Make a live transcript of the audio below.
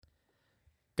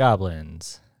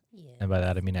goblins. Yeah. And by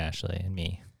that, I mean Ashley and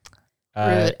me.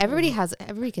 Rude. Everybody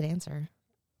could answer.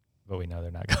 But we know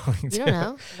they're not going You to. don't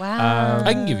know. Wow.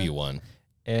 I can give you one.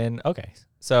 And okay.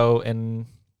 So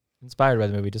inspired by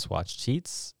the movie Just Watch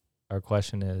Cheats, our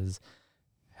question is,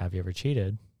 have you ever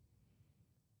cheated?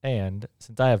 And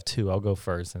since I have two, I'll go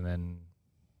first and then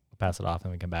we'll pass it off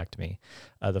and we come back to me.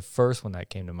 The first one that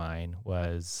came to mind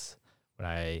was when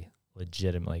I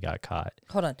legitimately got caught.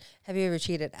 Hold on. Have you ever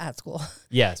cheated at school?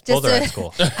 Yes, Just both are to- at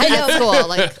school. I know. School,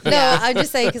 like No, yeah. I'm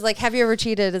just saying because like, have you ever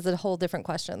cheated is a whole different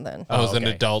question then. I was an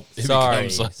okay. adult. It Sorry,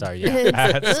 becomes like- sorry. Yeah,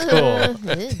 at school.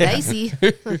 Dicey.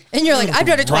 And you're like, I've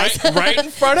done it twice. right in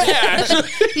front of Ash.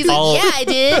 He's like, All- yeah, I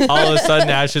did. All of a sudden,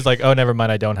 Ash is like, "Oh, never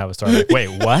mind. I don't have a story." I'm like, wait,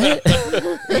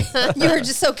 what? You were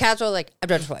just so casual, like, I've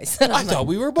done it twice. I thought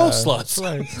we were both sluts.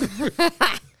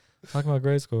 Talking about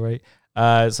grade school, right?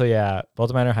 So yeah,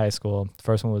 Baltimore Manor High School. The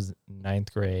first one was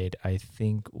 9th grade. I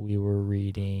think we were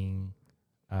reading,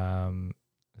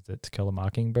 is it To Kill a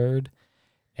Mockingbird?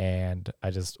 And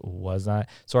I just was not.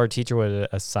 So our teacher would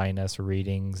assign us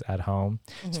readings at home.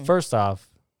 So first off,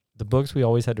 the books we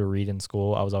always had to read in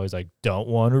school, I was always like, don't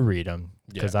want to read them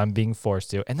because I'm being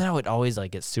forced to. And then I would always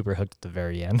like get super hooked at the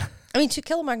very end. I mean, To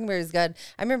Kill a Mockingbird is good.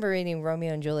 I remember reading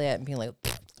Romeo and Juliet and being like,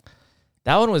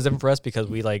 That one was different for us because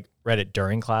we like read it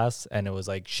during class, and it was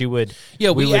like she would.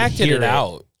 Yeah, we would acted hear it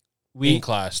out in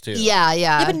class too. Yeah,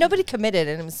 yeah, but nobody committed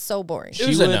and it was so boring. It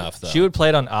was would, enough, though. She would play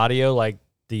it on audio, like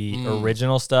the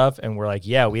original stuff, and we're like,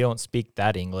 yeah, we don't speak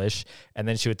that English. And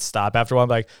then she would stop after a while and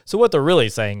be like, so what they're really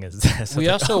saying is this. We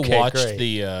It's like, also okay, watched great.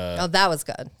 the. Oh, that was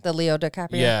good. The Leo DiCaprio.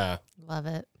 Yeah. Love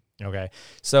it. Okay.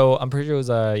 So I'm pretty sure it was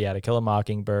To Kill a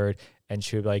Mockingbird. And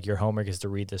she would be like, your homework is to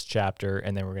read this chapter,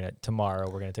 and then tomorrow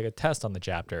we're gonna take a test on the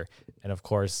chapter. And of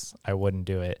course I wouldn't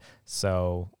do it.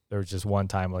 So there was just one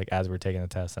time, like as we were taking the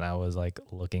test, and I was like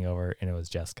looking over, and it was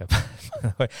Jessica.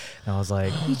 And I was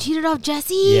like, You cheated off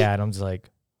Jesse? yeah, and I'm just like,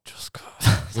 Jessica.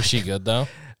 Was she good though?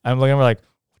 I'm looking at her like,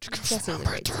 Jesse was a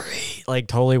great teacher. like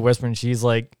totally whispering. She's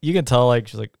like, you can tell, like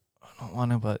she's like, I don't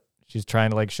want to, but she's trying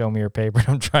to like show me her paper. And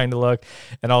I'm trying to look,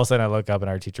 and all of a sudden I look up, and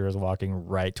our teacher is walking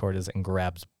right toward us and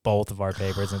grabs both of our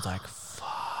papers, and it's like,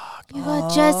 fuck. You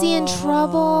got Jesse in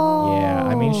trouble. Yeah,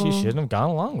 I mean, she shouldn't have gone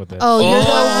along with it. Oh, you're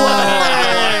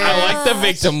I like the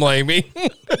victim blaming.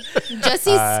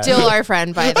 Jesse's still our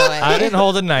friend, by the way. I didn't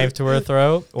hold a knife to her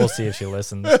throat. We'll see if she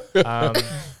listens.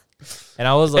 And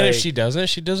I was like, And if she doesn't,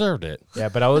 she deserved it. yeah,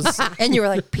 but I was And you were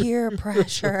like, peer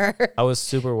pressure. I was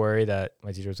super worried that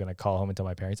my teacher was going to call home and tell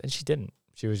my parents, and she didn't.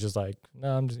 She was just like,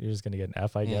 no, you're just going to get an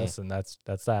F, I guess, and that's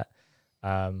that.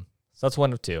 So that's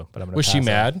one of two. But I'm going to. Was she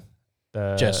mad?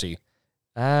 The, Jesse.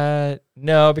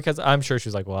 No, because I'm sure she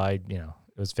was like, well, it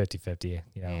was 50-50.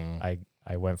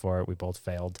 I went for it. We both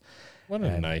failed. What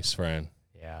a nice friend.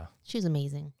 Yeah. She's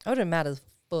amazing. I would have been mad as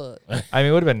fuck. I mean,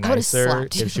 it would have been I would've nicer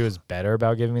slapped you. if she was better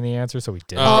about giving me the answer, so we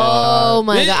did. Oh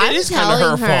my It- god! it I'm is kinda telling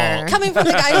her her. fault. Coming from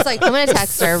the guy who's like, I'm gonna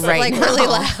text her right like now. really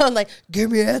loud, like,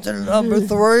 give me answer number 3.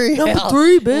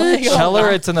 bitch. Tell her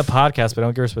it's in the podcast, but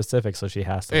don't give her specifics, so she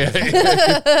has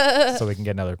to. So we can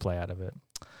get another play out of it.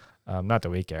 Not that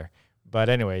we care. But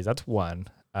anyways, that's one.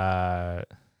 Well,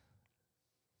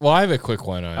 I have a quick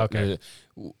one. Okay.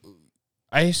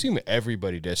 I assume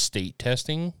everybody does state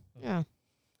testing. Yeah.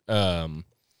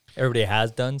 Everybody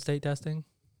has done state testing.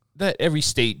 That every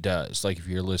state does. Like if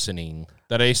you're listening,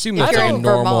 that I assume If that's you're like a in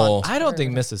normal. Vermont. I don't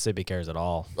think Mississippi cares at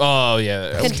all. Oh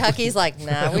yeah. Kentucky's like,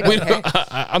 nah, we We don't care. don't-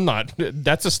 I'm not.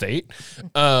 That's a state.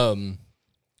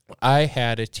 I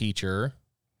had a teacher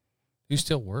who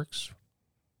still works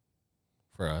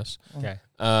for us. Okay.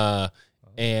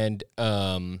 And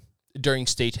during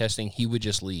state testing, he would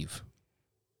just leave.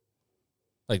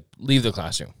 Like leave the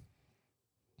classroom.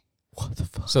 What the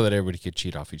fuck? So that everybody could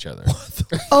cheat off each other.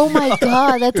 Oh my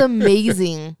god, that's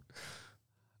amazing.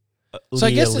 So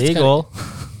I guess it's illegal.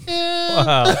 Eh,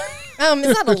 Wow.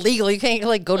 It's not illegal. You can't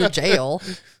like go to jail.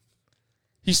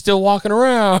 he's still walking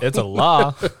around. It's a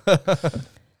law.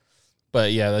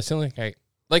 But yeah, that's the only thing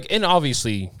and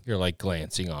obviously you're like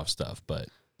glancing off stuff, but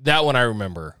that one I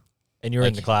remember. And you were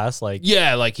in the class, like,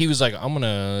 Yeah, like he was like, I'm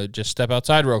gonna just step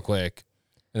outside real quick.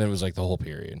 And then it was like the whole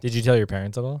period. did you tell your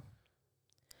parents at all?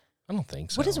 I don't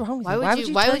think so. What is wrong with Why you? would Why you- would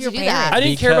you why tell would your you do parents? that? I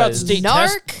didn't care about Because- state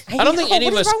Narc? testing. I don't think know, any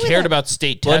of what is us wrong with cared that? about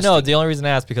state Well, testing. no, the only reason I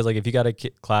asked because, like, if you got a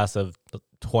class of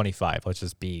 25, let's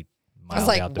just be I was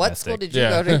mildly like, what school optimistic. did you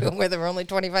Yeah. go to where there were only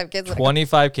 25 kids?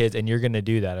 25 kids, and you're going to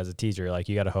do that as a teacher. Like,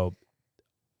 you got to hope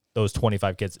those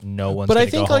 25 kids, no one's But gonna I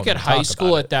think go like home at and high talk school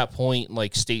about at it. that point,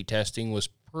 like state testing was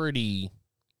pretty,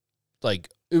 like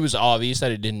it was obvious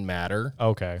that it didn't matter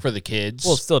Okay. for the kids.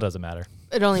 Well, it still doesn't matter.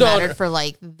 It only No, mattered no. for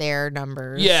like their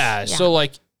numbers. yeah, so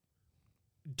like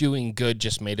doing good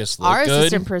just made us look Our good.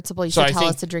 assistant principal used So to I tell think-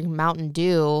 us to drink Mountain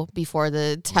Dew before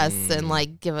the tests and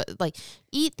like give it like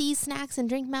eat these snacks and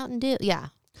drink Mountain Dew. Yeah.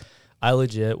 I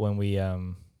legit, when we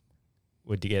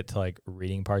would get to like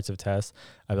reading parts of tests,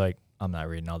 I'd be like, I'm not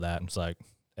reading all that. I'm just like,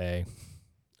 A,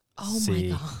 Oh C.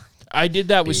 my god. I did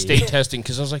that with B. state testing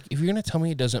because I was like, if you're going to tell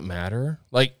me it doesn't matter,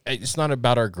 like it's not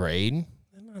about our grade,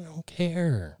 then I don't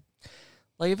care.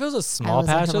 Like if it was a small was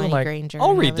a passage, I'm Hermione like, Granger.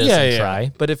 I'll read this Yeah, and yeah.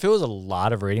 try. But if it was a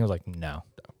lot of reading, I was like, no.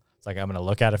 It's like I'm gonna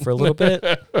look at it for a little bit.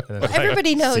 And then it's like,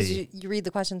 Everybody knows C. you read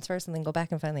the questions first and then go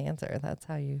back and find the answer. That's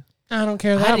how you. I don't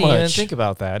care I that didn't even much. think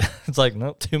about that. It's like,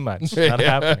 nope, too much. Not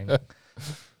happening.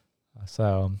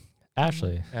 So,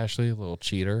 Ashley, Ashley, a little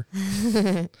cheater.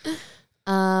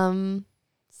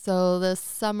 So the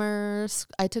summer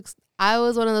I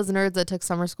was one of those nerds that took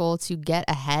summer school to get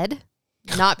ahead,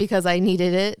 not because I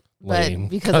needed it, but Lame.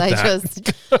 because Cut I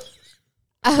that.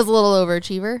 I was a little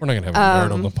overachiever. We're not going to have a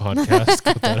nerd on the podcast.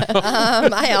 Cut that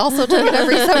out. I also took it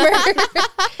every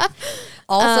summer.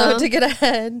 Also to get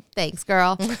ahead. Thanks,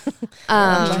 girl.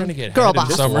 I'm trying to get girl ahead in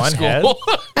boss. summer One school.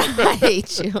 I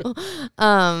hate you.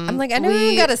 I'm like, I never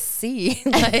even got a C.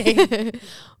 Like,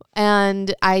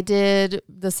 And I did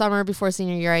the summer before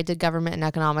senior year, I did government and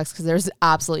economics because there's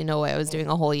absolutely no way I was doing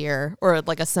a whole year or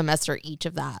like a semester each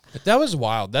of that. That was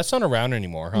wild. That's not around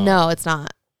anymore, huh? No, it's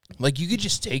not. Like you could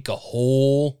just take a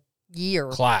whole year.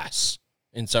 class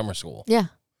in summer school. Yeah.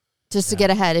 Just to get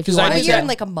ahead if you 'Cause I want A did year that- in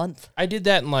like a month. I did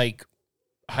that in like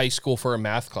high school for a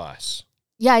math class.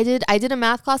 Yeah, I did a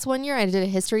math class one year. I did a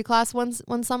history class one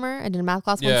summer. I did a math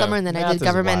class one Yeah. summer, and then I Math did is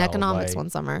government and wild, economics like- one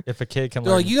summer. if a kid can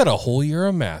They're learn, like, you got a whole year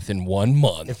of math in 1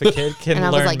 month. if a kid can And I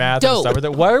was learn like, math in the dope. summer,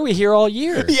 then why are we here all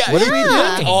year? What are we Yeah. doing?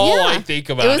 That's all Yeah. I think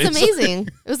about. It was It's- amazing.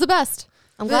 It was the best.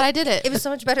 I'm glad I did it. It was so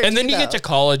much better. And then too, you get though. to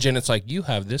college and it's like, you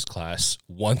have this class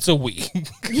once a week.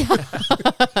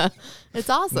 It's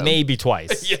awesome. Maybe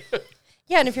twice.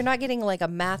 Yeah, and if you're not getting like a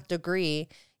math degree,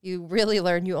 you really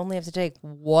learn you only have to take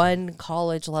one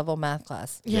college level math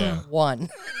class. Yeah. One.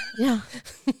 Yeah.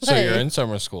 So you're in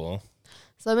summer school.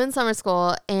 So I'm in summer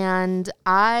school, and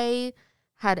I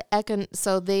had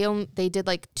so they did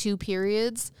like 2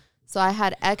 periods. So I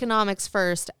had economics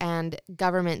first and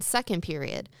government second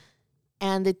period.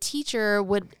 And the teacher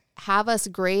would have us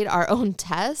grade our own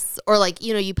tests, or like,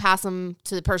 you pass them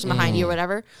to the person behind you or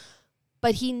whatever.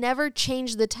 But he never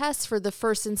changed the tests for the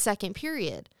first and second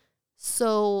period.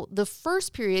 So the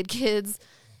first period kids,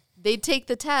 they'd take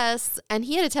the tests, and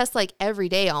he had a test like every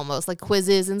day almost, like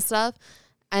quizzes and stuff.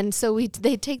 And so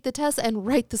they'd take the test and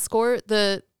write the score,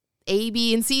 the A,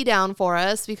 B, and C down for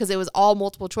us because it was all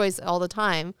multiple choice all the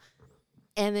time.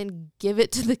 And then give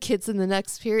it to the kids in the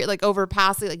next period, like over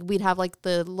passing, like we'd have like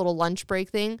the little lunch break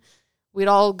thing. We'd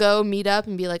all go meet up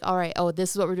and be like, all right,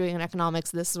 this is what we're doing in economics.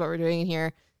 This is what we're doing in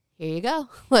here. Here you go.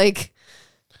 Like,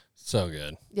 So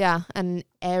good. yeah. And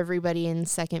everybody in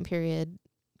second period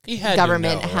You had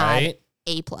government to know, had right?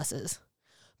 A pluses.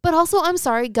 But also, I'm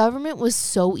sorry, government was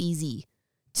so easy.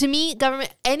 To me,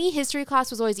 any history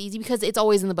class was always easy because it's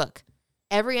always in the book.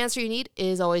 Every answer you need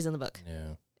is always in the book.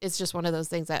 Yeah. It's just one of those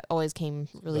things that always came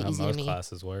really easy to Most me.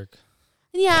 classes work.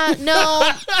 Yeah,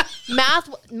 no.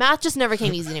 math just never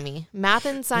came easy to me. Math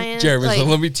and science. Jeremy, like, so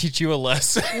let me teach you a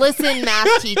lesson. listen,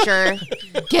 math teacher,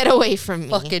 get away from me.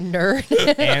 Fucking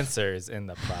nerd. Answers in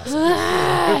the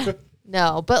process.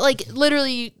 No, but like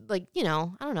literally, like, I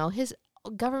don't know. His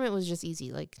government was just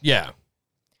easy. Like, Yeah.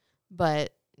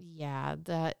 but yeah,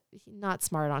 that not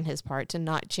smart on his part to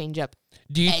not change up.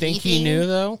 Do you think he Anything? knew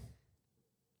though?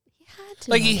 He had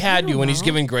to. Like he I had to don't when he's know.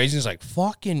 giving grades. He's like,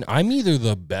 "Fucking, I'm either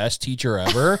the best teacher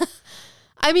ever."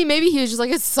 I mean, maybe he was just like,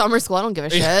 it's summer school. I don't give a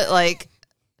shit. Like,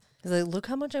 He's like, look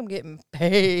how much I'm getting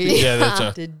paid Yeah, that's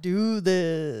a to do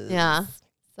this. yeah.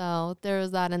 So there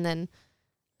was that, and then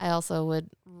I also would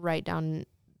write down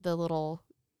the little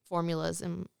formulas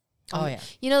and Oh yeah.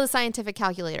 the scientific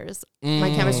calculators. My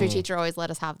chemistry Mm. teacher always let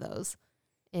us have those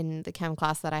in the chem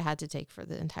class that I had to take for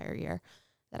the entire year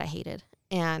that I hated.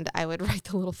 And I would write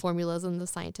the little formulas in the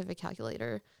scientific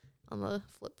calculator on the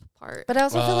flip part. But I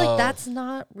also feel Oh. like that's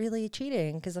not really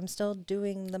cheating because I'm still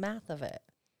doing the math of it.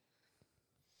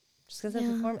 Just because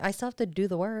Yeah. I still have to do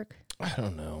the work. I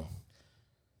don't know.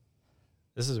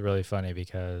 This is really funny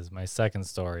because my second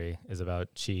story is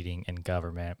about cheating in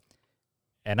government.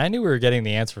 And I knew we were getting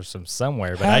the answers from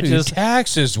somewhere, but How I do just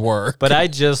taxes work? but I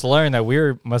just learned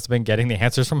that must have been getting the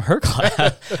answers from her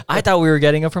class. I thought we were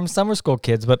getting them from summer school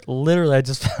kids, but literally I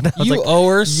just found out. I was you like, owe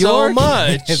her so "Your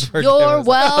much. kids were You're giving us-"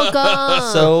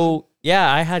 welcome. So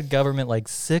yeah, I had government like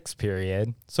 6th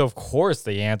period. So of course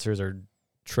the answers are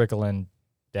trickling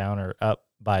down or up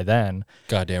by then.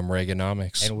 Goddamn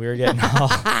Reaganomics. And we were getting all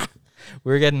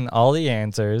we were getting all the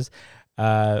answers.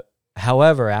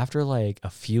 However, after like a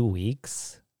few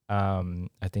weeks, I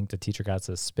think the teacher got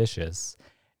suspicious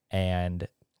and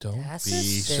Don't That's be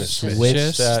suspicious.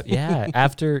 suspicious. switched. Yeah,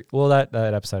 after that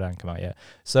episode hadn't come out yet.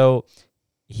 So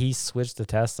he switched the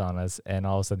test on us, and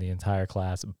all of a sudden the entire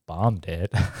class bombed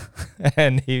it.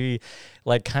 And he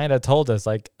like kind of told us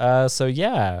like, so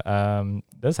yeah,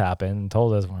 this happened. And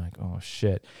told us. We're like, oh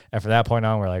shit. And from that point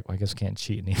on, we're like, well, I guess we can't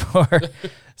cheat anymore.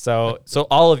 so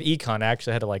all of econ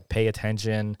actually had to like pay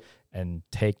attention and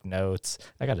take notes.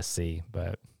 I got a C,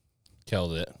 but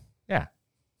Killed it. yeah,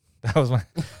 that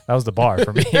was the bar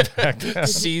for me back then.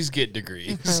 C's get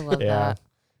degrees. I love Yeah. that.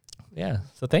 Yeah.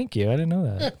 So thank you. I didn't know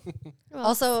that.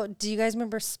 Also, do you guys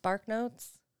remember Spark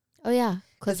Notes? Oh yeah,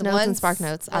 Cliff 'Cause Notes and once, Spark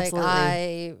Notes. like, Absolutely.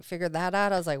 I figured that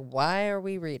out. I was like, why are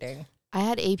we reading? I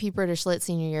had AP British Lit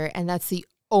senior year, and that's the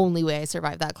only way I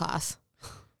survived that class.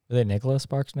 Were they Nicholas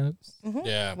Sparks notes? Mm-hmm.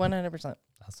 Yeah. 100%.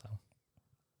 Also.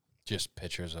 Just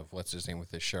pictures of what's his name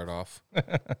with his shirt off.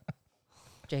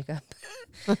 Jacob.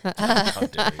 How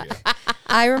dare you?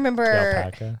 I remember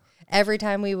Alpaca. every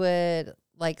time we would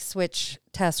like switch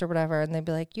tests or whatever, and they'd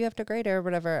be like, you have to grade it or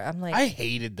whatever. I'm like, I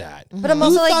hated that. but I'm Mhm.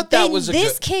 also Who like, thought that then was a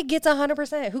this good- kid gets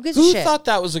 100%. Who gives a Who shit? thought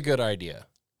that was a good idea?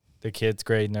 The kids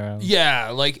grading their own. Yeah,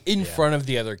 like in Yeah. front of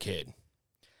the other kid.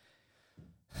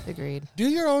 Agreed. Do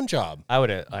your own job. I would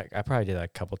have like I probably did that a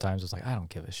couple times. I was like, I don't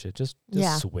give a shit. Just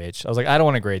Yeah. switch. I was like, I don't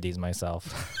want to grade these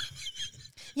myself.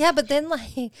 Yeah, but then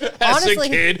like, As honestly, a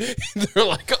kid, they're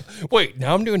like, wait,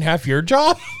 now I'm doing half your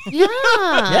job? Yeah.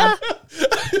 Yeah.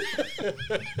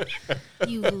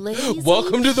 You lazy.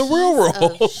 Welcome to the real piece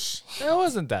of world. It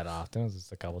wasn't that often. It was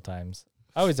just a couple times.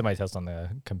 I always did my test on the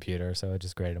computer, so it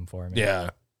just graded them for me. Yeah,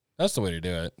 that's the way to do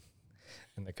it.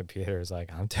 And the computer is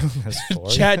like, I'm doing this for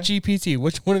you. Chat GPT,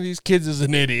 which one of these kids is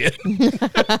an idiot?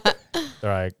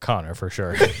 They're like, Connor for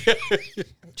sure.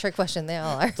 trick question, they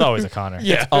all are. It's always a Connor.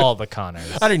 Yeah. It's all the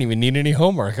Connors. I didn't even need any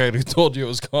homework. I could have told you it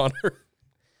was Connor.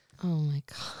 Oh my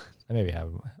god. I maybe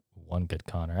have one good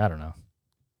Connor. I don't know.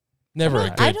 Never a I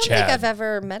good I don't Chad. think I've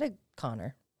ever met a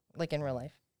Connor, like in real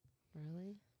life.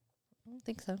 Really? I don't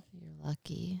think so. You're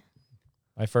lucky.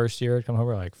 My first year, I'd come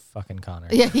over like fucking Connor.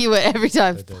 Yeah, you would every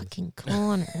time. I did. Fucking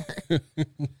Connor.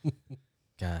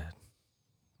 God,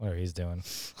 whatever he's doing.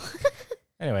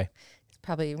 Anyway, He's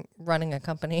probably running a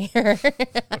company here.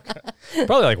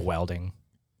 probably like welding.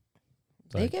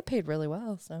 They Like, get paid really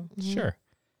well, so. Mhm. sure.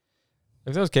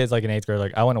 If those kids like in 8th grade,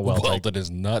 like I want to weld. Like, Welded his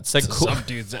nuts like to cool. some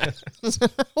dude's ass.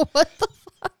 What the?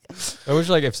 I wish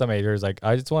like if some major is like,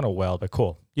 I just want to weld, but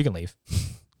cool, you can leave.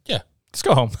 Yeah. Just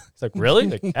go home. It's like, really?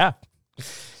 Like, yeah.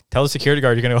 Tell the security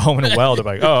guard you're gonna go home and weld. I'm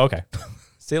like, oh, okay.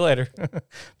 See you later.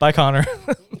 Bye, Connor.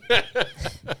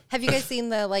 Have you guys seen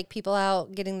the like people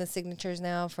out getting the signatures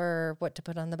now for what to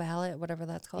put on the ballot, whatever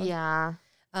that's called? Yeah.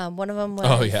 One of them was.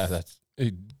 Oh, yeah, that's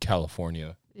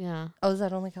California. Yeah. Oh, is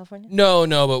that only California? No,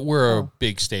 but we're a Oh.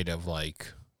 big state of like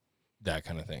that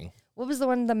kind of thing. What was the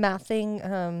one? The math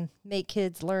thing. Make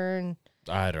kids learn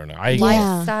I don't know. I Yeah.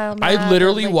 lifestyle. Math, I or,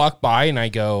 literally like, walk by and I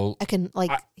go, I can like.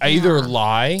 I either yeah.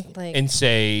 lie Like- and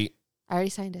say I already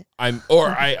signed it.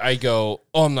 I go,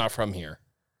 oh, I'm not from here.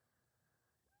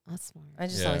 That's smart. I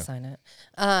just Yeah. always sign it.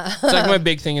 It's like my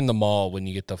big thing in the mall when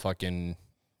you get the fucking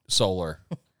solar.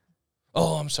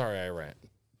 Oh, I'm sorry, I rent.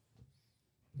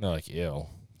 They're like, ew.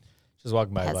 Just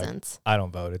walking by, like, Peasants. I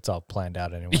don't vote. It's all planned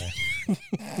out anyway.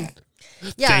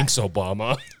 Yeah, Thanks,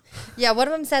 Obama. yeah. One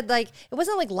of them said like it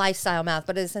wasn't like lifestyle math,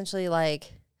 but essentially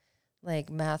like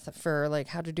math for like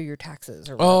how to do your taxes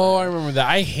or. Oh, I whatever. remember that.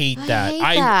 I hate I that. hate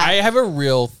that. I have a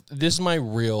real. This is my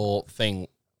real thing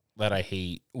that I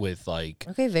hate with like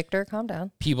Okay, Victor, calm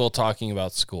down. people talking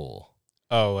about school.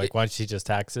 Oh, like why don't you teach us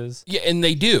taxes? Yeah, and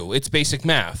they do. It's basic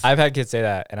math. I've had kids say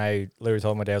that, and I literally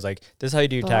told them one day, I was like, "This is how you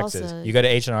do your But taxes. also- You go to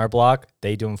H&R Block,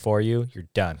 they do them for you. You're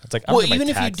done." It's like, I don't well, do my even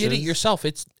if you did it taxes. yourself,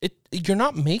 you're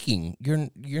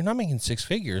not making six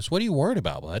figures. What are you worried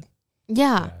about, bud?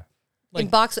 Yeah. Yeah. Like- In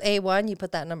box A1, you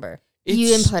put that number.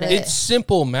 You input it. It's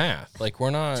simple math. Like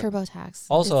we're not. TurboTax.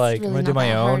 Also, It's like, really I'm gonna do not my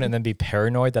that own hard. and then be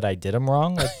paranoid that I did them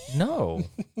wrong. Like, no.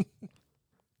 The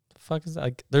fuck is that?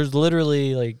 Like, there's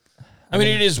literally like, I mean,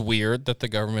 it is weird that the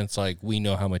government's like, we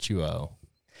know how much you owe.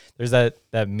 there's that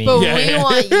meme. But Yeah, we yeah.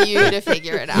 want you to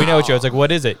figure it out. We know what you. It's like,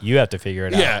 what is it? You have to figure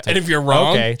it out. Yeah, It's and like, if you're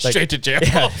wrong, okay, it's like- straight to jail.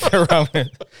 yeah, if you're wrong.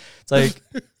 It's like,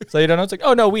 so you don't know. It's like,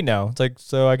 oh no, we know. It's like,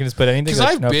 so I can just put anything. Because Like,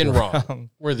 I've nope, been you're wrong.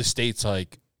 Where the state's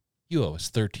like, you owe us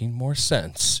 13 more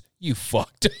cents. You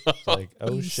fucked up. It's like,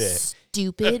 oh You shit.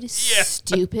 Stupid,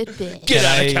 stupid bitch. Get Can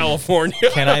out I- of California.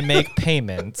 Can I make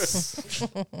payments?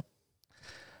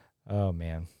 Oh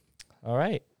man. All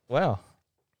right. Well,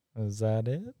 is that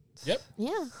it? Yep.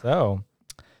 Yeah. So,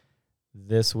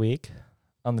 this week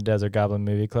on the Desert Goblin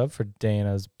Movie Club for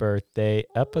Dana's birthday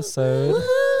episode,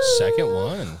 Second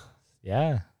one.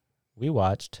 yeah, we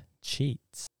watched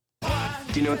Cheats.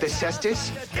 Do you know what this test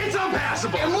is? It's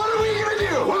unpassable. And what are we gonna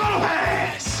do? We're gonna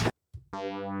pass.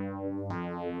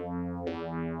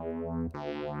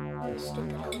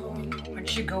 Where'd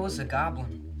she go as a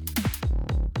goblin?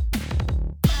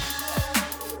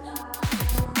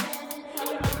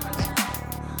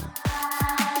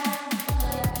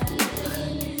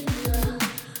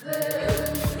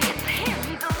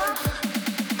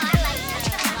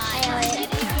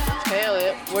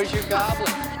 Elliot, where's your goblin?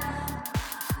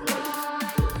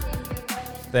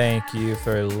 Thank you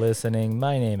for listening.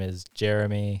 My name is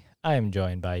Jeremy. I am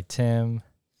joined by Tim,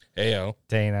 Heyo.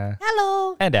 Dana,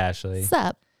 Hello. and Ashley. What's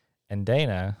up? And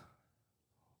Dana,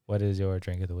 what is your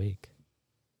drink of the week?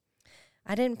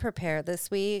 I didn't prepare this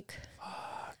week.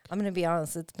 I'm going to be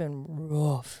honest, it's been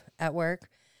rough at work.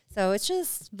 So it's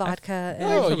just vodka. I feel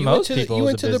like Oh, for you most went to the- people, you it's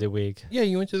went a to the- busy week. Yeah,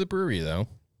 you went to the brewery though.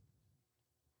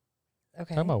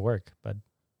 Okay. Talking about work, but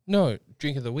No,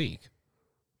 drink of the week.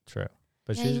 true.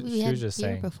 But Yeah, she we was just beer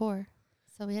saying. before,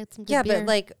 so we had some good Yeah, beer. but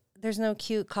like there's no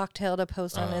cute cocktail to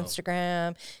post on Oh.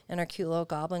 Instagram and our cute little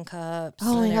goblin cups.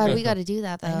 oh my and god, everything. we got to do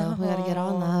that I though. We got to get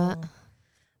on that. know.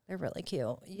 They're really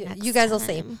cute. You next guys will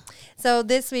see. time. So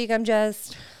this week I'm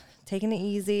just taking it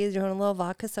easy, doing a little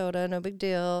vodka soda, no big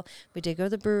deal. We did go to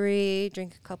the brewery,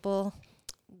 drink a couple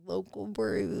local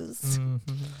brews, Mhm.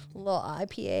 a little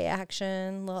IPA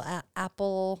action, little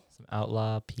apple. Some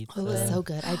outlaw pizza. Oh, it was so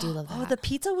good. I do love that. Oh, the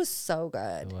pizza was so It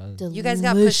good. was. You guys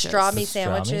got Delicious. pastrami Pastrami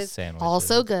sandwiches.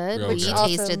 Also good. Real We good.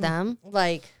 tasted Awesome. them.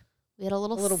 Like We had a a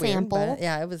little, little sample. weird, but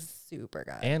yeah, it was super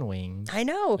good. And wings. I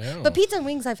know, Yeah. but pizza and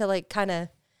wings I feel like kind of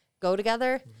go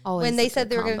together. Always When a they good said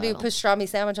they were going to do combo. pastrami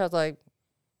sandwich, I was like,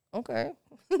 okay.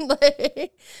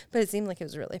 Like, but it seemed like it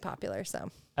was really popular.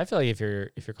 So I feel like if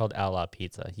you're called outlaw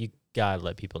pizza, you gotta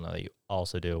let people know that you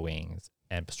also do wings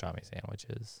and pastrami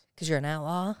sandwiches. because you're an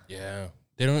outlaw. Yeah.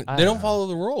 They don't I they don't don't know. follow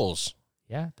the rules.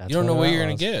 Yeah, that's You don't know they're what you're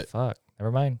gonna outlaws. get. Fuck.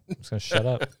 Never mind. I'm just gonna shut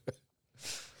up.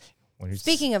 When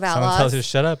Speaking of someone tells outlaws. you to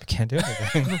shut up, you can't do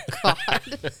anything.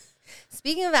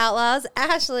 Speaking of outlaws,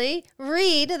 Ashley,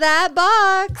 read that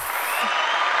box.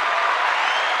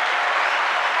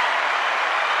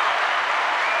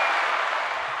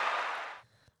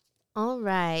 All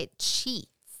right, Cheats.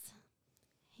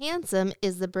 Handsome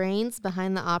is the brains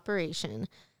behind the operation.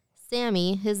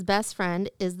 Sammy, his best friend,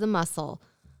 is the muscle.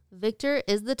 Victor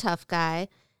is the tough guy.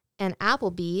 And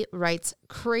Appleby writes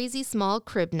crazy small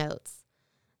crib notes.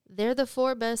 They're the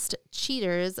four best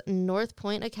cheaters North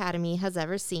Point Academy has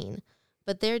ever seen.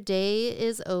 But their day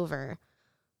is over.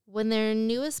 When their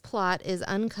newest plot is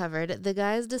uncovered, the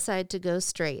guys decide to go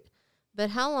straight.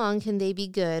 But how long can they be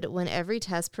good when every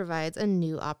test provides a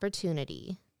new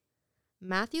opportunity?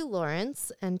 Matthew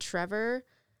Lawrence and Trevor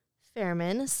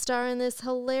Fairman star in this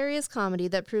hilarious comedy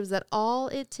that proves that all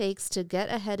it takes to get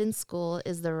ahead in school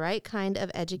is the right kind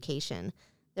of education.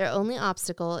 Their only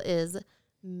obstacle is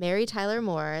Mary Tyler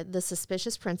Moore, the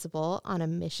suspicious principal, on a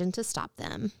mission to stop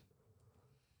them.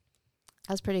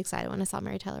 I was pretty excited when I saw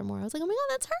Mary Tyler Moore. I was like, oh my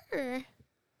God, that's her.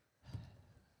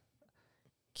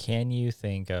 Can you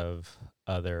think of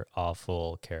other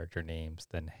awful character names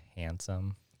than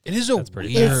Handsome? It is a That's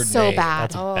pretty weird bad. It's so name. bad.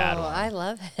 That's a bad one. I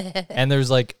love it. And there's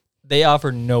like they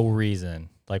offer no reason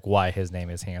like why his name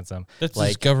is Handsome. That's his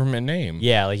like government name.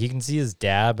 yeah, like you can see his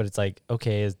dad, but it's like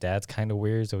okay, his dad's kind of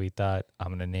weird, so he thought I'm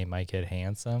gonna name my kid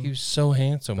Handsome. He was so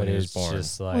handsome but when he was it's born.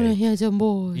 just What a like handsome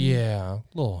boy. Yeah,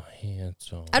 little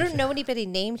handsome. I don't know anybody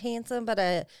named Handsome, but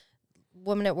a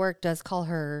woman at work does call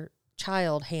her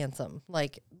child Handsome,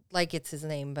 like it's his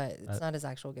name, but it's not his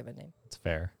actual given name. it's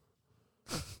fair.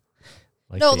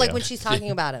 No, like Theo. when she's talking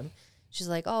about him, she's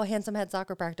like, "Oh, Handsome had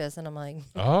soccer practice," and I'm like,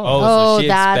 Oh, so she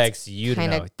that's expects you to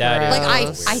kinda know. That is like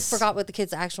I weird. forgot what the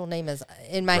kid's actual name is.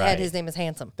 In my head, Right. his name is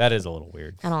Handsome. That is a little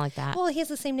weird. I don't like that. Well, he has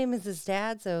the same name as his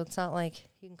dad, so it's not like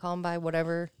you can call him by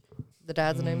whatever the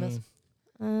dad's name is.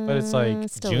 But it's like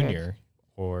still weird. Junior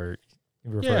or you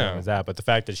refer to Yeah. him as that. But the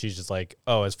fact that she's just like,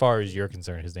 oh, as far as you're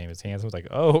concerned, his name is Handsome. It's like,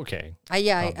 oh, okay. I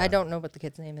Not I bad. don't know what the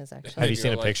kid's name is actually. Have you You're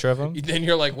seen a like- picture of him? Then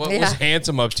you're like, what Yeah. was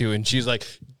Handsome up to? And she's like,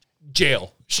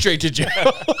 jail. Straight to jail.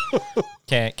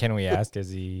 Can we ask? Is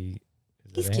he?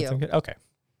 Is He's it a handsome cute. kid? Okay.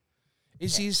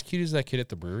 Is he as cute as that kid at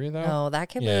the brewery, though? No, that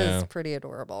kid Yeah. was pretty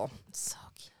adorable. So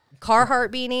cute. Carhartt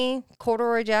beanie,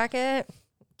 corduroy jacket,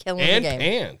 killing And the game.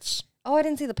 pants. Oh, I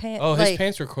didn't see the pants. Oh, his like,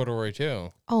 pants were corduroy,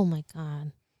 too. Oh my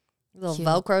God. little Cute.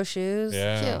 Velcro shoes.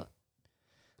 Yeah. Cute.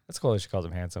 That's cool that she calls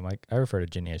him handsome. Like I refer to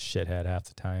Ginny as shithead half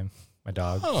the time. My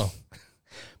dog. Oh.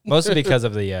 Mostly because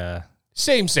of the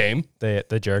Same.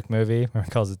 The Jerk movie where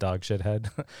he calls his dog shithead.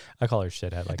 I call her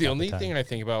shithead. Like The half only time. thing I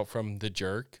think about from The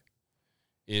Jerk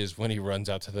is when he runs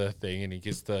out to the thing and he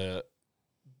gets the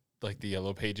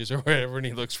yellow pages or whatever, and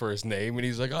he looks for his name and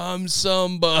he's like, I'm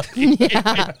somebody.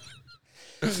 Yeah.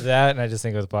 That, and I just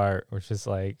think of the part where she's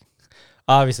like,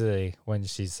 obviously, when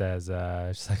she says,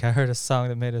 she's like, I heard a song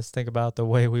that made us think about the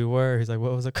way we were. He's like,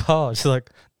 what was it called? She's like,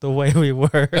 The Way We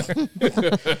Were.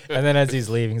 And then as he's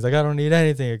leaving, he's like, I don't need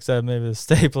anything except maybe the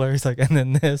stapler. He's like, and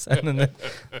then this, and then this.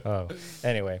 Oh,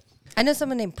 anyway. I know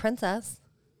someone named Princess.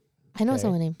 I know Okay.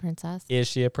 someone named Princess. Is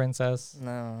she a princess?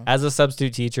 No. As a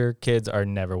substitute teacher, kids are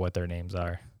never what their names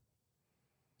are.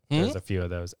 There's a few of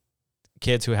those.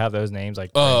 Kids who have those names like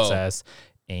Oh. Princess,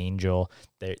 Angel,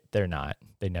 they're not.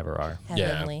 They never are. Yeah.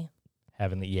 Heavenly.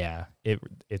 Heavenly, yeah.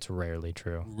 It's rarely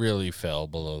true. Really fell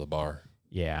below the bar.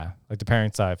 Yeah. Like the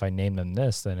parents thought if I name them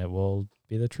this, then it will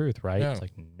be the truth, right? Yeah. It's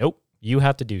like, nope. You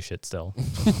have to do shit still.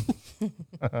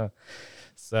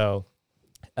 So,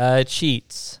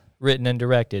 Cheats, written and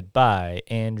directed by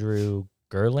Andrew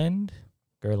Gerland.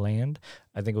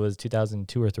 I think it was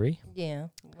 2002 or 3. Yeah.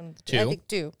 Two. I think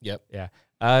 2.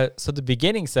 Yeah. So the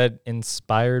beginning said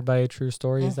inspired by a true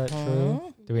story. Is that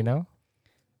true? Do we know?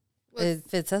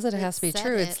 If it says it has to be said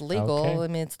true, it. it's legal. Okay. I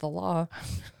mean, it's the law.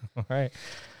 All right.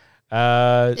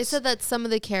 It said that some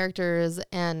of the characters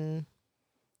and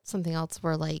something else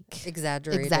were like,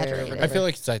 Exaggerated. Exaggerated. I feel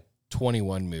like it's a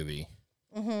 21 movie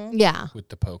yeah, with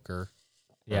the poker.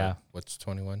 Yeah. Or what's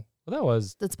 21? Well, that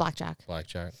was that's blackjack.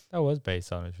 Blackjack.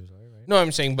 based on a true story, right? No,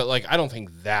 I'm saying, but like, I don't think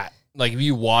that, like, if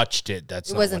you watched it, that's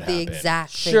It not wasn't what the happened.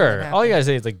 exact thing. Sure. that All you happened. gotta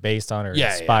say is like based on or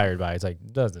Yeah, inspired by. It's like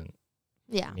doesn't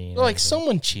Yeah, mean Like, anything.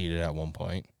 someone cheated at one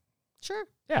point sure.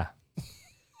 Yeah.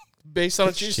 based on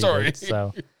a true story.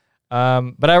 So,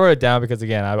 but I wrote it down because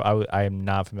again, I am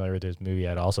not familiar with this movie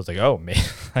at all. So it's like, oh man,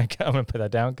 I'm gonna put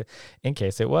that down in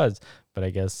case it was. But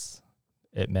I guess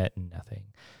it meant nothing.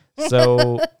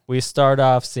 So we start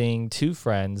off seeing two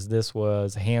friends. This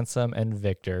was Handsome and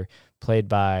Victor, played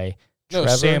by No,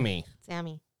 Trevor. Sammy.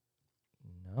 Sammy.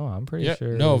 No, I'm pretty Yeah,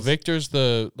 sure. it no, was- Victor's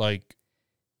the, like,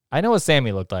 I know what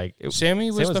Sammy looked like.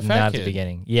 Sammy was Sammy the was fat not at kid. the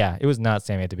beginning. Yeah, it was not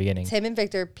Sammy at the beginning It's him and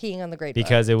Victor peeing on the great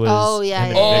because it was. Oh, yeah, him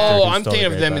and yeah, Victor Oh, who I'm stole the thinking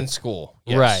of grape them box. in school.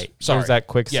 Yes. Right. Sorry. There's that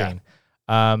quick Yeah. scene.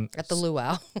 at the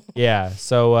luau. Yeah.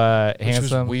 So Which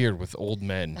Handsome. was weird with old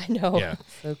men. I know. Yeah.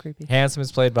 So creepy. Handsome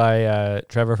is played by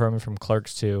Trevor Furman from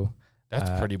Clerks 2. That's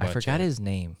pretty much I forgot it. his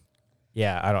name.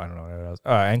 Yeah, I don't know what it was.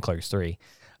 Oh, and Clerks 3.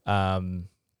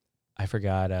 I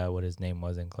forgot what his name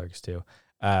was in Clerks 2.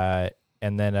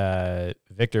 And then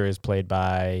Victor is played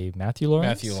by Matthew Lawrence.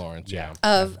 Matthew Lawrence, yeah.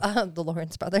 Of the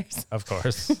Lawrence brothers. Of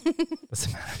course.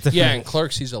 Yeah, in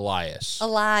Clerks, he's Elias.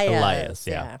 Elias.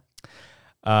 yeah.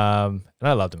 And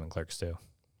I loved him in Clerks 2.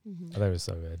 Mm-hmm. I thought it was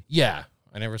so good. Yeah,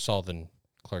 I never saw the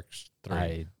Clerks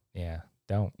 3.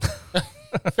 Don't.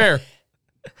 Fair.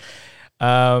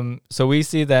 So we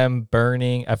see them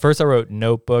burning. At first, I wrote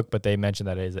notebook, but they mentioned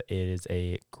that it is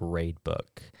a grade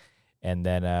book. And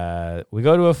then we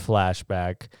go to a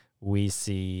flashback. We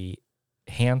see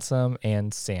Handsome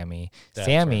and Sammy. That's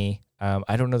Sammy,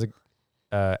 I don't know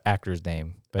the actor's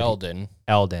name, but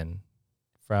Eldon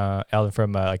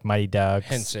from like Mighty Ducks,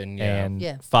 Henson, yeah. and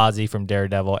Yeah. Fozzie from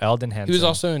Daredevil. Eldon Henson. He was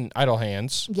also in Idle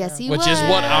Hands, Yes, he which was. is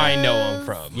what I know him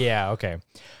from. Yeah. Okay.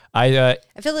 I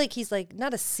I feel like he's like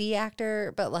not a C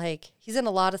actor, but like he's in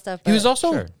a lot of stuff. He was but-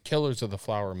 also Sure. in Killers of the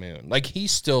Flower Moon. Like,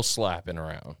 he's still slapping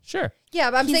around. sure. Yeah,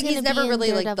 but I'm saying he's gonna never be in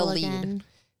really like the Daredevil lead. again.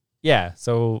 Yeah.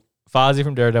 So Fozzie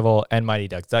from Daredevil and Mighty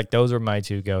Ducks. Like those were my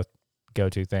two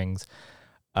go-to things.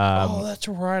 Oh, that's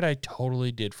right. I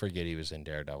totally did forget he was in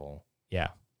Daredevil. Yeah.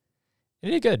 He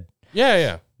did good. Yeah,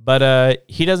 yeah. But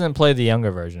he doesn't play the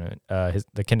younger version,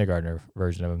 the kindergartner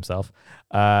version of himself.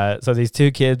 So these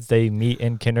two kids, they meet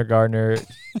in kindergarten.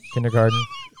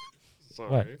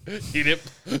 Sorry. He didn't.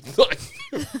 Like,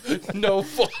 no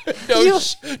shit. the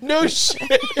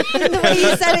way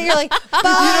you said it, you're like, You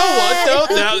know what,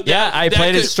 though? Yeah, I that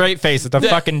played it could- straight face. It's a that-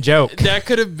 fucking joke. That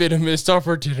could have been a missed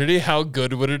opportunity. How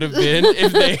good would it have been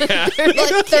if they had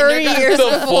like 30 years the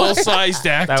before. full-sized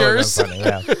That would have actors been funny.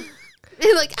 Yeah.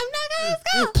 You're like, I'm not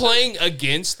gonna go. playing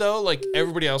against, though? Like,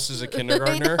 everybody else is a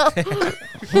kindergartner.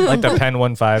 Like the Pen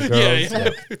 1-5 girls. Yeah.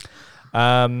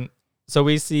 Yeah. So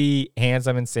we see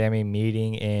Handsome and Sammy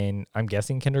meeting in, I'm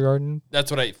guessing, kindergarten That's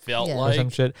what I felt Yeah. or some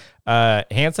like. shit.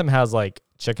 Handsome has like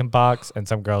chicken pox, and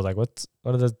some girl's like, what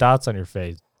are those dots on your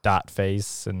face? Dot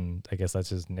face. And I guess that's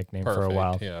his nickname for a Perfect,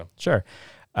 while. yeah. Sure.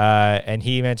 And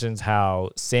he mentions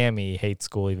how Sammy hates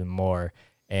school even more.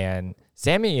 And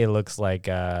Sammy, it looks like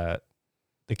the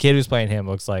kid who's playing him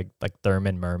looks like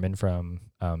Thurman Merman from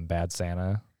Bad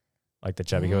Santa. like the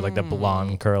chubby kid with like the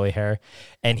blonde curly hair,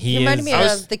 and he reminded me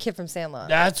is. of the kid from Sandlot.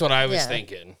 That's what I was Yeah.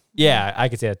 thinking. Yeah, I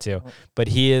could see that too. But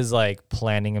he is like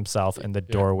planting himself in the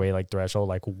doorway, like threshold,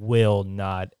 like will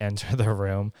not enter the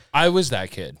room. I was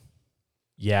that kid.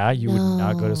 Yeah, you would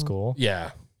not go No. to school.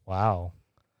 Yeah. Wow.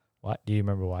 What do you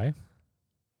remember why?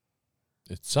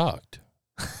 It sucked.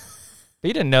 But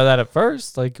you didn't know that at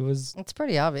first. Like it was. It's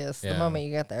pretty obvious the Yeah. moment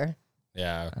you get there.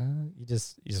 Yeah. You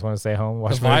just want to stay home, The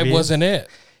watch vibe movies. wasn't it.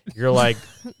 You're like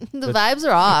The vibes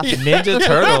are off. Ninja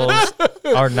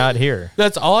Turtles are not here.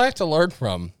 That's all I have to learn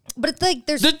from. But it's like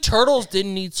there's The turtles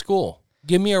didn't need school.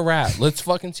 Give me a rat. Let's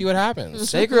fucking see what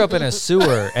happens. They grew up in a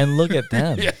sewer, and look at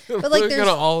them. but like Look at there's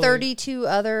all- 32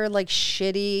 other like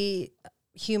shitty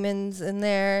humans in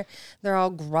there. They're all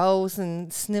gross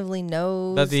and snivelly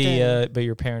nosed. But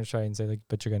your parents try and say like,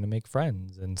 but you're gonna make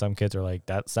friends, and some kids are like,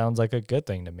 that sounds like a good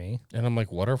thing to me. And I'm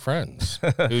like, what are friends?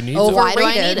 Who needs Oh, them? Why do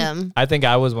I Overrated. need him? I think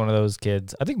I was one of those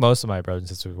kids. I think most of my brothers and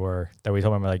sisters were that we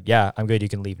told them like, yeah, I'm good. You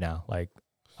can leave now. Like,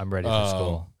 I'm ready for Oh.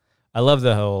 school. I love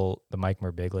the Mike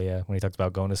Birbiglia when he talks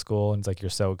about going to school and it's like you're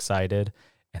so excited,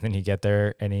 and then you get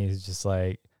there and he's just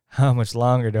like, how much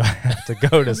longer do I have to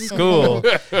go to school?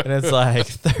 And it's like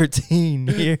 13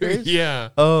 years. Yeah.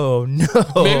 Oh no.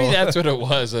 Maybe that's what it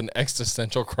was, an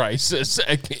existential crisis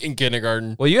in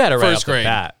kindergarten. Well, you had it right First off the grade.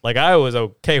 bat. Like I was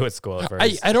okay with school at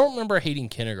first. I don't remember hating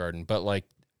kindergarten, but like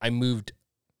I moved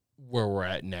where we're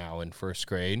at now in first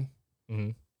grade,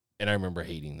 Mhm. and I remember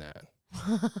hating that.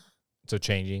 So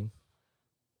changing.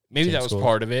 Maybe Change that was school.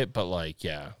 part of it, but like,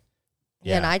 yeah.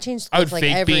 Yeah, and I changed I would schools like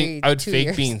fake every being. I would 2 fake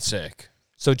years. being sick.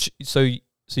 So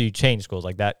you changed schools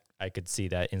like that. I could see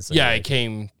that instantly. Yeah, I Like,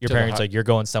 came. your to the parents hi- like you're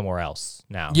going somewhere else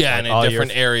now. Yeah, Like, in all a your-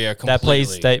 different area. Completely. That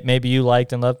place that maybe you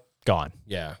liked and loved, gone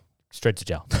Yeah. straight to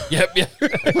jail. Yep.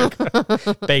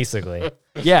 Yeah. Basically,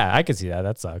 yeah, I could see that.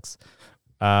 That sucks.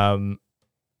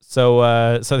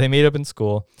 So they meet up in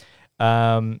school.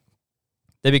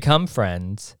 They become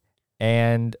friends,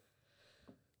 and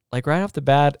like right off the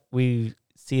bat, we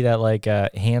see that like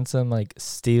Handsome like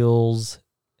steals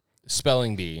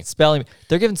Spelling bee. spelling.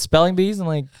 They're giving spelling bees in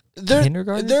like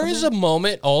kindergarten. or There is a something?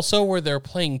 moment also where they're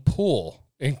playing pool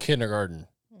in kindergarten,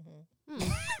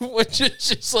 which is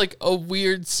just like a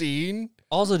weird scene.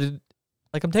 Also,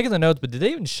 I'm taking the notes, but did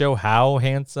they even show how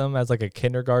Handsome as like a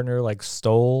kindergartner like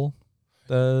stole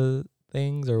the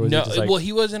things, or was No, it just like well,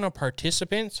 he wasn't a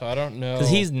participant, so I don't know. because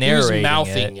he's He was narrating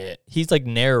mouthing it. He's like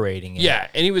narrating it. Yeah,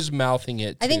 and he was mouthing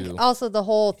it too. I think also the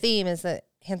whole theme is that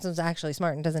Handsome's actually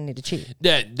smart and doesn't need to cheat.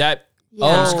 that Yeah.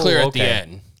 was clear Oh, at the okay.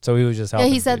 end. So he was just Yeah,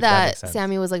 helping. he said dude. that makes sense.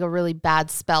 Sammy was like a really bad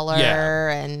speller,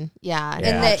 Yeah. and Yeah. and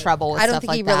And had that trouble with I don't stuff think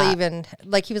like he really that. even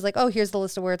like he was like, oh, here's the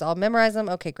list of words. I'll memorize them.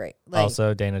 Okay, great. Like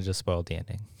Also, Dana just spoiled the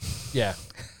ending. Yeah,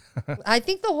 I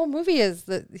think the whole movie is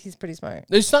that he's pretty smart.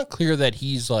 it's not clear that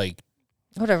he's like.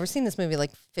 Whatever. I've seen this movie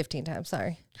like 15 times.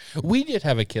 Sorry. We did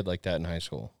have a kid like that in high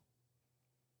school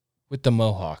with the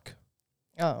mohawk.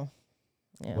 Oh.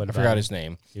 Yeah. What I about forgot him? his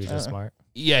name. He was just smart.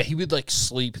 Yeah, he would like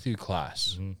sleep through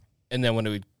class, Mhm. and then when it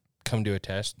would come to a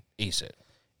test, ace it.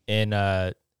 In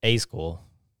A school,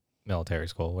 military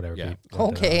school, whatever. Yeah. people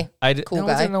want to know. Okay. I Cool don't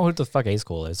guy. know what the fuck A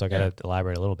school is, so I gotta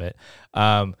elaborate a little bit.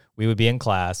 We would be in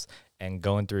class and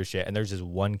going through shit, and there's just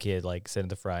one kid like sitting at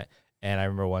the front, and I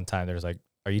remember one time there was like,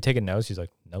 "Are you taking notes?" He's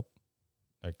like, "Nope."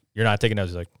 Like, "You're not taking notes."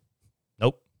 He's like,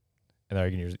 "Nope." And they're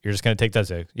like, "You're just gonna take tests?"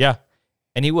 He's like, yeah.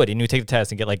 And he would take the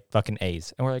test and get like fucking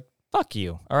A's, and we're like, "Fuck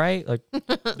you, all right?" Like,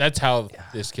 That's how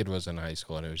this kid was in high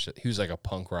school, and it was he was like a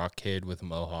punk rock kid with a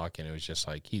mohawk, and it was just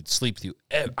like he'd sleep through.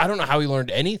 I don't know how he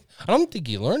learned any. I don't think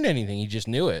he learned anything. He just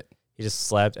knew it. he just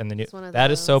slept, and then It's one of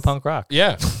that is so those. punk rock.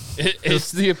 Yeah,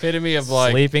 it's the epitome of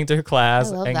like sleeping through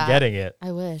class I love and that. getting it.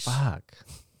 I wish. Fuck.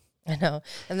 I know.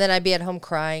 And then I'd be at home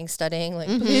crying, studying, like,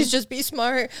 Mm-hmm. please just be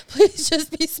smart. Please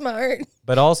just be smart.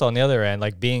 But also on the other end,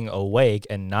 like being awake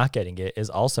and not getting it is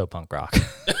also punk rock.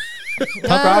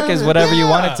 Punk rock is whatever you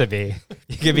want it to be.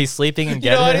 You could be sleeping and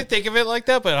You know, I getting didn't it. think of it like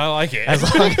that, but I like it. As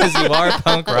long as you are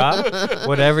punk rock,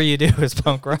 whatever you do is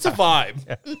punk rock. It's a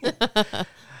vibe.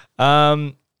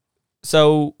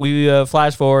 So we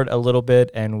flash forward a little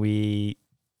bit and we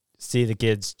see the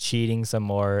kids cheating some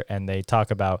more, and they talk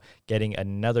about getting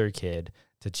another kid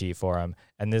to cheat for them.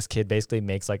 And this kid basically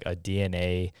makes like a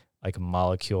DNA like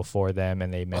molecule for them,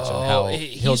 and they mention how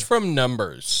he'll he's from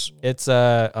Numbers. it's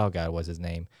oh god, what's his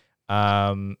name?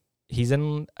 He's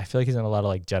in. I feel like he's in a lot of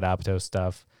like Judd Apatow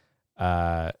stuff.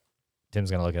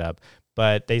 Tim's gonna look it up,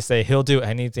 but they say he'll do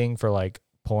anything for like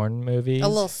porn movies. A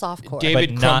little softcore.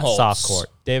 David but not Krumholtz. softcore.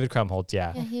 David Krumholtz,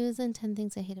 yeah. Yeah, he was in 10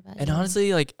 Things I Hate About You. And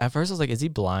honestly, like at first I was like, is he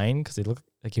blind? Because he looked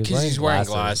like he was 'Cause wearing he's wearing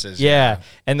glasses, Yeah. yeah.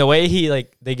 And the way he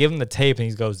like they give him the tape and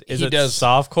he goes, is He it does-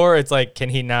 softcore? It's like, can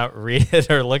he not read it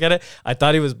or look at it? I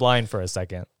thought he was blind for a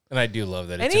second. And I do love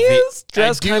that And it's he is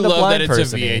dressed I do kinda love blind that it's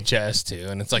person-y. a VHS too,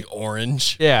 and it's like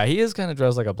orange. Yeah, he is kind of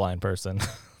dressed like a blind person.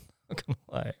 Not gonna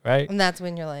lie, right? And that's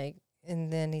when you're like,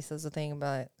 and then he says the thing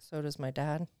about, so does my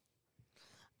dad.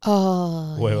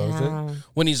 Oh, Wait, what was it? yeah.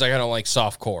 When he's like, I don't like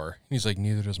softcore. He's like,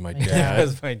 neither does my Yeah, dad.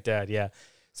 that's my dad. Yeah.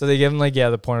 So they give him like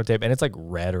the porno tape, and it's like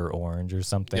red or orange or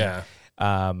something. Yeah.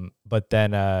 But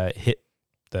then hit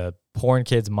the porn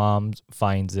kid's mom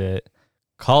finds it,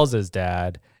 calls his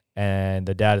dad, and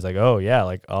the dad is like, "Oh yeah,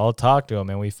 like I'll talk to him."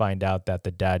 And we find out that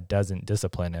the dad doesn't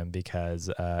discipline him because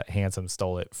Handsome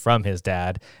stole it from his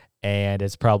dad, and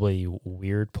it's probably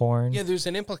weird porn. Yeah, there's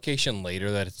an implication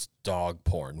later that it's dog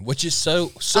porn, which is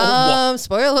so wild.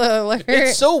 Spoiler alert.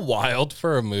 It's so wild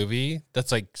for a movie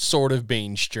that's like sort of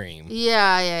mainstream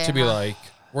Yeah. to be like,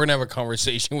 we're gonna have a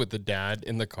conversation with the dad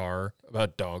in the car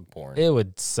about dog porn. It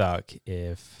would suck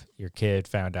if your kid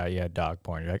found out you had dog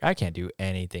porn. You're like, I can't do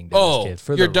anything to Oh, this kid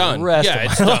for you're the done. rest Yeah,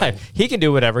 of it's my done. life. He can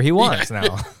do whatever he wants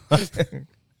now.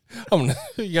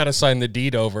 You gotta sign the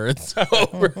deed over. It's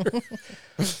over.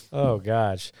 Oh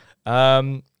gosh.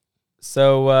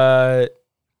 So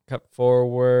cut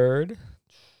forward.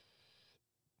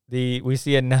 We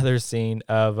see another scene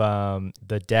of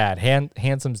the dad.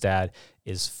 Handsome's dad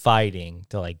is fighting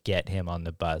to like get him on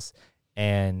the bus,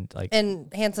 and like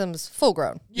And Handsome's full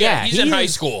grown. Yeah, he's in he high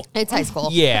is- school. It's high school.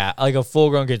 Yeah, like a full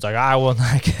grown kid's like, I will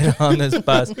not get on this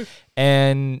bus.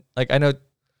 And like I know,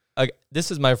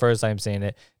 this is my first time seeing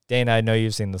it. Dana, I know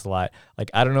you've seen this a lot.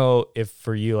 Like, I don't know if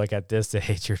for you, like at this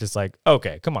age, you're just like,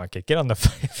 okay, come on, kid, get on the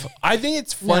fight. I think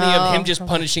it's funny of him No. just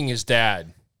punishing his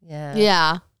dad. Yeah.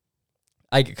 Yeah.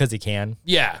 Because he can.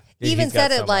 Yeah. He even He's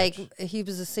got said it so like much. he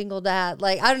was a single dad.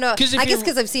 Like, I don't know. 'Cause if I guess he-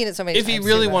 because I've seen it so many If times. he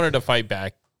really too, but- wanted to fight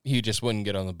back, he just wouldn't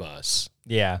get on the bus.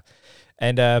 Yeah.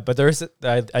 And but there's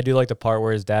I do like the part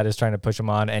where his dad is trying to push him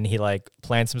on, and he like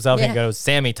plants himself and Yeah. goes,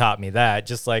 "Sammy taught me that,"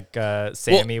 just like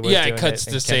Sammy was. yeah, it doing cuts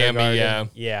in to Sammy,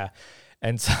 kindergarten. Yeah.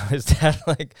 And so his dad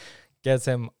like gets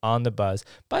him on the bus.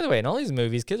 By the way, in all these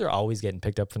movies, kids are always getting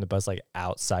picked up from the bus like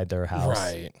outside their house.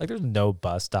 Right. Like there's no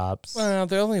bus stops. Well,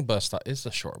 the only bus stop is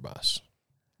the short bus.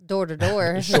 door to door.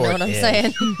 You know Short what I'm is.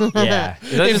 saying? Yeah.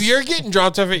 Is that If just- you're getting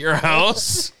dropped off at your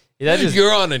house, is that just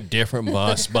you're on a different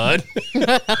bus, bud.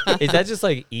 is that just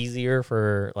like easier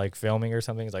for like filming or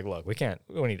something? It's like, look, we don't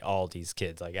need all these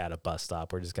kids like at a bus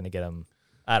stop. We're just gonna get them.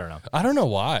 I don't know. I don't know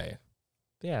why.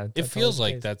 Yeah, It that's feels always the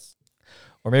like case. that's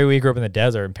Or maybe we grew up in the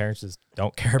desert and parents just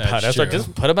don't care about That's us. Like, true.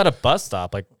 just put them at a bus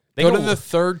stop. Like, they go go to the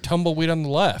third tumbleweed on the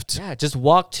left. yeah, just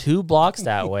walk 2 blocks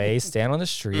that way, stand on the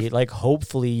street. Like,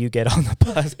 hopefully you get on the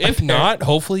bus. If not,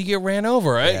 hopefully you get ran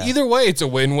over. Yeah. Either way, it's a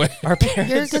win-win. Our You're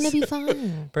parents, going to be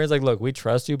fine. parents like, look, we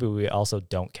trust you, but we also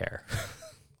don't care.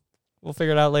 We'll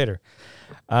figure it out later.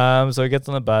 So he gets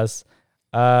on the bus.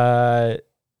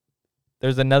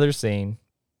 There's another scene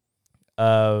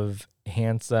of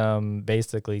Handsome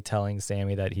basically telling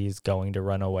Sammy that he's going to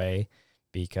run away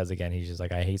because, again, he's just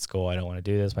like, I hate school. I don't want to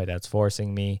do this. My dad's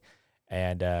forcing me.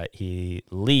 And he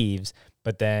leaves.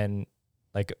 But then,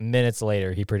 like, minutes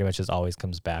later, he pretty much just always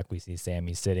comes back. We see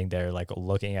Sammy sitting there, like,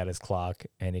 looking at his clock,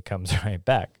 and he comes right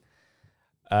back.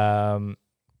 And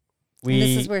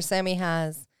this is where Sammy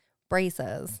has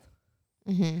braces.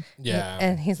 Mm-hmm. Yeah.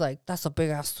 And he's like, that's a big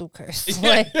ass suitcase.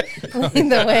 Like,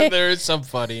 the way. There is some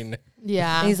funny.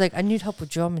 Yeah. And he's like, I need help with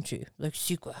geometry, like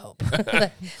secret help.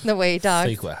 The way he talks.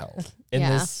 Secret help. In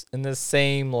Yeah. this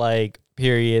same like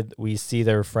period, we see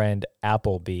their friend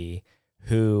Appleby,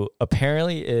 who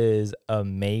apparently is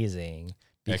amazing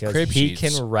That because crib he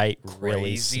sheet's can write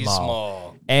really Crazy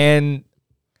small. And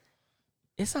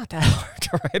it's not that hard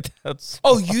to write that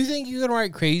small. Oh, you think you can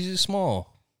write crazy small?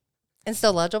 And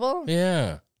still legible?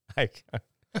 Yeah.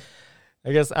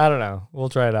 I guess I don't know. We'll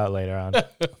try it out later on.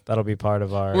 That'll be part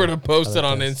of our. We're going to post other it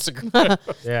on things. Instagram.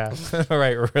 Yeah,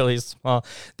 right. Really small.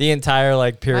 The entire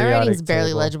like My periodic. writing's barely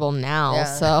table. legible now, Yeah.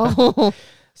 so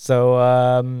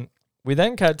So we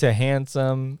then cut to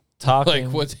Handsome talking.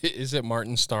 Like, what is it?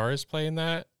 Martin Starr is playing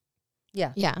that?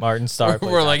 Yeah. yeah. Martin Starr.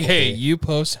 plays We're like, hey, Appleby. you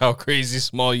post how crazy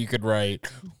small you could write.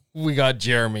 We got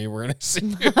Jeremy. We're going to see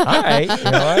you. All right. You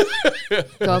know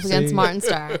what? Go up against See. Martin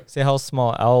Starr. See how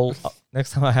small. I'll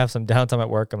next time I have some downtime at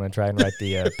work, I'm gonna try and write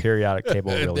the periodic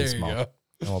table really There you small, go.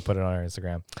 and we'll put it on our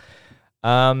Instagram.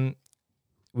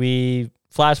 We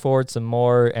flash forward some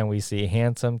more, and we see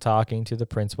Handsome talking to the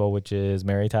principal, which is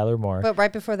Mary Tyler Moore. But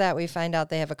right before that, we find out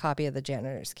they have a copy of the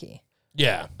janitor's key.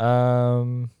 Yeah,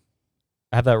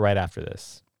 I have that right after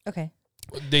this. Okay.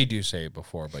 they do say it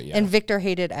before, but yeah. And Victor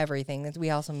hated everything. We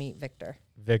also meet Victor.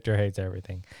 Victor hates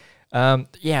everything.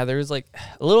 Yeah, there's like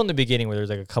a little in the beginning where there's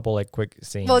like a couple like quick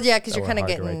scenes. Well, yeah, because that you're were kind of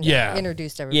hard to getting write. Yeah.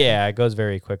 introduced to everything. Yeah, it goes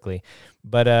very quickly.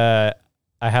 But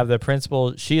I have the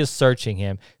principal. She is searching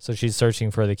him, so she's searching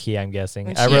for the key. I'm guessing.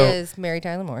 And I she wrote. is Mary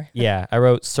Tyler Moore. Yeah, I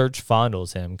wrote search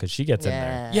fondles him because she gets in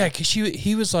there. Yeah, because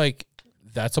he was like,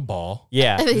 that's a ball.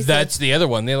 Yeah, They said- That's the other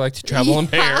one. They like to travel in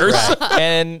Yeah. pairs. right.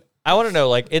 And I want to know,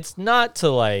 like, it's not to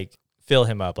like fill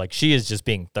him up. Like, she is just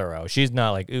being thorough. She's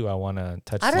not like, ooh, I want to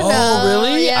touch. I don't this. know. Oh,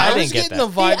 really? Yeah. I I didn't was get getting that.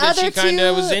 the vibe The that she other kind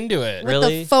of two- was into it. With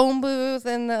Really? the phone booth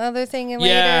and the other thing later.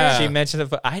 Yeah. She mentioned it,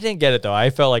 but I didn't get it though. I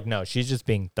felt like no, she's just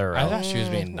being thorough. I thought she was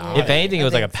being naughty. If anything, it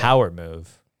was like a think so. power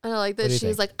move. And I like What do that you she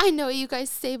was think? like, I know what you guys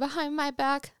say behind my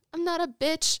back. I'm not a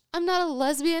bitch. I'm not a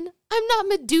lesbian. I'm not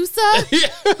Medusa.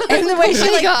 And the way she my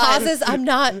like God. pauses, I'm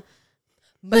not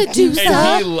Medusa.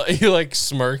 and he like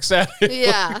smirks at it.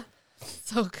 Yeah.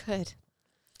 So good.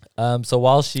 So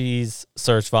while she's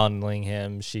search fondling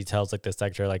him, she tells like the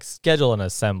secretary like schedule an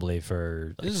assembly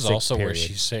for. Like, This is 6th also where period.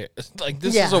 she say like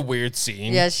this Yeah. is a weird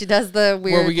scene. Yeah, she does the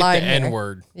weird where we get line the here. N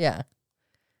word. Yeah.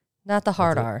 Not the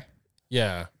hard That's it. R.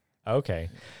 Yeah, Okay.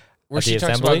 where At she the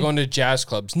talks assembly? about going to jazz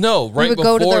clubs. No, right would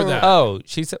go before to the- that. Oh,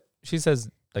 she says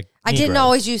like I didn't Negroes.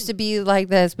 always used to be like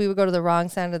this. We would go to the wrong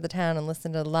side of the town and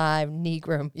listen to live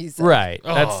Negro music. Right.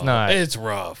 That's Oh, not. It's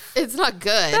rough. It's not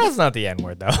good. That's not the N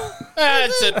word though.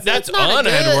 That's not a an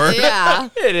good- N word. Yeah.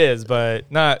 It is,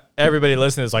 but not everybody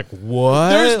listening is like, what?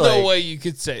 There's Like, no way you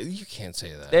could say you can't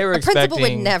say that. They were A principal would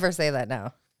expecting. never say that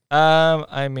now.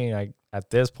 I mean, at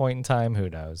this point in time, who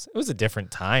knows? It was a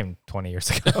different time 20 years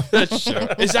ago. That's true.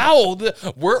 Is how old?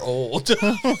 We're old.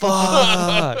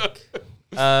 Fuck.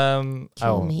 I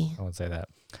Kill won't, me. I won't say that.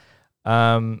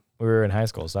 We were in high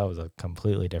school, so that was a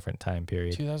completely different time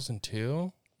period.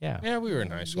 2002. Yeah. Yeah, we were in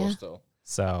high school Yeah. still.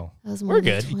 So That was We're more than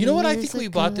good. 20 You know what? I years think we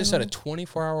bought this at a ago.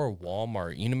 24-hour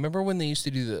Walmart. You know, remember when they used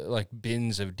to do the like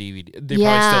bins of DVD? They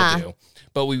Yeah. probably still do.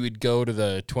 But we would go to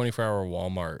the 24-hour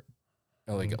Walmart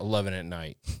at like 11 at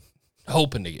night,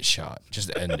 hoping to get shot. Just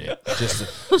to end it.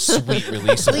 Just a sweet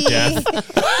release of Please. death.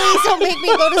 Please don't make me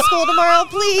go to school tomorrow,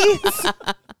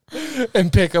 please.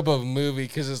 And pick up a movie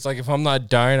because it's like, if I'm not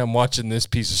dying, I'm watching this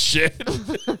piece of shit.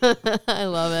 I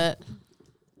love it.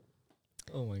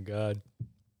 oh my god.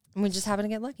 And we just happened to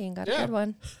get lucky and got a Yeah. good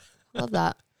one. Love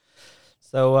that.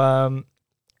 So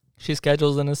she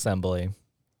schedules an assembly,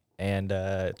 and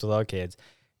it's with all kids.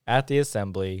 At the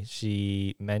assembly,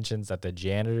 she mentions that the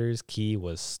janitor's key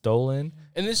was stolen.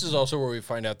 And this is also where we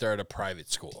find out they're at a private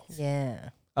school. Yeah.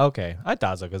 Okay, I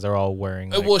thought so because they're all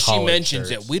wearing. Like, Well, she collared mentions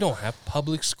shirts. that we don't have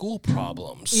public school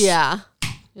problems. Yeah.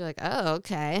 You're like, oh,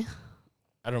 okay.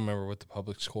 I don't remember what the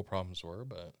public school problems were,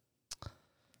 but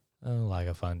lack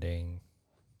of funding,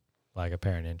 lack of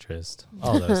parent interest,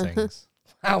 all those things.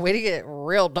 Wow, way to get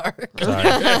real dark.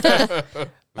 Sorry.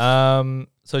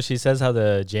 So she says how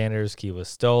the janitor's key was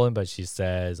stolen, but she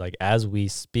says like as we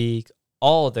speak,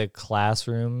 all of the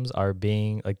classrooms are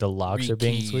being like the locks are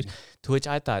being Rekeyed. switched. To which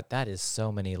I thought that is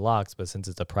so many locks, but since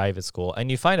it's a private school,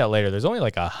 and you find out later there's only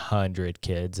like 100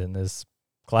 kids in this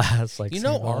class. Like you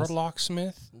know, senior our class.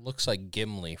 locksmith looks like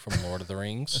Gimli from Lord of the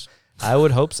Rings. I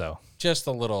would hope so. Just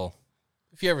a little.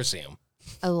 If you ever see him,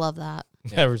 I love that.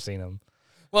 Never seen him.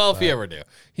 well, if you ever do,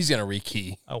 he's gonna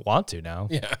rekey. I want to now.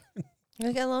 Yeah,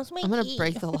 I got lost my I'm going to key.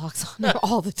 break the locks on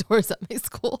all the doors at my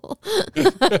school.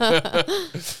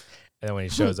 And then when he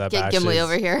shows up, Get Gimli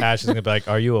over here. Ash is gonna be like,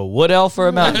 "Are you a wood elf or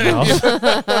a mountain elf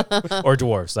or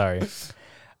dwarf?" Sorry.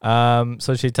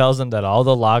 So she tells them that all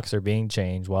the locks are being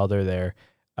changed while they're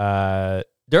there.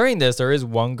 During this, there is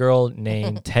one girl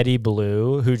named Teddy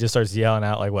Blue who just starts yelling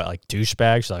out like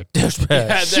douchebag. She's like douchebag.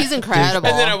 Yeah, She's incredible.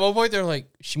 And then at one point they're like,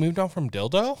 "She moved on from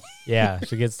dildo." Yeah,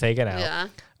 she gets taken out.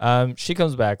 Yeah. She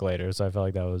comes back later, so I felt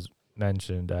like that was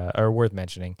mentioned or worth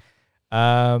mentioning.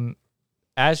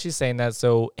 As she's saying that,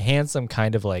 so Handsome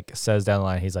kind of like says down the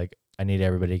line, he's like, "I need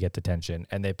everybody to get detention,"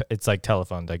 and it's like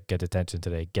telephone, like get detention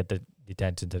today, get the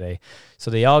detention today. So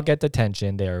they all get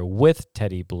detention. They are with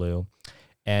Teddy Blue,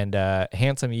 and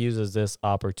Handsome uses this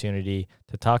opportunity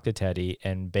to talk to Teddy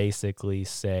and basically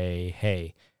say,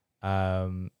 "Hey,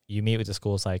 you meet with the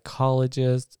school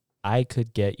psychologist. I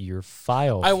could get your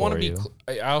file. I want to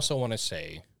be. I also want to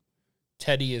say,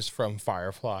 Teddy is from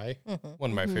Firefly,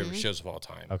 one of my favorite shows of all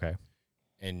time, Okay.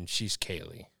 and she's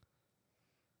Kaylee.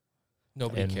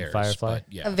 Nobody In cares. Firefly? But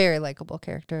yeah, A very likable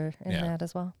character in Yeah. that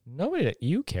as well. Nobody that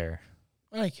you care.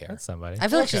 I care. That's somebody. I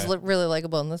feel like she's Okay. really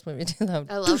likable in this movie too. Though.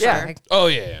 I love Yeah. her. Oh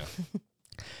yeah.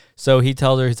 So he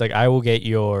tells her, he's like, I will get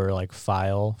your like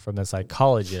file from the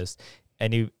psychologist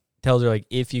and he tells her, like,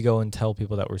 if you go and tell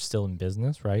people that we're still in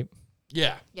business, right?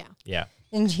 Yeah. Yeah.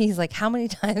 And he's like, how many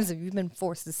times have you been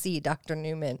forced to see Dr.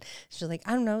 Newman? She's like,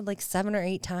 I don't know, like 7 or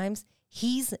 8 times.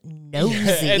 He's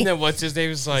nosy. And then what's his name?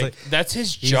 Was like, like, that's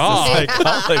his He's the job.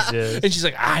 psychologist. And she's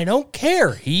like, I don't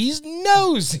care. He's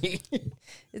nosy.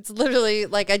 It's literally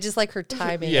like, I just like her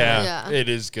timing. Yeah, Yeah. it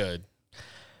is good.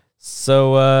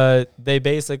 So they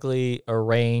basically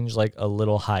arrange like a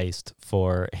little heist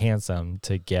for Handsome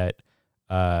to get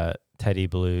Teddy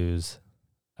Blue's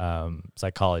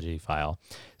psychology file.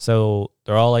 So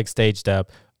they're all like staged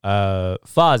up.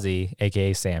 Fozzie,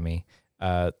 aka Sammy,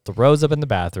 throws up in the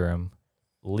bathroom,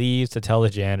 leaves to tell the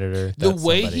janitor. The that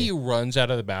way somebody- he runs out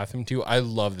of the bathroom too, I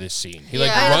love this scene. He Yeah.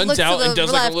 like Looks runs to out the and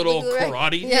does like left, a little look to the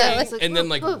right. karate Yeah, thing, it's like, and then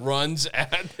like runs at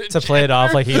the to play it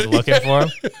off like he's looking for him.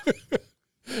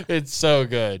 It's so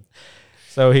good.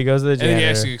 So he goes to the And then he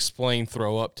has janitor. to explain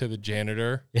throw up to the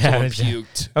janitor. Yeah, Someone the jan-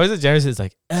 puked. I was the janitor. Is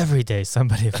like every day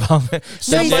somebody vomit. The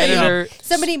Somebody- janitor.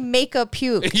 Somebody make a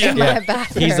puke Yeah. in my Yeah.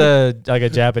 bathroom. He's a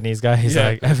Japanese guy. He's Yeah.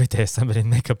 like every day somebody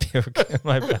make a puke in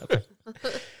my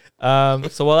bathroom.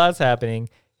 So while that's happening,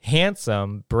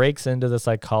 Handsome breaks into the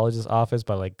psychologist's office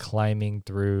by like climbing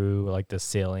through like the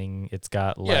ceiling. It's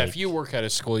got like Yeah, if you work at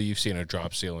a school, you've seen a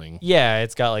drop ceiling. yeah,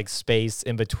 it's got like space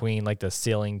in between like the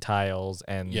ceiling tiles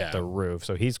and Yeah. the roof.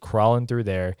 So he's crawling through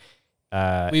there.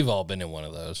 We've all been in one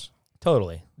of those.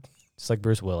 Totally. Just like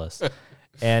Bruce Willis.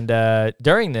 And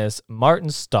during this,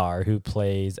 Martin Starr, who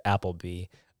plays Appleby,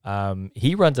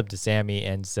 he runs up to Sammy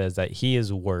and says that he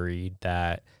is worried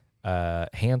that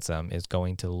Handsome is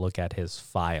going to look at his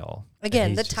file. And Again,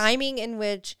 he's the just- timing in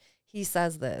which he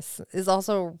says this is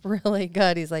also really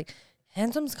good. He's like,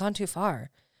 Handsome's gone too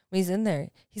far. When he's in there,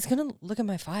 he's going to look at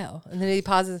my file. And then he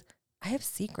pauses. I have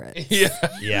secrets. Yeah.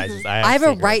 Yeah, just, I have a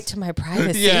secrets. right to my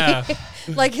privacy. Yeah.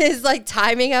 Like his like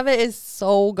timing of it is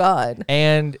so good.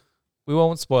 And we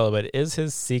won't spoil it, but is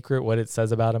his secret what it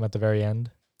says about him at the very end?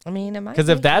 I mean, it might Because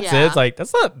if be. that's it, Yeah. it's like,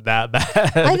 that's not that bad.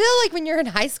 I feel like when you're in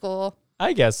high school,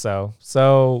 I guess so.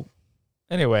 So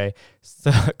anyway,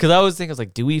 because I was thinking, I was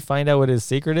like, do we find out what his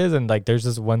secret is? And like, there's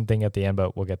this one thing at the end,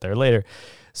 but we'll get there later.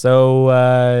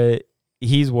 So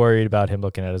he's worried about him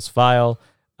looking at his file.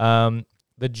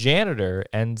 The janitor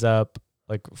ends up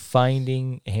like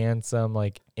finding Handsome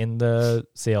like in the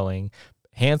ceiling.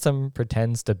 Handsome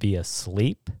pretends to be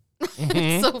asleep,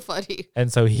 It's so funny.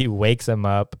 and so he wakes him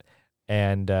up,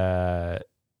 and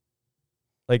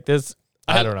like this.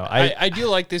 I don't know. I do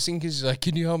like this thing because he's like,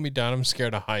 can you help me down? I'm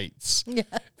scared of heights. yeah,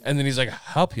 And then he's like,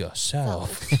 help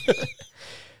yourself.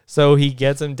 So he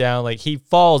gets him down, like he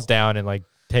falls down and like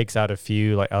takes out a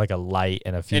few, like a light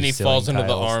and a few. And he ceiling falls into the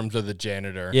tiles. arms of the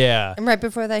janitor. Yeah, and right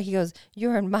before that, he goes,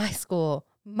 "You're in my school,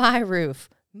 my roof,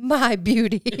 my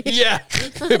beauty." Yeah.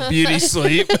 Beauty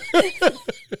sleep.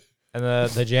 and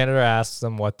the janitor asks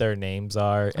them what their names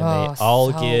are, and Oh, they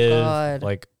all so give good.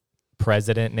 like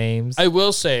president names. I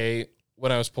will say,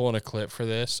 when I was pulling a clip for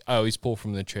this, I always pull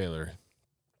from the trailer.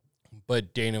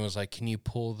 But Dana was like, can you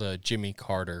pull the Jimmy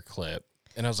Carter clip?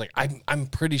 And I was like, I'm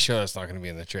pretty sure that's not going to be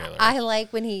in the trailer. I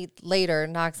like when he later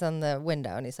knocks on the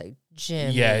window and he's like,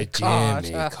 "Jimmy, yeah, Carter."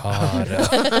 Jimmy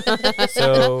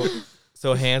Carter.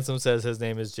 so Handsome says his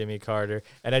name is Jimmy Carter,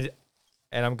 and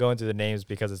I'm going through the names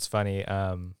because it's funny.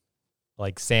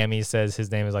 Like Sammy says his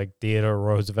name is like Theodore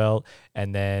Roosevelt,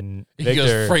 and then He Victor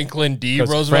goes, Franklin D. goes,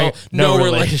 Roosevelt. Frank- no no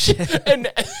relation. relation.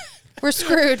 and We're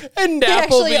screwed. and They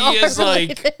actually Appleby are is like,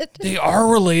 related. they are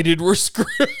related. We're screwed.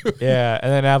 Yeah,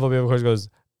 and then Appleby of course goes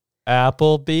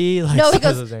Appleby. Like No, he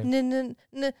says goes, his name.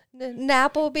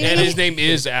 Nappleby. And his name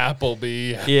is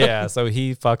Appleby. Yeah, so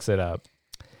he fucks it up.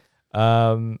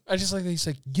 I just like that he's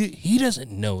like, he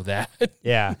doesn't know that.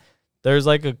 Yeah. There's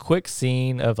like a quick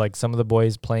scene of like some of the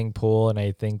boys playing pool, and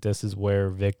I think this is where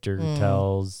Victor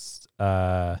tells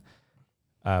Handsome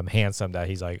that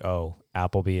he's like, oh,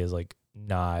 Appleby is like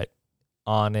not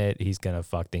on it. He's gonna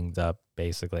fuck things up,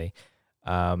 basically.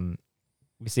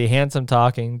 We see Handsome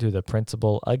talking to the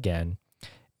principal again,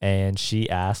 and she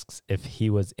asks if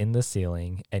he was in the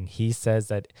ceiling, and he says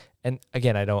that, and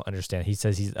again, I don't understand. He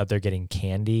says he's up there getting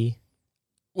candy.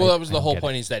 Well, I that was the don't whole get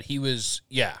point, is that he was,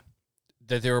 that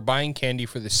they were buying candy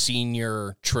for the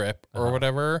senior trip or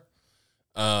whatever.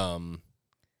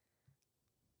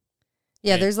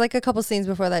 Yeah, there's like a couple scenes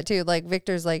before that too. Like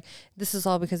Victor's like, "This is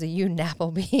all because of you,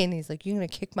 Nappleby," and he's like, "You gonna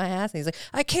kick my ass?" And he's like,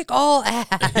 "I kick all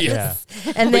ass." Yeah.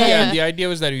 And But yeah, then the idea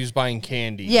was that he was buying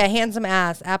candy. yeah, Handsome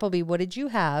ass Appleby, "What did you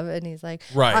have?" And he's like,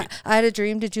 Right. I had a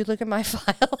dream. Did you look at my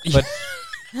file?" But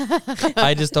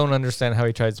I just don't understand how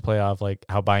he tries to play off like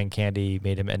how buying candy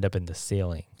made him end up in the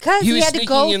ceiling. Because He he was had to sneaking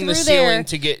go in through the there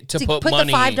ceiling to put put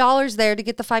money the $5 there to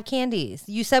get the 5 candies.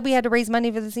 You said we had to raise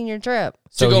money for the senior trip.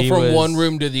 to go he from was- one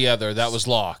room to the other. That was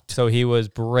locked. So he was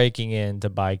breaking in to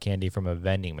buy candy from a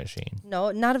vending machine.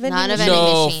 No, not a vending Not a machine. vending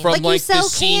No, machine. from Like you like, the sell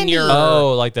senior. candy.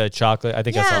 Oh, like the chocolate. I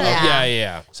think I saw Yeah. that.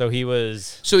 Yeah. So he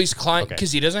was So he's climbing Okay.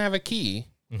 because he doesn't have a key.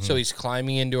 Mhm. So he's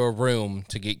climbing into a room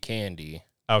to get candy.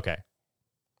 okay.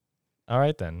 All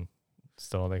right then.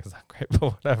 Still don't think it's not great,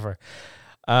 but whatever.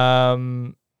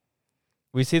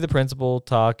 We see the principal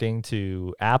talking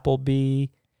to Appleby,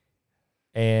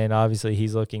 and obviously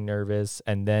he's looking nervous.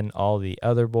 And then all the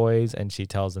other boys, and she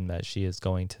tells them that she is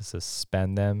going to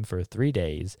suspend them for 3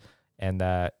 days, and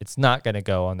that it's not going to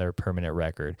go on their permanent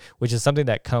record, which is something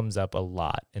that comes up a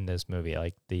lot in this movie,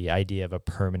 like the idea of a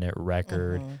permanent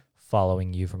record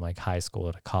following you from like high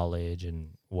school to college and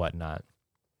whatnot.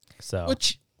 So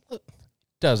Which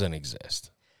doesn't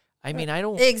exist. I mean, I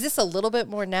don't. It exists a little bit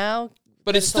more now.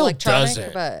 But it it's still electronic,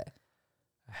 doesn't. But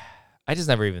I just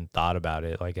never even thought about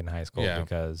it like in high school Yeah.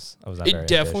 because I was not very It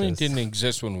definitely ambitious. didn't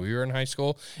exist when we were in high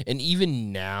school. And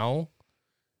even now,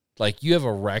 like you have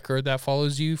a record that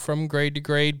follows you from grade to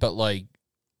grade, but like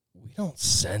we don't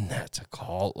send that to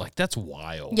call. Like that's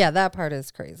wild. yeah, that part is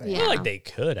crazy. I Yeah. feel like they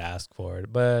could ask for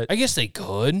it, but I guess they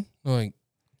could. Like,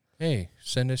 hey,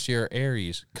 send us your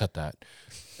Aries. Cut that.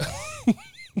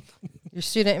 Your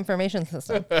student information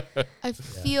system. I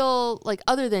feel like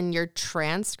other than your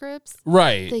transcripts,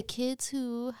 Right. the kids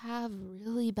who have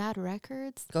really bad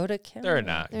records, Go to Kim. they're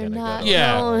not. they're gonna not Go to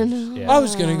Yeah. college. going. Yeah. I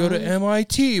was gonna go to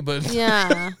MIT, but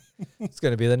Yeah. It's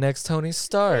gonna be the next Tony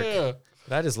Stark. Yeah.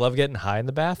 But I just love getting high in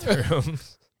the bathroom.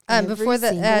 Every Before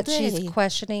single that, day. she's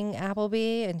questioning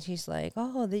Appleby, and she's like,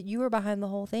 "Oh, that you were behind the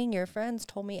whole thing. Your friends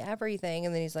told me everything."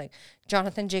 And then he's like,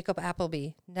 "Jonathan Jacob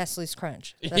Appleby, Nestle's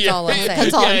Crunch." That's all I'm saying.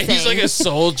 That's all I'm He's saying. like a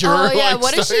soldier. Oh yeah, like,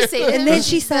 what does she say? to And him? then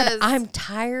she said, says, "I'm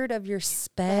tired of your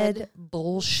sped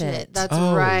bullshit." Shit, that's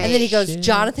Oh, right. And then he goes, shit.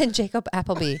 "Jonathan Jacob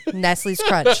Appleby, Nestle's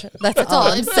Crunch." That's all all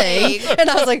I'm I'm saying. saying. And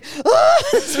I was like, "Oh,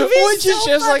 this movie Which is so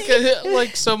just funny."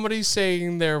 like somebody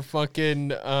saying they're fucking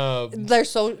They're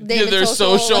so yeah, they're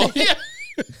social. Yeah.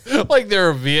 Like they're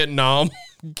a Vietnam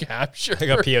capture. Like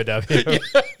a POW.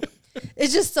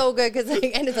 It's just so good because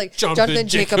and it's like Jonathan Jonathan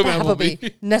Jacob Jacob Appleby,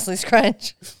 Appleby. Nestle's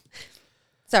Crunch.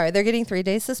 Sorry, they're getting 3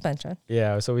 days suspension.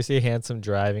 Yeah, so we see Handsome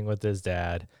driving with his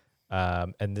dad,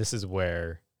 and this is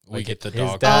where We get the his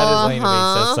dog. dad is laying in bed, he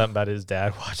says Uh-huh. something about his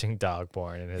dad watching dog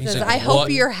porn, and his He's Says, like, "I hope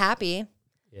 "What?" you're happy."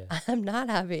 Yeah. I'm not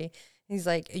happy. He's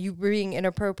like, "You being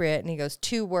inappropriate," and he goes,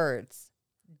 2 words.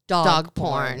 Dog, Dog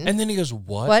porn. porn. And then he goes,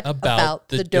 "What, What about, about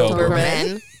the the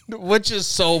Doberman?" Doberman. Which is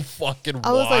so fucking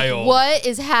I was wild. like, what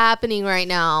is happening right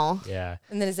now? yeah.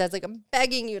 And then his dad's like, "I'm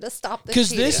begging you to stop this." Because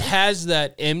this cheating." has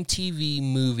that MTV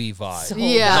movie vibe. So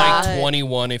Yeah. bad. Like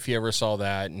 21, if you ever saw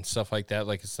that and stuff like that.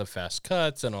 Like it's the fast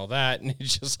cuts and all that. And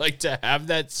it's just like to have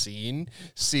that scene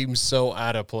seems so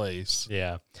out of place.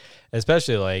 Yeah,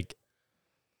 especially like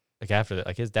after that,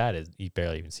 like his dad is, you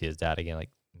barely even see his dad again. Like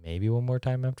maybe one more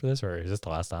time after this, or is this the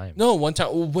last time? No, one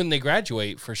time when they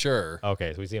graduate for sure.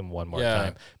 Okay, so we see him one more Yeah.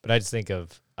 time, but I just think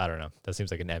of, I don't know, that seems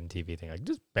like an MTV thing. Like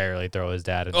just barely throw his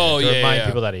dad in Oh, there to yeah, remind yeah.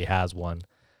 people that he has one.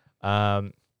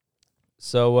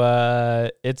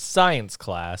 So it's science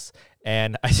class,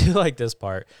 and I do like this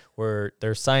part where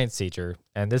their science teacher,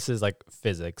 and this is like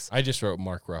physics. I just wrote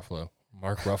Mark Ruffalo.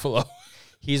 Mark Ruffalo.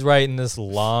 He's writing this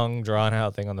long drawn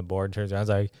out thing on the board, turns around, he's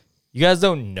like, "You guys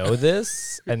don't know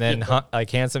this?" And then like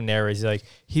Handsome narrates, he's like,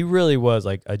 he really was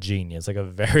like a genius, like a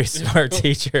very smart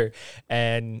teacher.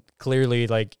 And clearly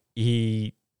like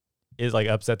he is like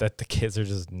upset that the kids are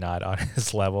just not on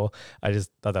his level. I just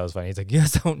thought that was funny. He's like, "You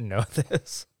guys don't know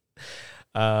this."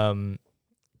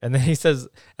 And then he says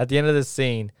at the end of this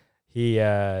scene, he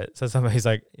says something, he's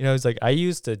like, he's like, "I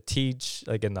used to teach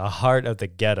like in the heart of the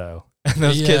ghetto." And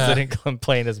those kids Yeah. didn't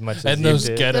complain as much as And you those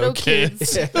did. ghetto Little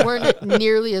kids. kids weren't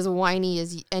nearly as whiny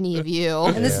as any of you.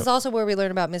 And this Yeah. is also where we learn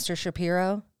about Mr.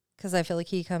 Shapiro, because I feel like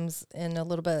he comes in a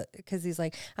little bit, because he's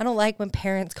like, "I don't like when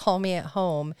parents call me at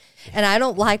home, and I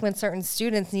don't like when certain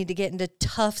students need to get into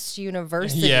Tufts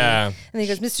University." Yeah. And he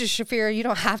goes, "Mr. Shapiro, you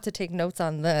don't have to take notes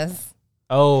on this."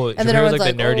 Oh, And then Shapiro's everyone's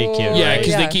like the like, nerdy "Oh." kid, Yeah, right?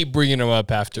 because Yeah. they keep bringing him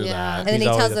up after Yeah. that. And then He's he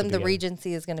always tells at them the the beginning.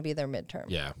 Regency is going to be their midterm.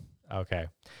 Yeah. Okay.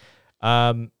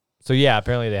 So yeah,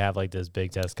 apparently they have like this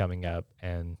big test coming up,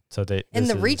 and so they And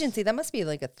this the is- Regency, that must be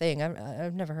like a thing.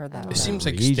 I've never heard that. It It one. seems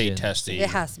like Regions. state testing.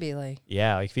 It has to be like,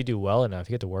 Yeah, like if you do well enough,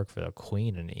 you get to work for the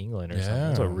Queen in England or something.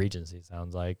 That's what Yeah. Regency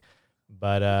sounds like.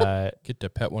 But Get to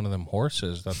pet one of them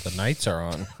horses that the knights are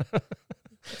on.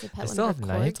 It's a pet They one still of have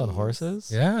her knights on corgis.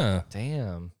 horses. Yeah.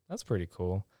 Damn, that's pretty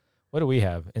cool. What do we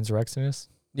have? Insurrectionists.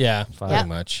 Yeah. Fine. Pretty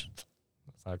much.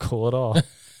 That's not cool at all.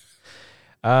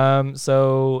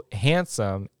 So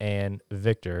Handsome and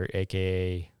Victor,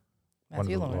 aka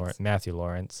Matthew Lawrence. Matthew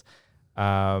Lawrence.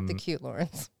 The cute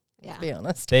Lawrence, Yeah. to be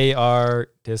honest. They are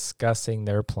discussing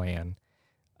their plan.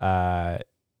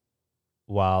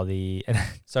 While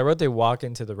so I wrote they walk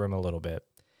into the room a little bit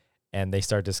and they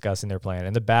start discussing their plan.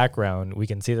 In the background, we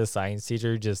can see the science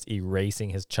teacher just erasing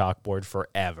his chalkboard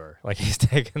forever. Like he's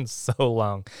taken so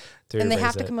long to And they erase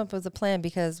have to it. come up with a plan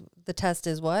because the test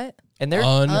is what? And they're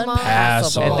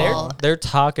Unpassable. and Ball. they're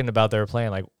talking about their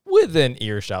plan like within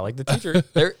earshot. Like the teacher,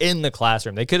 they're in the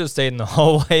classroom. They could have stayed in the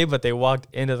hallway, but they walked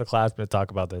into the classroom to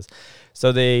talk about this.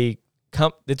 So they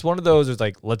come. It's one of those. It's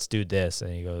like, let's do this,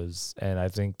 and he goes. And I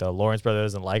think the Lawrence brother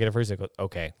doesn't like it at first. He goes,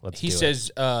 okay, let's. He do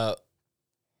says,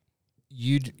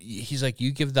 he's like,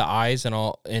 you give the eyes and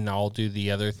I'll do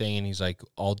the other thing. And he's like,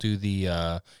 I'll do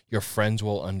the, your friends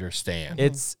will understand.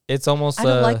 It's almost. I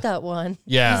don't like that one.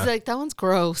 Yeah. He's like, that one's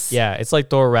gross. Yeah, it's like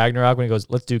Thor Ragnarok when he goes,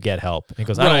 let's do Get Help. And he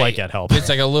goes, I don't Right. like Get Help. It's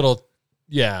like a little,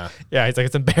 yeah. Yeah, he's like,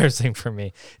 it's embarrassing for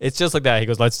me. It's just like that. He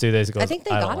goes, let's do this. He goes, I think they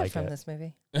don't got like it from this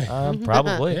movie.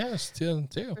 Probably. Yeah, still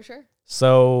too. For sure.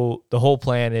 So the whole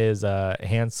plan is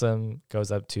Handsome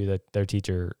goes up to their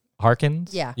teacher,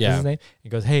 Harkins. Yeah. Is Yeah. his name. He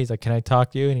goes, hey, he's like, can I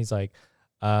talk to you? And he's like,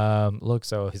 look,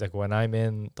 so he's like, when I'm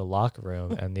in the locker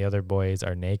room and the other boys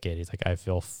are naked, he's like, I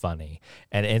feel funny.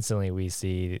 And instantly we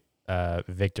see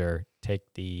Victor take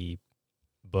the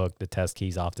book, the test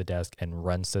keys off the desk and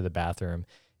runs to the bathroom.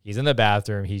 He's in the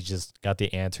bathroom. He's just got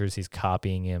the answers. He's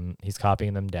copying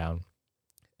them down.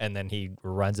 And then he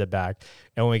runs it back.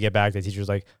 And when we get back, the teacher's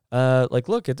like,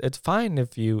 look, it's fine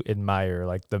if you admire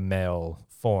like the male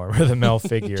form or the male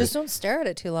figure. Just don't stare at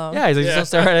it too long. Yeah, he's like,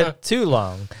 just don't stare at it too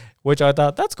long. Which I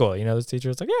thought, that's cool. You know, this teacher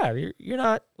was like, yeah, you're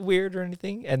not weird or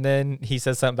anything. And then he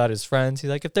says something about his friends.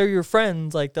 He's like, if they're your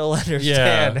friends, like they'll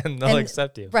understand and they'll And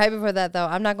accept you. Right before that, though,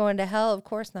 I'm not going to hell. Of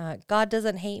course not. God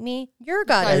doesn't hate me. Your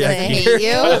God God doesn't doesn't hate hate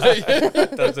you.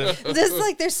 you. Doesn't- Just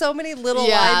like there's so many little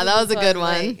Yeah, lines that in was a this good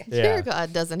one, one. like- Yeah. Your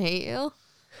God doesn't hate you.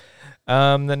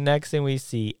 The next thing we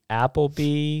see,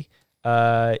 Appleby.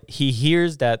 He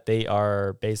hears that they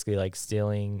are basically like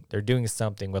stealing. They're doing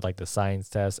something with like the science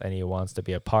test, and he wants to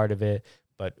be a part of it.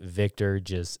 But Victor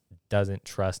just doesn't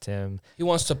trust him. He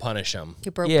wants to punish him. He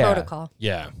broke Yeah. protocol.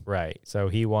 Yeah. Right. So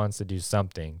he wants to do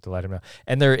something to let him know.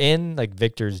 And they're in like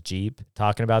Victor's Jeep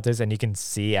talking about this, and you can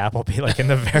see Appleby like in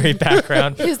the very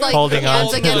background He's like holding on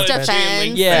hands to against the a fence.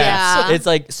 fence. Yeah. It's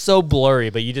like so blurry,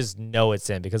 but you just know it's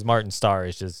in because Martin Starr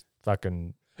is just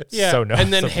fucking Yeah. so and then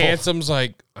noticeable. Handsome's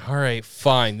like, all right,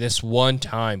 fine, this one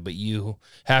time, but you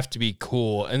have to be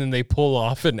cool. And then they pull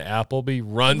off and Appleby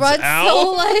runs out.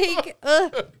 so like,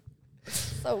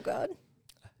 so good.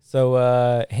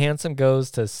 So Handsome goes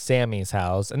to Sammy's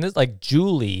house, and this like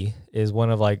Julie is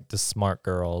one of like the smart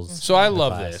girls. So I in the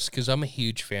love class. this because I'm a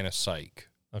huge fan of Psych.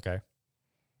 Okay.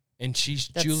 And she's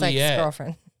That's Sykes' Juliet.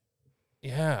 girlfriend.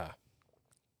 Yeah.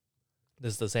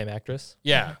 This is the same actress.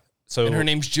 Yeah. So And her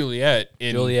name's Juliet.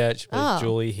 In, Juliet, she plays Oh.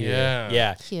 Julie here. Yeah.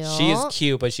 Yeah. Cute. She is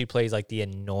cute, but she plays like the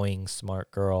annoying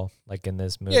smart girl, like in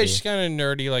this movie. Yeah, she's kind of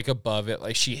nerdy, like above it.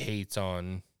 Like she hates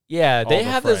on. Yeah, they all the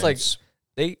have this like friends.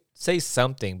 they say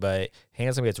something, but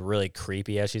Handsome gets really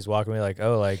creepy as she's walking away, like,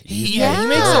 oh, like you He think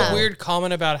makes a Yeah. weird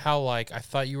comment about how, like, I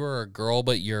thought you were a girl,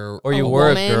 but you're. or you a were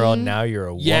woman. a girl, now you're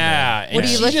a woman. Yeah. What are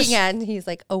you she looking just- at? And he's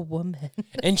like, a woman.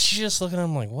 And she's just looking at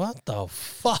him like, what the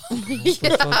fuck?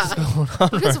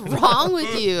 What is wrong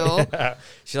with you?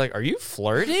 She's like, are you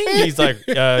flirting? He's like,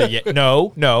 yeah,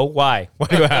 no, why? Why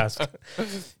do you ask?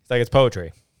 He's like, it's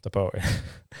poetry. It's a poet.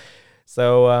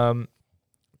 So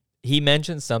he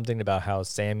mentions something about how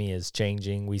Sammy is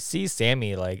changing. We see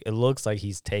Sammy, like, it looks like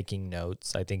he's taking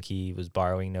notes. I think he was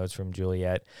borrowing notes from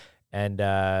Juliet. And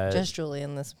Just Julie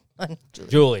in this one.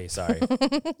 Julie, sorry.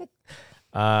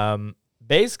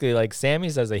 Basically, like, Sammy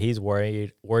says that he's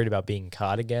worried about being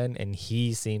caught again, and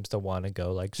he seems to want to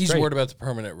go like He's straight. worried about the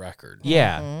permanent record.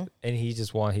 Yeah. And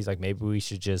he's like, maybe we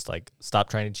should just like stop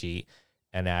trying to cheat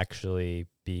and actually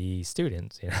be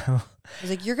students, you know? He's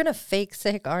like, you're going to fake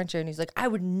sick, aren't you? And he's like, I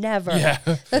would never. Yeah.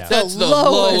 That's, That's the, the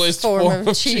lowest, lowest form form of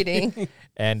of cheating.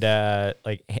 And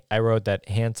like I wrote that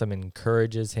Handsome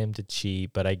encourages him to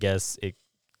cheat, but I guess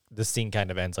the scene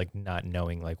kind of ends like not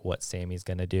knowing like what Sammy's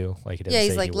gonna do. Like he doesn't Yeah,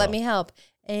 he's say like, he let will. me help.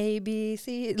 A, B,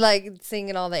 C. Like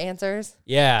singing all the answers.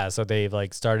 Yeah, so they've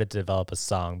like started to develop a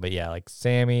song, but yeah, like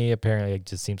Sammy apparently like,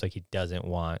 just seems like he doesn't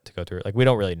want to go through it. Like we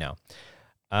don't really know.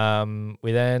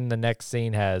 We then the next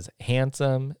scene has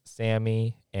Handsome,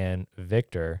 Sammy, and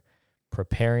Victor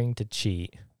preparing to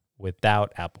cheat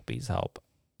without Applebee's help.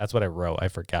 That's what I wrote. I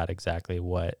forgot exactly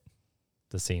what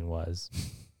the scene was.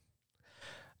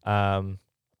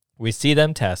 We see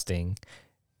them testing,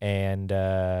 and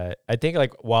I think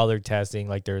like while they're testing,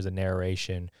 like there's a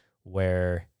narration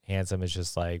where Handsome is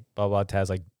just like blah blah test,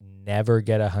 like never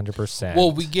get 100%.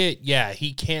 Well, we get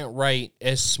he can't write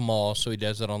as small, so he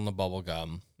does it on the bubble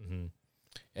gum, Mhm.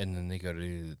 and then they go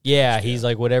to he's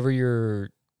like whatever your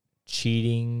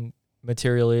cheating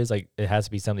material is, like it has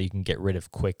to be something you can get rid of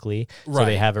quickly. So they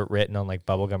Right. have it written on like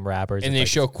bubblegum wrappers, and It's they like,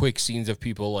 show quick scenes of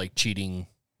people like cheating,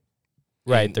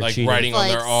 right, and, they're like cheating. writing on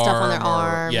Like their arm, stuff on their or-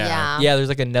 arm. Yeah. Yeah, there's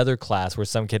like another class where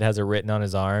some kid has it written on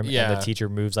his arm, and Yeah. the teacher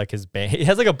moves like his band. He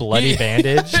has like a bloody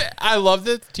bandage. I love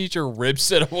that the teacher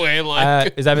rips it away.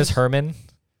 Like, Is that Miss Herman,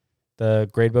 the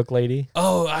gradebook lady?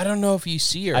 oh, I don't know if you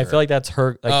see her. I feel like that's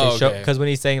her. Like Oh, they show okay. because when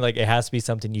he's saying like it has to be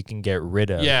something you can get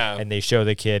rid of. Yeah. And they show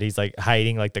the kid he's like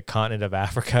hiding like the continent of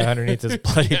Africa underneath his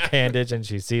bloody bandage, and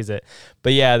she sees it.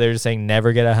 But yeah, they're just saying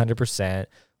never get 100%.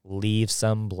 Leave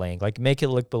some blank, like make it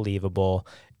look believable.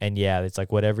 And yeah, it's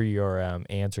like whatever your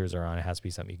answers are on, it has to be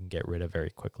something you can get rid of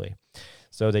very quickly.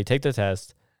 So they take the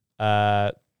test.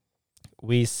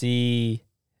 We see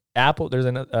There's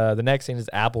the next scene is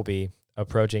Appleby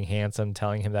approaching Handsome,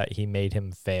 telling him that he made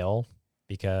him fail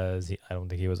because I don't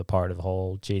think he was a part of the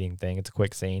whole cheating thing. It's a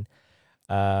quick scene.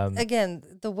 Again,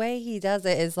 the way he does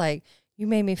it is like, you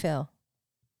made me fail.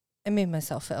 I made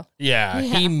myself fail. Yeah,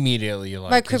 Yeah. he immediately like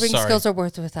My cribbing sorry. skills are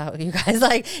worth without you guys.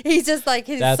 Like, he's just like,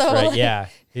 he's That's so right. like, Yeah,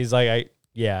 he's like, I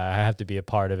have to be a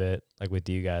part of it, like with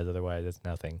you guys. Otherwise, it's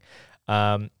nothing.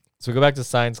 So we go back to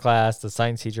science class. The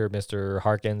science teacher, Mr.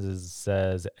 Harkins,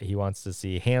 says he wants to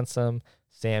see Handsome,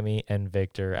 Sammy, and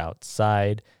Victor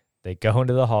outside. They go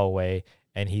into the hallway,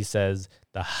 and he says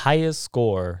the highest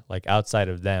score, like outside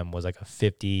of them, was like a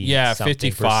 50. Yeah,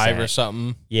 55 or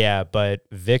something. Yeah, but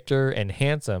Victor and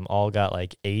Handsome all got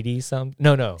like 80 some.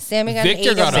 No. Sammy got Victor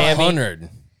an 8 got and 100.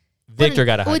 Victor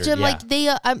got 100. Which I'm yeah. like, they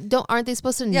aren't they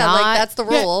supposed to Yeah, not? like that's the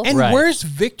rule. And Right. where's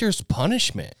Victor's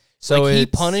punishment? So like he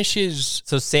it's- punishes.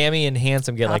 So Sammy and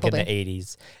Handsome get like in the Appleby.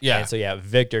 80s. Yeah. And so yeah,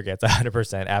 Victor gets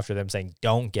 100% after them saying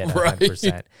don't get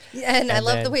 100%. Yeah, and I And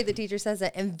love the then- way the teacher says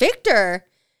it. And Victor,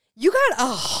 you got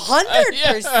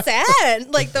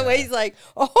 100%. Like the way he's like,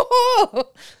 oh,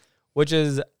 Which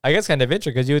is I guess kind of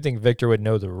interesting because you would think Victor would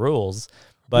know the rules.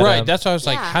 But Right, that's why I was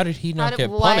like, Yeah. how did he not get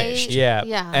why- punished? yeah.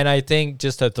 Yeah. And I think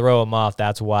just to throw him off,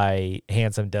 that's why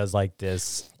Handsome does like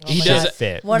this He shit does it-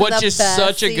 fit. One of Which the is best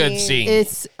such a good scenes. scene.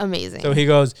 It's amazing. So he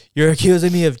goes, "You're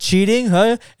accusing me of cheating,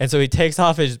 huh?" And so he takes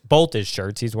off both his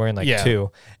shirts. He's wearing like Yeah.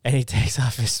 two, and he takes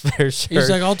off his spare shirt. He's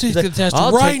like, I'll take the test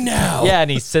 "I'll right take-" now. Yeah, and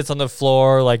he sits on the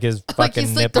floor like his fucking Like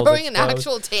he's like nipples throwing an exposed.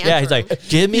 actual tantrum. Yeah, he's like,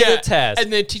 "Give me the test."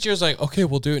 And the teacher's like, okay,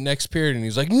 we'll do it next period. And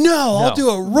he's like, no, I'll No. do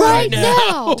it right now.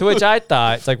 now. To which I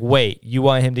thought, it's like, wait, you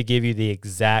want him to give you the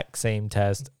exact same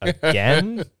test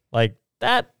again? Like,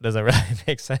 that doesn't really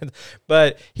make sense.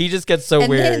 But he just gets so and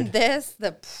weird. then this,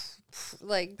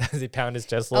 like, Does he pound his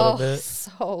chest a little oh, bit?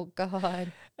 so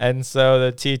God. And so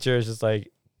the teacher is just like,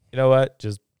 you know what?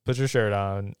 Just put your shirt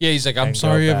on. Yeah, he's like, I'm And go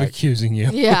sorry I'm back. accusing you.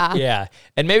 Yeah. Yeah.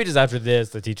 And maybe just after this,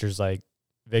 the teacher's like,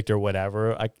 Victor,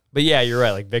 whatever. But yeah, you're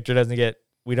right. Like, Victor doesn't get,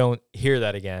 we don't hear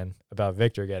that again about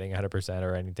Victor getting 100%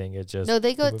 or anything. It's just. No, they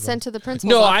we got move sent to the principal's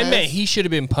No, office. I meant he should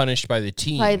have been punished by the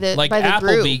team. By the- like by the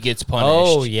Appleby group. gets on. punished.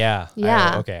 Oh, yeah.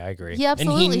 Yeah. Okay, I agree. He And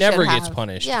absolutely he never should gets have.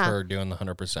 punished Yeah. for doing the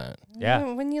 100%.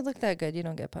 Yeah. When you look that good, you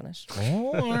don't get punished.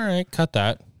 Oh, all right, cut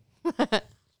that.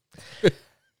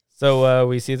 So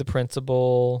we see the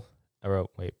principal. I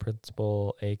wrote,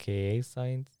 principal, aka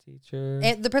science teacher.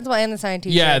 And the principal and the science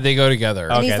teacher. Yeah, they go together.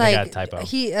 Oh. And Okay, he's I think I like, got a typo.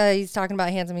 he's talking about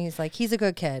Handsome. He's like, he's a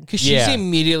good kid. Because she's Yeah.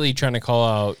 immediately trying to call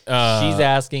out She's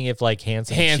asking if like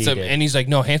Handsome cheated. and he's like,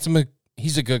 no, Handsome,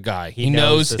 he's a good guy. He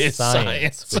knows knows the his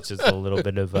science. which is a little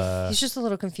bit of He's just a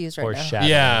little confused right now. foreshadowing.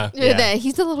 Yeah. Yeah.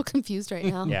 He's a little confused right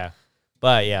now. Yeah.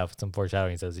 But yeah, some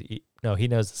foreshadowing says he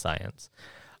knows the science.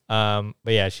 But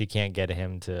yeah, she can't get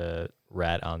him to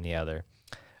rat on the other.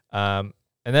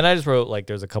 And then I just wrote like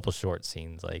there's a couple short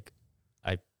scenes, like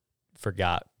I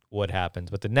forgot what happens,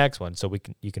 but the next one, so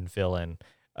you can fill in.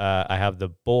 I have the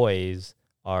boys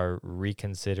are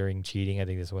reconsidering cheating. I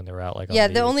think this is when they're out like on Yeah,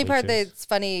 the only part bleachers. that's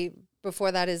funny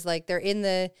before that is like they're in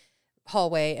the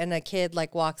hallway and a kid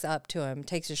like walks up to him,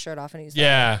 takes his shirt off, and he's like,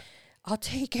 Yeah. I'll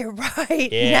take it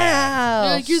right Yeah. now.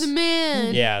 You're like, you're the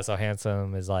man. Yeah, so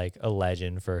Handsome is like a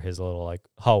legend for his little like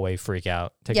hallway freak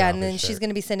out. taking Yeah, off and then his she's shirt. going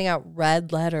to be sending out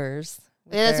red letters.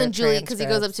 with Yeah, that's their when Julie, because he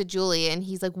goes up transcripts. to Julie and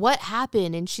he's like, "What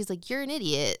happened?" And she's like, "You're an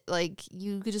idiot. Like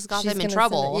you just got She's them in gonna send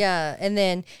trouble." it- yeah, and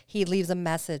then he leaves a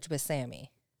message with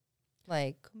Sammy.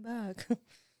 Like, come back.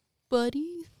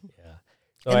 buddy. Yeah.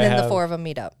 So and I then the have- 4 of them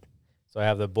meet up. So I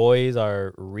have the boys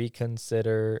are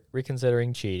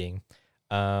reconsidering cheating.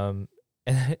 And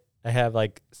I have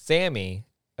like Sammy.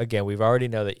 Again, we've already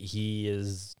know that he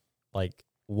is like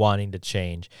wanting to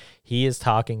change. He is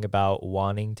talking about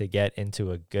wanting to get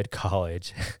into a good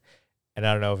college. And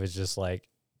I don't know if it's just like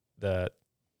the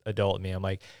adult in me. I'm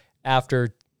like,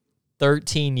 after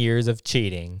 13 years of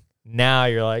cheating, now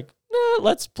you're like, nah,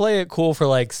 let's play it cool for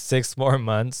like 6 more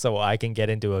months so I can get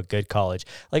into a good college.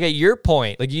 Like at your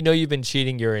point, like, you know, you've been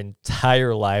cheating your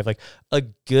entire life. Like a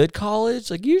good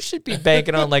college, like you should be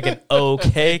banking on like an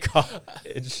okay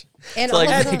college. And So, like,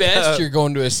 also, At best, you're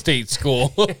going to a state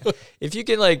school. If you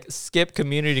can like skip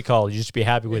community college, you should be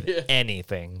happy with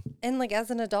anything. and like as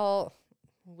an adult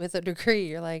with a degree,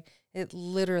 you're like, it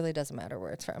literally doesn't matter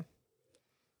where it's from.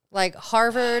 Like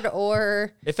Harvard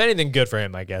or If anything, good for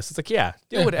him, I guess. It's like, yeah,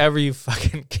 do whatever you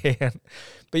fucking can.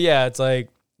 But yeah, it's like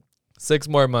 6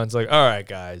 more months. Like, all right,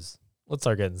 guys, let's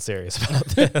start getting serious about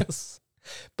this.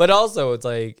 But also, it's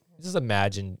like, just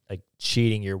imagine like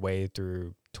cheating your way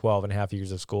through 12 and a half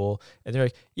years of school. And they're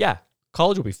like, yeah,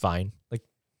 college will be fine. Like,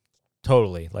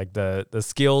 totally. Like the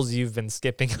skills you've been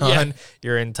skipping on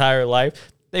your entire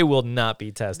life, they will not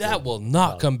be tested. That will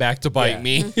not come back to bite Yeah.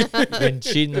 me. You've been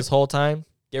cheating this whole time.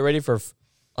 Get ready for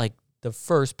like the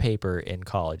first paper in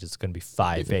college. It's going to be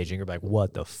 5 pages. You're like,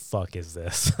 what the fuck is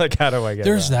this? Like, how do I get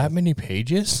There's that many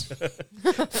pages?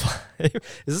 Is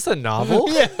this a novel?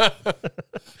 Yeah.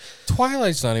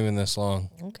 Twilight's not even this long.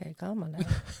 okay, come on now.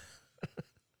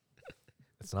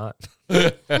 It's not.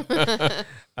 The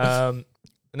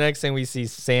next thing we see,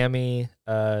 Sammy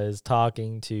is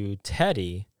talking to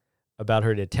Teddy about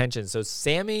her detention. So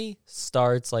Sammy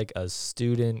starts like a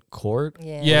student court.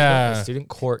 Yeah. A student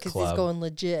court Because club. he's going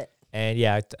legit. And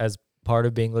yeah, as part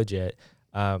of being legit.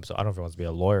 So I don't know if he wants to be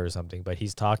a lawyer or something, but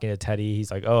he's talking to Teddy.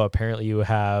 He's like, oh, apparently you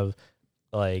have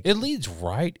like It leads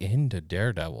right into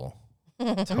Daredevil.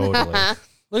 totally.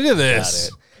 Look at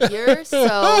this. You're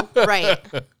so right.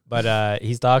 But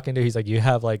he's talking to, he's like, you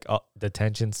have like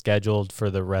detention scheduled for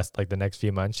the rest, like the next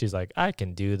few months. She's like, I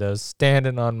can do those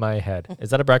standing on my head. Is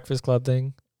that a Breakfast Club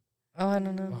thing? Oh, I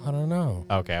don't know. I don't know.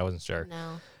 Okay, I wasn't sure.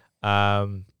 No.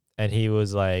 And he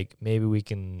was like, maybe we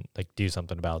can like do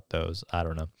something about those. I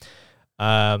don't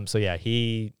know. So yeah,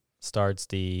 he starts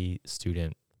the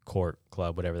student court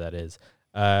club, whatever that is.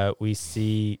 We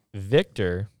see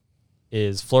Victor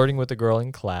is flirting with a girl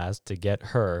in class to get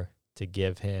her to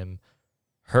give him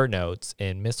her notes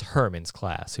in Miss Herman's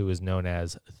class, who is known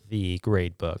as the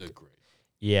grade book.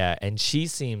 Yeah, and she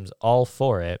seems all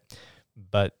for it.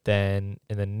 But then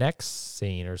in the next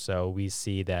scene or so, we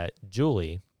see that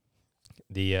Julie,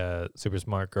 the super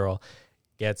smart girl,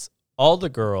 gets all the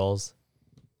girls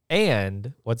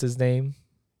and what's his name?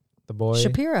 The boy?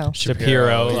 Shapiro.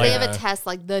 Shapiro. Because Like, they have a test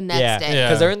like the next yeah, day. Yeah.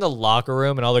 because they're in the locker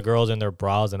room and all the girls are in their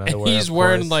bras and underwear. He's of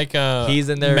wearing course. like a He's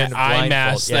in there in eye blindfold.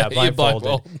 mask. Yeah, that- blindfolded.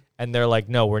 blindfold. And they're like,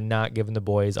 no, we're not giving the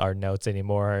boys our notes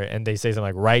anymore. And they say something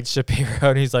like, right, Shapiro?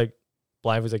 And he's like,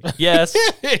 blindfold's like, yes.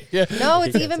 Yeah. No,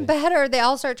 it's Yes, even it- better. They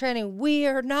all start chanting, "We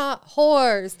are not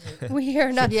whores. We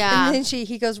are not." Yeah. And then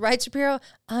he goes, "Right, Shapiro?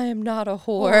 I am not a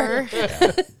whore."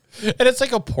 And it's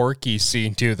like a Porky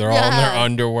scene too. They're all in their Yeah.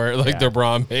 underwear, like Yeah. their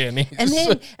bra and panties. And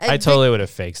then I totally would have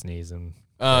fake sneezed. And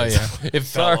oh yeah, it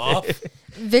fell Sorry. off.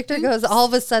 Victor goes, all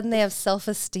of a sudden they have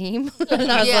self-esteem.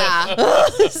 And I was Yeah. like,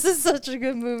 oh, this is such a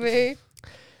good movie.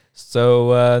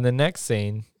 So the next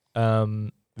scene,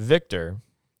 Victor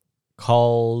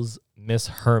calls Miss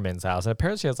Herman's house. And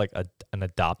apparently she has like an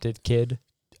adopted kid.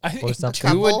 I Or think something.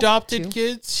 two Couple? adopted Two.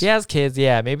 kids. She has kids,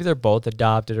 yeah. Maybe they're both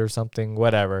adopted or something,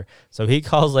 whatever. So he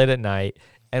calls late at night,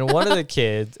 and one of the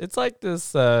kids, it's like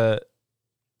this,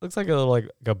 looks like a little like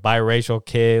a biracial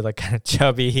kid, like kind of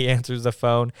chubby. He answers the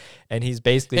phone, and he's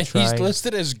basically And trying. he's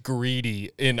listed as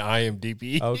greedy in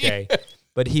IMDb. Okay.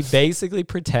 But he basically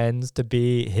pretends to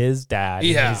be his dad. And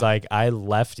Yeah. he's like, I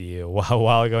left you a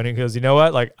while ago. And he goes, you know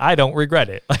what? Like, I don't regret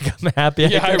it. Like, I'm happy.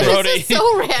 Yeah, I did it." wrote This it. is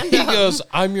so random. He goes,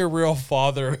 "I'm your real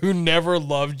father who never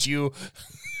loved you.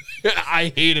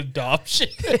 I hate adoption."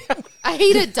 I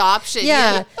hate adoption.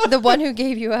 Yeah, the one who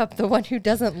gave you up, the one who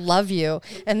doesn't love you.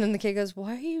 And then the kid goes,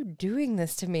 "Why are you doing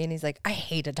this to me?" And he's like, "I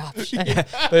hate adoption."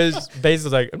 But it's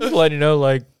basically like, I'm just letting you know,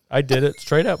 like, I did it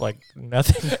straight up. Like,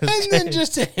 nothing has And then changed.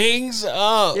 just hangs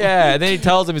up. Yeah, and then he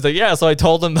tells them, he's like, yeah, so I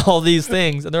told them all these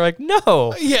things. And they're like,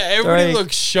 no. Yeah, everybody Right.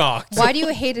 looks shocked. Why do you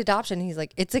hate adoption? He's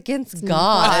like, it's against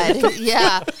God. God.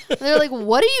 Yeah. They're like,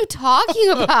 what are you talking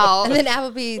about? And then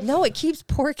Appleby, no, it keeps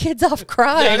poor kids off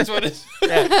crime. That's what it's.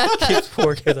 Yeah, keeps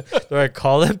poor kids. They're like,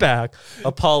 call it back,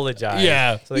 apologize.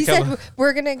 Yeah. So they He come, said,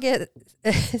 we're going to get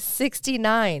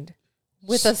 69.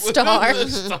 with a star. With a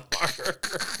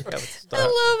star. I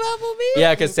love Applebee's.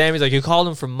 Yeah, because Sammy's like, you called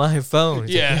him from my phone.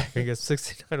 He's Yeah. Like, he gets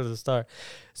 69 with a star.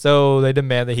 So they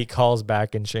demand that he calls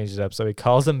back and changes it up. So he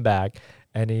calls him back,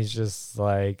 and he's just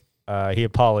like, he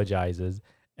apologizes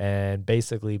and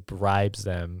basically bribes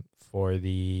them for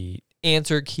the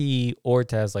answer key or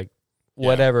test, like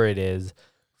whatever it is,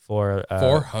 for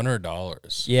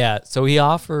 $400. Yeah, so he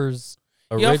offers.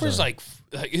 He offers originally-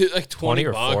 like 20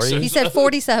 or bucks. 40? He said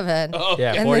 47. Oh,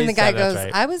 Yeah, And then the guy 47, goes,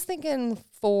 that's right. I was thinking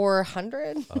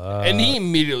 400. and he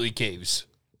immediately caves.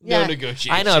 Yeah. No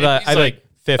negotiation. I know that. He's I'm like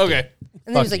 50. okay.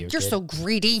 And then he's Fuck like, you, you're kid. so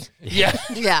greedy. Yeah.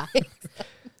 Yeah.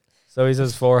 So he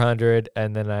says 400,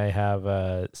 and then I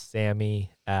have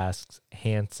Sammy asks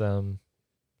Handsome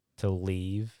to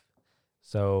leave.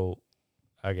 So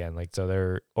again, like, so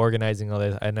they're organizing all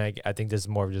this, and I think this is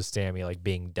more of just Sammy like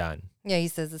being done. Yeah, he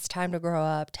says it's time to grow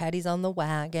up. Teddy's on the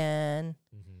wagon.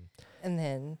 Mm-hmm. And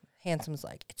then Handsome's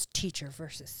like, it's teacher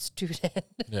versus student.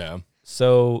 Yeah.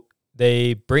 So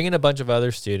they bring in a bunch of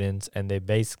other students, and they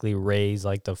basically raise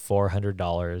like the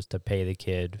 $400 to pay the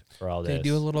kid for all this. They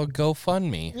do a little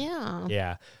GoFundMe. Yeah.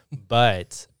 Yeah,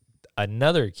 but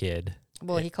another kid,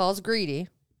 Well, he calls greedy.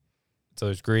 so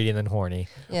there's greedy and then horny,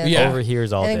 Yeah. Yeah.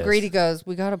 overhears all And then this. greedy goes,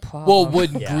 we got a problem. Well,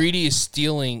 when Yeah. Greedy is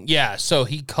stealing, so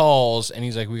he calls and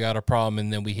he's like, "We got a problem,"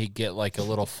 and then we get like a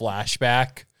little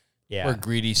flashback Yeah, where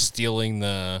Greedy's stealing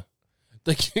the.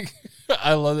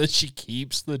 I love that she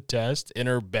keeps the test in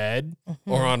her bed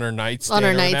or on her nightstand. On her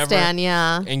or whatever, nightstand,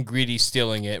 yeah. and Greedy's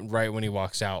stealing it right when he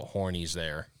walks out. Horny's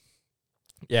there.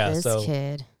 yeah. This So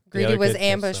kid. Greedy other was kid says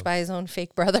ambushed so. by his own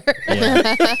fake brother.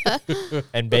 Yeah.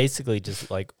 And basically just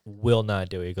like will not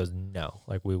do it. He goes, no,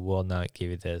 like we will not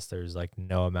give you this. There's like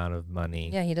no amount of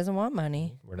money. Yeah, he doesn't want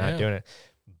money. We're not Yeah. doing it.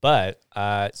 But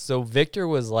so Victor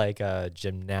was like a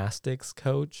gymnastics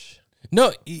coach.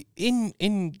 No,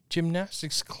 in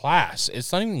gymnastics class,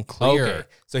 it's not even clear. Okay.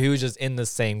 So he was just in the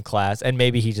same class, and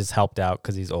maybe he just helped out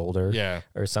because he's older Yeah,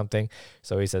 or something.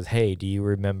 So he says, hey, do you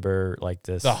remember like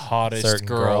this the hottest certain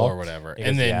girl or whatever. He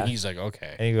And goes, then "Yeah." he's like,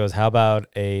 "Okay." And he goes, how about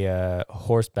a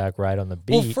horseback ride on the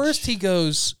beach? Well, first he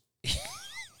goes,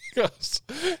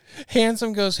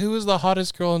 Handsome goes, "Who was the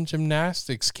hottest girl in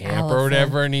gymnastics camp or Allison.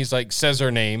 whatever?" And he's like, says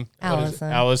her name, What is it?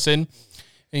 Allison. Allison. And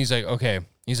he's like, "Okay."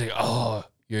 He's like, "Oh,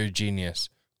 you're a genius.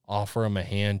 Offer him a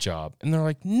hand job." And they're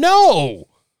like, "No,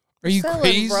 are you Selling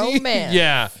crazy?" romance.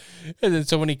 Yeah. And then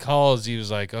so when he calls, he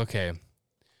was like, "Okay,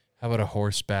 how about a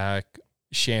horseback,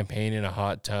 champagne in a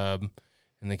hot tub?"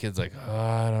 And the kid's like, "Oh,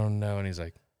 I don't know." And he's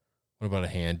like, "What about a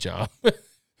hand job?"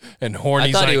 And I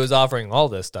Horny's thought like, he was offering all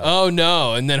this stuff. "Oh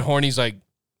no!" And then Horny's like,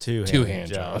 Two two hand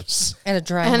hand jobs. jobs. And a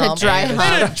dry And a hump. dry And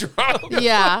hump. a drum.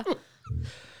 Yeah.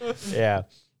 Yeah.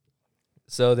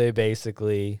 So they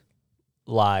basically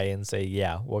lie and say,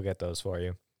 yeah, we'll get those for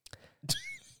you.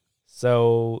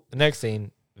 So the next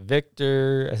scene,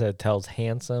 Victor, I said, tells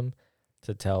Handsome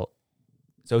to tell.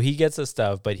 So he gets the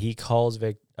stuff, but he calls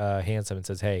Handsome and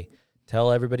says, hey,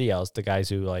 tell everybody else, the guys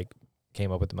who like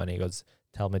came up with the money. He goes,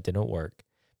 tell them it didn't work,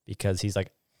 because he's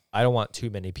like, I don't want too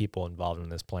many people involved in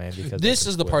this plan, because This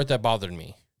is the part that bothered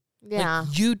me. Yeah.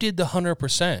 Like, you did the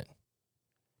 100%.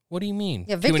 What do you mean?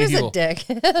 Yeah, Too many Victor's a people? dick.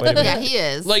 minute. Yeah, he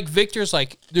is. Like Victor's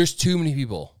like, there's too many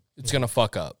people. It's gonna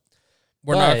fuck up.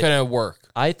 We're But- not gonna work.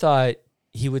 I thought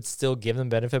he would still give them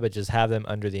benefit, but just have them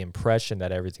under the impression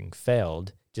that everything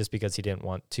failed, just because he didn't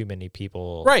want too many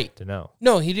people Right. to know.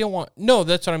 No, he didn't want. No,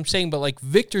 that's what I'm saying. But like,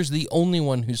 Victor's the only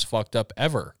one who's fucked up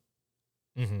ever.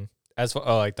 Mm-hmm. As for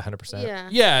like the 100%. yeah.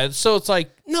 Yeah. So it's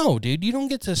like, no, dude, you don't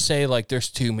get to say like there's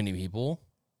too many people.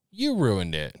 You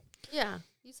ruined it. Yeah.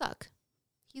 You suck.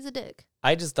 He's a dick.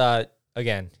 I just thought,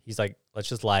 again, he's like, let's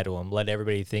just lie to him, let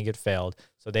everybody think it failed,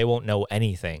 so they won't know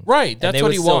anything. Right. And That's they what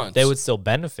would he still, wants. They would still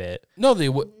benefit. No, they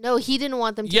would. No, he didn't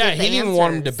want them to Yeah, get the he didn't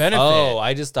want him to answers. benefit. Oh,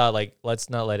 I just thought like, let's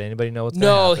not let anybody know what's No,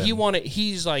 going to he happen. wanted.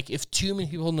 He's like, if too many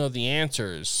people know the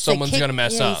answers, Said someone's kick- gonna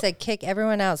mess yeah, up. He said kick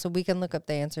everyone out so we can look up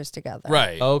the answers together.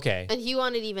 Right. Okay. And he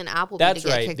wanted even Appleby That's to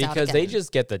get right, kicked out because they again.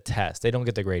 just get the test. They don't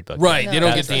get the grade book. Right. No. They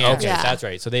don't That's get the right. answers. Okay, Yeah. that's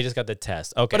right. So they just got the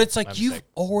test. Okay. But it's like my you've mistake.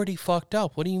 already fucked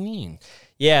up. What do you mean?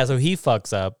 Yeah, so he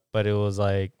fucks up, but it was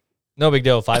like, no big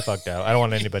deal if I fucked up. I don't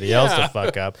want anybody else to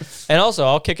fuck up. And also,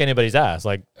 I'll kick anybody's ass.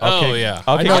 Like, I'll Oh, kick, yeah.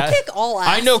 I'll I kick know. I'll kick all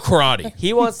ass. I know karate.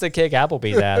 He wants to kick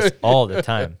Applebee's ass all the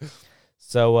time.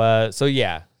 So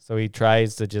yeah. So he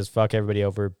tries to just fuck everybody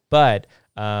over, but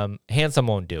Handsome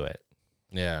won't do it,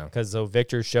 Yeah. because so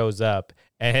Victor shows up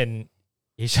and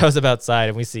he shows up outside,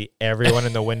 and we see everyone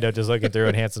in the window just looking through,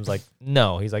 and Handsome's like,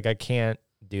 no. He's like, I can't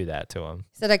do that to him.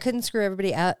 He said I couldn't screw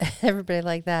everybody out, everybody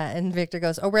like that. And Victor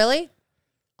goes, "Oh, really?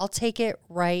 I'll take it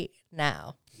right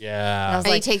now." I Yeah. was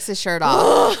And like, he takes his shirt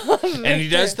off. And he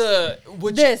does the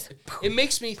which This. it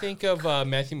makes me think of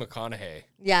Matthew McConaughey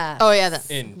yeah. Oh yeah, that.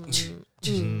 in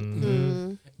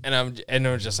Mm. and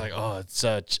I'm just like, oh, it's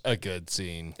such a good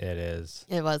scene. It is.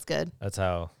 It was good. That's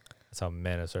how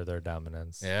men assert their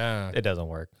dominance. Yeah. It doesn't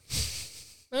work.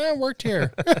 It worked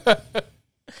here.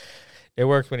 It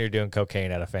works when you're doing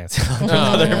cocaine at a fancy.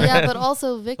 Yeah, but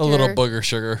also Victor, A little booger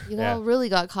sugar. you Yeah. all really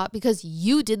got caught because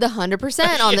you did the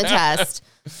 100% on the test.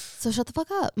 So shut the fuck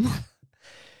up.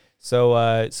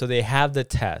 So they have the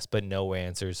test, but no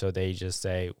answers. So they just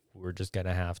say, we're just going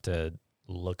to have to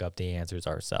look up the answers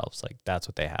ourselves. Like, that's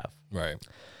what they have. Right.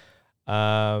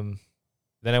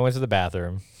 Then I went to the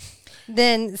bathroom.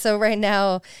 Then, so right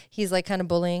now, he's like kind of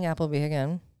bullying Appleby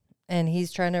again. And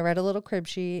he's trying to write a little crib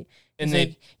sheet. And He's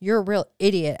like, you're a real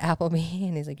idiot, Appleby.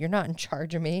 And he's like, you're not in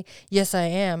charge of me. Yes, I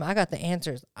am. I got the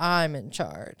answers. I'm in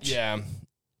charge. Yeah.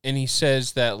 And he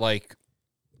says that, like,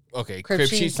 okay, Crib crib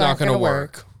sheet's sheet's not not going to gonna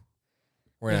work. work.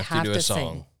 We're going We to have to do a have to sing.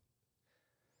 song.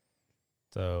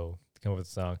 So come up with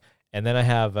a song. And then I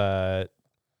have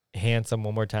Handsome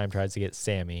one more time tries to get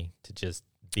Sammy to just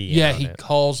be in Yeah, on he it.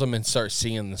 calls him and starts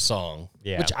singing the song.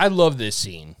 Yeah. Which I love this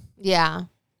scene. Yeah.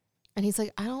 And he's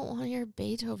like, I don't want to hear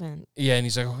Beethoven. Yeah, and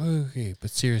he's like, oh, okay, but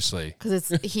seriously. Because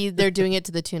they're doing it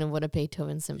to the tune of one of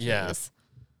Beethoven's symphonies. Yeah.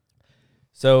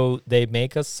 So they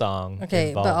make a song.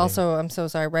 Okay, but involving- also, I'm so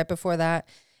sorry. Right before that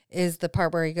is the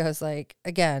part where he goes like,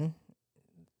 again,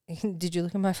 did you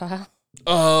look at my file?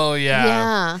 Oh, yeah.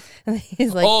 Yeah. And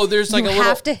he's like, Oh, there's like you a little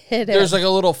have to hit it. there's like a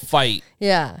little fight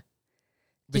yeah.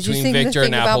 Did you between sing the Victor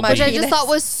and thing about my Which Appleby. I just penis? thought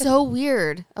was so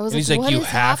weird. I was And like, he's like, what "You is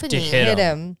have to happening?" hit Hit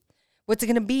him. What's it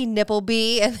gonna be? Nipple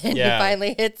B, and then Yeah. he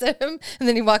finally hits him, and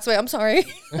then he walks away. I'm sorry.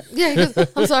 Yeah, he goes,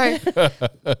 I'm sorry.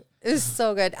 It was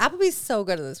so good. Applebee's so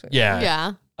good at this movie. Yeah.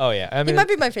 Yeah. Oh, yeah. I He mean, might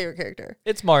be my favorite character.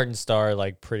 it's Martin Starr,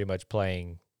 like, pretty much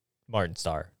playing Martin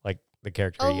Starr, like the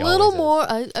character A he little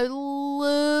always is. more, a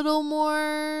little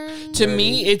more. To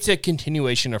me, it's a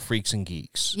continuation of Freaks and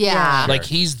Geeks. Yeah. Sure. Like,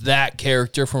 he's that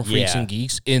character from Freaks Yeah. and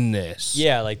Geeks in this.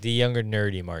 Yeah, like the younger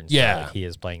nerdy Martin Starr. Yeah. Like, he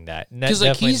is playing that. Because, like,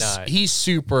 Definitely he's not. he's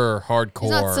super hardcore.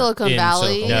 He's not Silicon in Valley.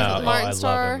 Silicon No, Martin oh, I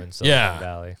Starr. love him in Silicon Yeah.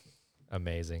 Valley.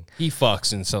 Amazing. He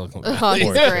fucks in Silicon Oh, Valley.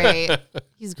 he's great.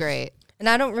 He's great. And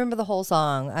I don't remember the whole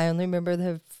song. I only remember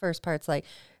the first parts, like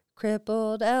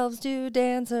crippled elves do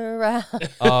dance around,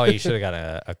 Oh, you should have got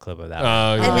a clip of that.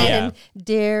 Oh, and yeah. then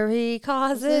dairy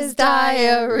causes Causes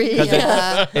diarrhea.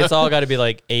 diarrhea. It's all got to be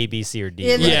like A, B, C, or D.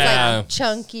 It looks Yeah. like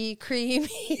chunky, creamy.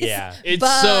 Yeah. It's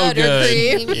so good.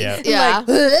 buttercream. Yeah. Yeah.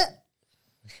 Like,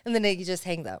 and then he just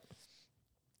hangs out.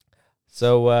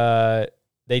 So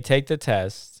they take the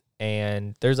test,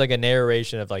 and there's like a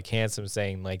narration of like Handsome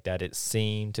saying like that it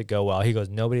seemed to go well. He goes,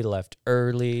 nobody left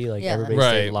early. Like Yeah. everybody Right.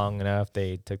 stayed long enough.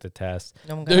 They took the test.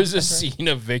 No one got There's a up. scene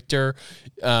of Victor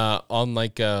on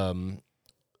like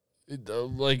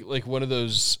one of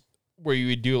those where you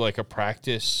would do like a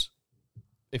practice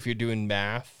if you're doing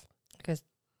math, Because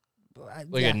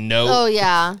like yeah. a note. Oh,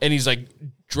 yeah. And he's like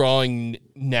drawing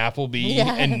Nappleby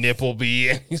Yes. and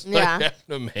Nippleby, and he's like Yeah. having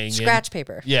them hanging. scratch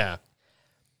paper. Yeah.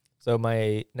 So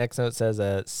my next note says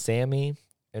Sammy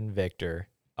and Victor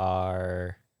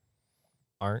aren't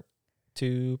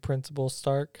to Principal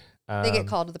Stark. They get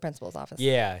called to the principal's office.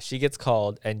 Yeah, she gets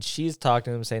called, and she's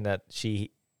talking to him, saying that she's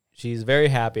very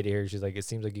happy to hear. She's like, it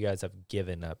seems like you guys have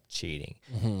given up cheating,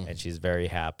 and she's very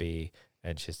happy,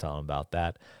 and she's telling him about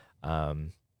that.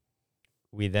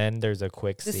 There's a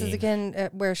quick This scene. is again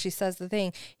where she says the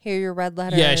thing. Here are your red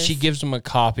letters. Yeah, she gives him a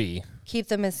copy. Keep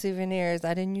them as souvenirs.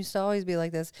 I didn't used to always be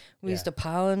like this. We Yeah. used to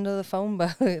pile into the phone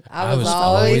booth. I I was was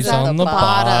always always at the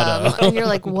bottom. And you're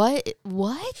like, what?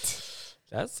 What?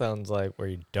 That sounds like where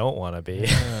you don't want to be.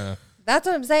 That's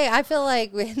what I'm saying. I feel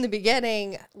like in the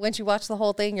beginning, when you watch the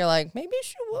whole thing, you're like, maybe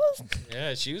she was.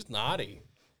 Yeah, she was naughty.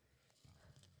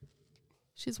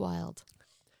 She's wild.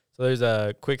 So there's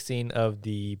a quick scene of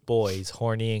the boys,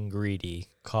 horny and greedy,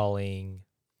 calling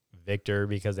Victor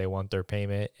because they want their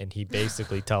payment, and he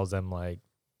basically tells them like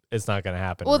it's not going to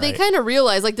happen. Well, they right? kind of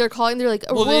realize, like, they're calling, they're like,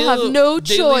 we'll they have no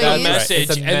they leave choice. a Right. message,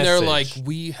 It's a and they're like, message.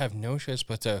 we have no choice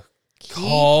but to Keep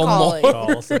call calling. more.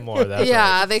 call some more. That's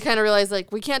Yeah, right. they kind of realize, like,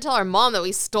 we can't tell our mom that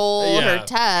we stole Yeah. her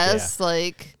test.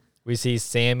 Like, We see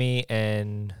Sammy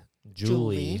and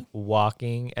Julie Julie.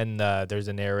 walking, and there's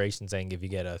a narration saying if you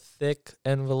get a thick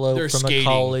envelope They're from skating. a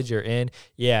college, you're in.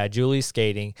 Yeah, Julie's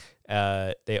skating.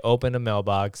 They open a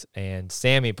mailbox, and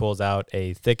Sammy pulls out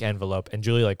a thick envelope, and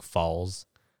Julie like falls.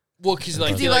 Well, because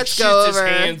like He he like lets shoots go his over.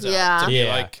 hands up Yeah. to be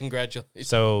Yeah. like, congratulations.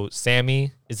 So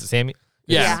Sammy, is it Sammy?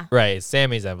 Yeah. Right.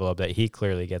 Sammy's envelope that he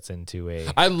clearly gets into a.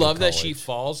 I love that she college.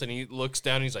 falls and he looks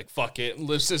down and he's like, fuck it, and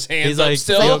lifts his hands He's up like,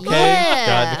 still. "You okay? Yeah.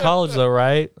 Got into college though,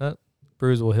 right?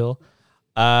 Bruise will heal.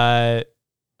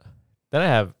 Then I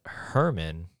have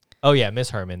Herman. Oh yeah, Miss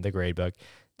Herman, the grade book,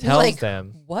 tells Like,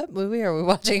 them. what movie are we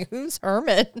watching? Who's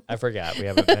Herman? I forgot. We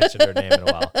haven't mentioned her name in a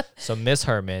while. So Miss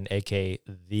Herman, aka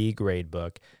the grade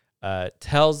book,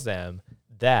 tells them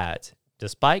that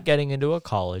despite getting into a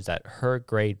college, that her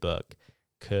grade book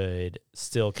could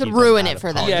still Could keep them ruin out it of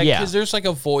for them. college. Yeah, because there's like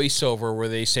a voiceover where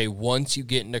they say once you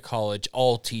get into college,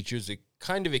 all teachers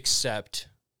kind of accept.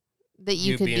 That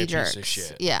you You could being be a piece of jerks.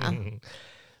 shit. Yeah.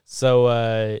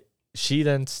 So she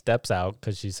then steps out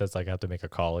because she says like I have to make a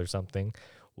call or something.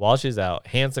 While she's out,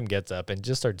 Handsome gets up and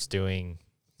just starts doing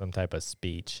some type of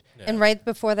speech. Yeah. And right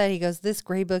before that, he goes, "This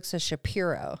gray book's a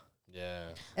Shapiro." Yeah.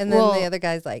 And then Well- the other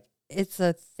guy's like, "It's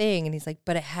a thing," and he's like,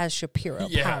 "But it has Shapiro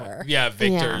power." Yeah,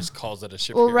 Victor Yeah. calls it a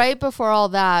Shapiro. Well, right before all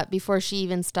that, before she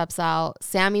even steps out,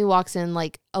 Sammy walks in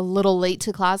like a little late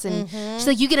to class and she's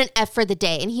like, "You get an F for the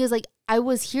day." And he was like, "I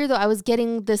was here though. I was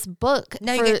getting this book."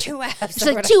 Now for-" you get 2 F's. She's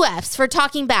like, 2 F's for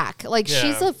talking back. Like, Yeah.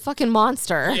 she's a fucking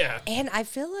monster. Yeah. And I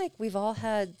feel like we've all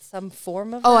had some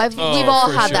form of Oh, that we've all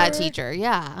for had sure. that teacher.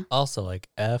 Yeah. Also, like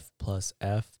F plus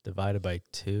F divided by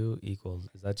 2 equals,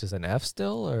 is that just an F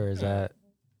still, or is that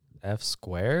F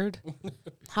squared?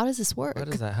 How does this work? What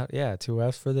is that? Yeah, 2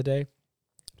 F's for the day.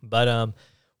 But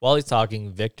while he's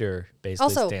talking, Victor basically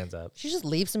Also, stands up. She just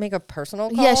leaves to make a personal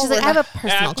call. Yeah, she's like, We're I have a not-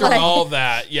 personal After call. all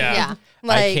that, yeah. Yeah.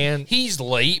 like, I can't. He's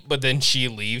late, but then she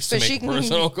leaves to But make she a can-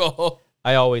 personal call.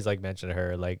 I always like mention to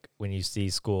her like when you see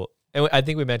school, and I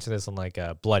think we mentioned this on like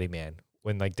Bloody Man,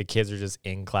 when like the kids are just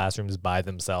in classrooms by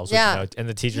themselves, Yeah. and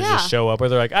the teachers Yeah. just show up, or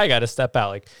they're like, I got to step out.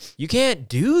 Like you can't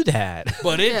do that.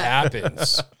 But it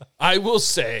happens. I will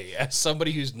say, as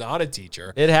somebody who's not a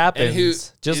teacher, It happens. who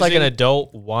Just is like an in-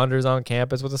 adult wanders on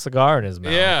campus with a cigar in his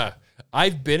mouth. yeah,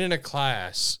 I've been in a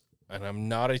class and I'm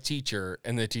not a teacher,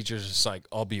 and the teacher's just like,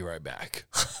 "I'll be right back."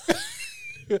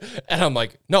 And I'm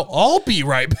like, "No, I'll be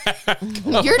right back."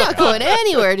 You're not going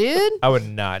anywhere, dude. I would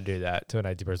not do that to an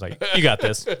IT person. Like, you got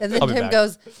this. and then I'll be Tim back.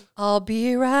 goes, "I'll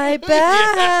be right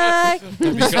back."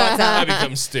 I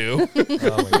become Stu.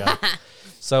 Oh my god.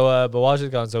 So, but while she's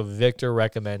gone, so Victor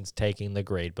recommends taking the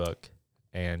grade book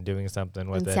and doing something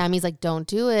with And it. Sammy's like, don't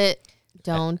do it.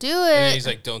 Don't do And then it. he's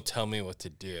like, "Don't tell me what to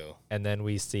do." And then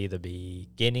we see the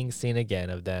beginning scene again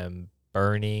of them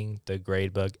burning the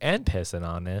grade book and pissing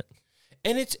on it.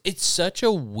 And it's such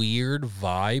a weird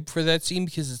vibe for that scene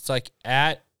because it's like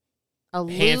at A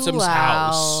Handsome's luau.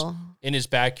 house in his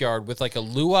backyard with like a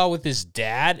luau with his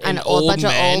dad and An old bunch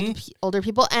men. of older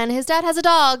people. And his dad has a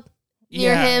dog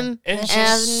near Yeah. him. And And it's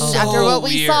just after so what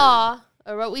we weird. saw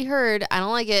or what we heard, I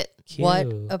don't like it. What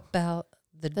Cute. about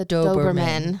the The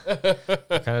Doberman? Doberman.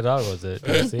 What kind of dog was it?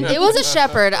 Did you see? It was a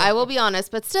shepherd, I will be honest,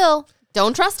 but still,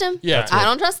 don't trust him. Yeah. I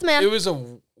don't trust the man. It was a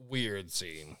weird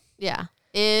scene. Yeah.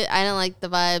 I don't like the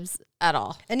vibes at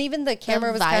all. And even the camera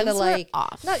The was kind of vibes were like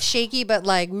off. not shaky, but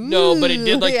like No, but it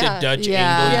did like yeah. the Dutch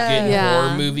Yeah. angle you get in Yeah.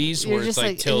 horror movies You're where it's just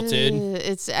like tilted.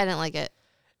 "Ugh." I didn't like it.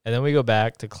 And then we go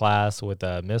back to class with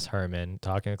Miss Herman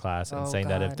talking to class and Oh, saying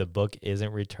that if God. the book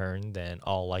isn't returned, then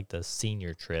all like the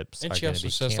senior trips And are she going to also be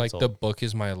says like canceled. the book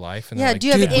is my life. And Yeah. they're like, Do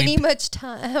you have "Dude, we any much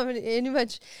time? Any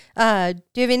much? Do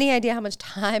you have any idea how much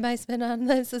time I spent on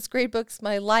this? This grade book's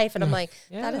my life, and I'm like,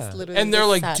 that Yeah. is literally. And they're the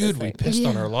like, saddest "Dude, we thing." pissed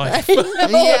on our life."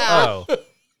 Yeah. Oh,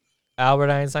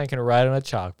 Albert Einstein can write on a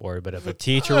chalkboard, but if a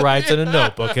teacher writes in a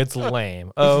notebook, it's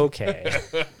lame. Okay.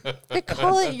 They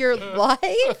call it your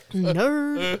life.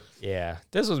 Nerd. Yeah,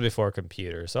 this was before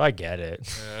computers, so I get it.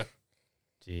 Yeah.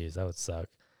 Jeez, that would suck.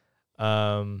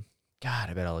 God,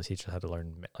 I bet all the teachers had to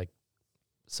learn like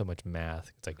so much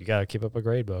math. It's like you gotta keep up a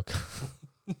grade book.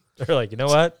 They're like, you know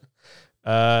what?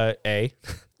 A,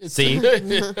 C,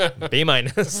 B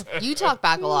minus, You talk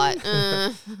back a lot.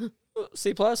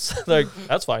 C plus. Like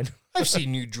that's fine. I've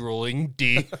seen you drooling,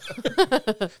 D.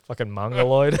 Fucking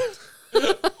mongoloid.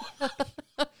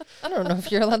 I don't know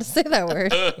if you're allowed to say that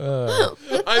word.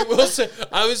 I will say,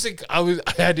 I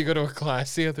had to go to a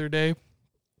class the other day,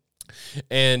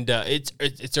 and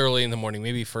it's early in the morning,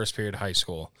 maybe first period of high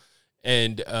school,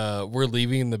 and we're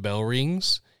leaving and the bell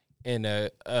rings, and a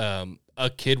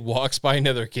kid walks by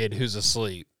another kid who's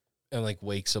asleep and like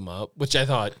wakes him up, which I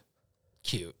thought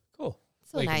cute. Cool.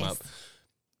 So Wake him nice. up.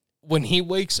 When he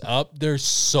wakes up, there's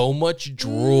so much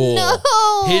drool. No.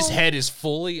 His head is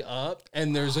fully up,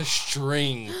 and there's a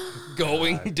string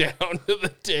going down to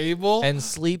the table. And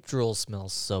sleep drool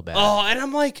smells so bad. Oh, and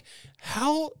I'm like,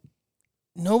 how?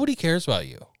 Nobody cares about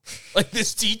you. Like,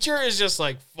 this teacher is just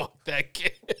like, fuck that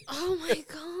kid. Oh my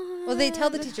god. Well, they tell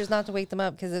the teachers not to wake them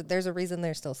up because there's a reason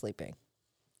they're still sleeping.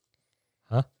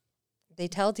 Huh? They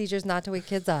tell teachers not to wake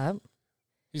kids up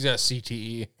He's got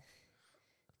CTE.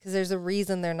 because there's a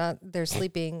reason they're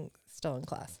sleeping still in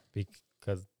class.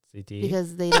 Because CTE.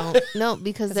 Because they don't. No,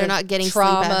 because they're of not getting sleep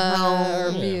trauma at or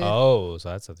home. abuse. Oh, so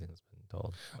that's something that's been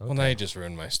told. Well, now you just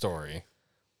ruined my story.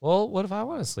 Well, what if I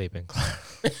want to sleep in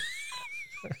class?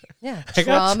 Yeah, I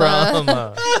got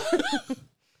trauma.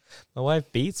 My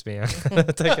wife beats me. I'm gonna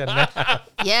take a nap.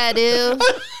 Yeah, dude.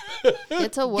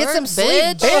 Get to work, Get some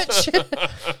sleep,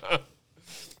 bitch.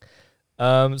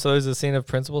 So there's a scene of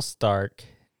Principal Stark,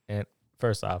 and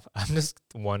first off, I'm just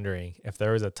wondering if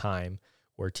there was a time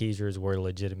where teachers were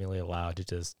legitimately allowed to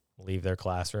just leave their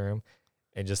classroom,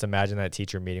 and just imagine that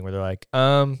teacher meeting where they're like,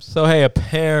 so hey,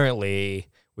 apparently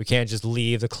we can't just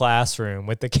leave the classroom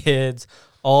with the kids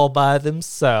all by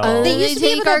themselves. They used used to be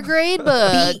take able to our grade Beat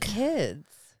book. kids.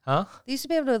 Huh? They used to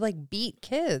be able to like beat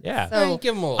kids. Yeah. So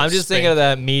Give him a little I'm just thinking of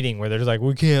that meeting where they're just like,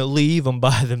 we can't leave them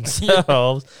by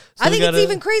themselves. So I we think it's gotta-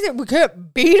 even crazier. We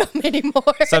can't beat them anymore.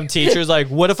 Some teacher's like,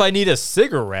 what if I need a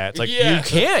cigarette? It's like, Yeah. you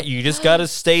can't. You just got to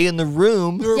stay in the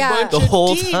room Yeah. the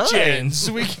whole time. Degens.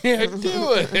 We can't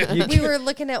do it. We were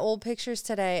looking at old pictures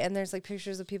today, and there's like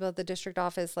pictures of people at the district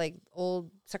office, like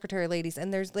old secretary ladies,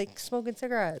 and there's like smoking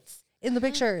cigarettes in the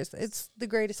pictures. It's the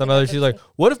greatest. Some thing other I've she's ever like,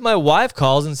 what if my wife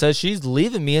calls and says she's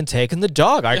leaving me and taking the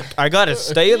dog? I got to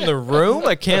stay in the room.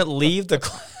 I can't leave the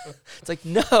class. It's like,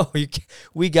 no,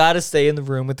 we got to stay in the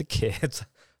room with the kids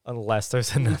unless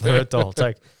there's another adult. It's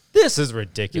like, this is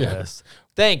ridiculous.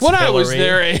 Thanks, When I was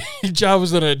Hillary. their age, I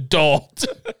was an adult.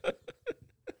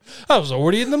 I was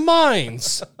already in the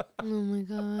mines. Oh my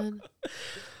god.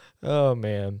 Oh,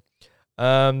 man.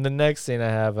 The next scene I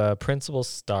have, Principal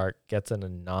Stark gets an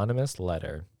anonymous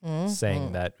letter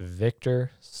saying that Victor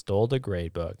stole the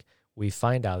grade book. We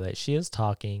find out that she is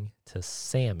talking to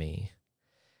Sammy.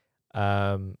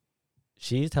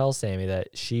 She tells Sammy that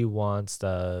she wants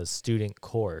the student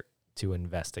court to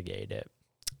investigate it.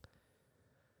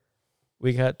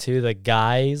 We got to the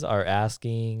guys are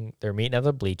asking, they're meeting at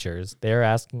the bleachers. They're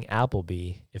asking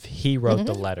Appleby if he wrote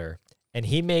the letter. And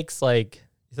he makes like,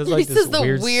 he says like This this is the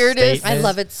weird weirdest- I statement.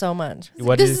 love it so much.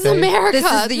 What did This he is say? America.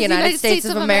 This is the United States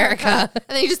of America. And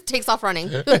then he just takes off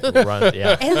running. Run,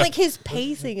 yeah. And like his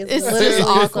pacing is It's literally just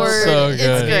awkward. So It's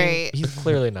good. great. He's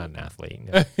clearly not an athlete.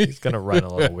 You know, he's gonna run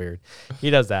a little weird.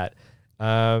 He does that.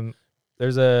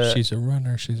 There's a. She's a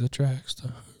runner. She's a track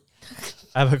star.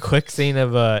 I have a quick scene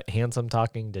of Handsome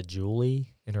talking to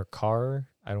Julie in her car.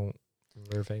 I don't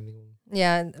remember if anything.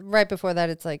 Yeah, and right before that,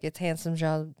 it's like it's Handsome's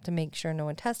job to make sure no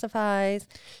one testifies,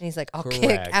 and he's like, "I'll kick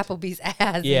Correct. Applebee's ass."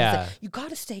 And he's Yeah. like, you got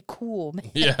to stay cool,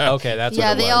 man. Yeah. Okay, that's Yeah,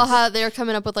 what it they all was. have. They're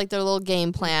coming up with like their little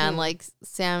game plan. Like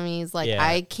Sammy's like, Yeah.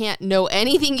 I can't know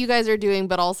anything you guys are doing,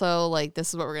 but also like this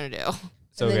is what we're gonna do.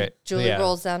 So And then okay, Julie yeah.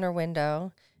 rolls down her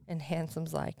window, and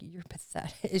Handsome's like, "You're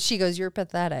pathetic." She goes, "You're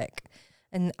pathetic,"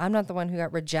 and I'm not the one who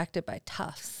got rejected by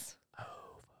Tufts.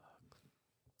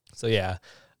 So yeah,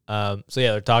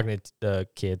 they're talking to the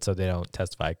kids so they don't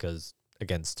testify because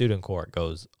again, student court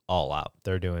goes all out.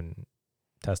 They're doing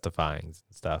testifying and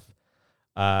stuff.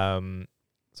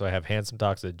 So I have Handsome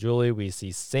talks to Julie. We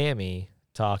see Sammy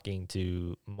talking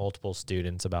to multiple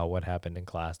students about what happened in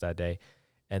class that day,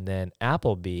 and then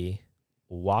Appleby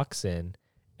walks in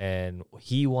and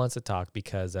he wants to talk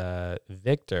because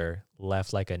Victor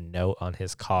left like a note on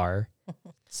his car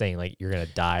saying like you're gonna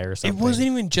die or It something. wasn't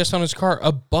even just on his car.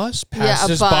 A bus Yeah, a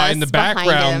passes by in the bus behind him.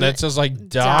 background that says like Die,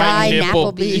 "Die, Nippleby."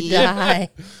 Appleby, die.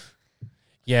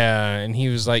 Yeah, and he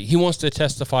was like, he wants to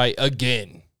testify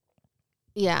again.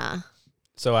 Yeah.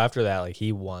 So after that, like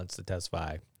he wants to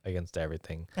testify against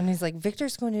everything. And he's like,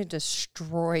 "Victor's going to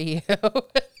destroy you."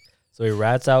 So he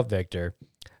rats out Victor.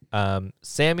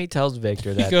 Sammy tells Victor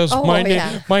He that goes, Oh, my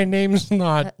yeah. my name's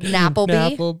not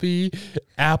Nappleby? Nappleby,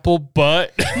 Apple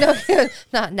Butt. No,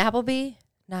 not Nappleby,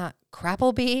 not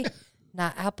Crappleby,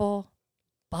 not Apple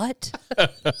Butt.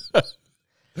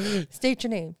 State your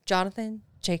name, Jonathan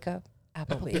Jacob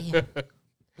Appleby.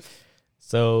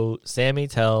 So Sammy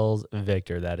tells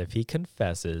Victor that if he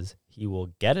confesses, he will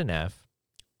get an F,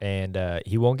 and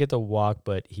he won't get to walk,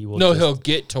 but he will. No, just- he'll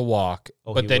get to walk,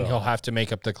 Oh, but he then will. he'll have to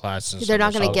make up the class. They're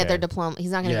not going to Okay. get their diploma.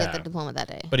 He's not going to Yeah. get their diploma that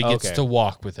day. But he gets Okay. to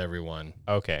walk with everyone.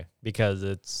 Okay, because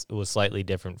it was slightly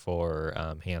different for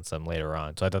Handsome later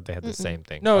on. So I thought they had the same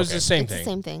thing. No, it's Okay. the same It's thing. the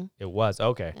same thing. It was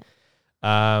okay.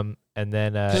 And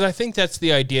then Because I think that's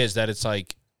the idea, is that it's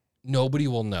like nobody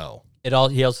will know. he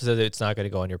also says it's not going to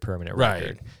go on your permanent Right.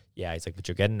 record. Yeah, he's like, but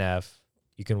you'll get an F.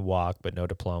 You can walk, but no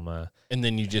diploma. And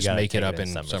then you just gotta make it take up in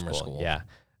summer school.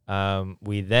 Yeah.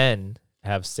 We then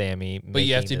have Sammy. But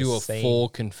you have to making do the a same- full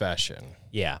confession.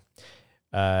 Yeah.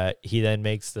 He then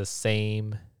makes the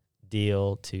same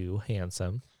deal to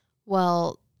Handsome.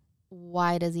 Well,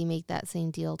 why does he make that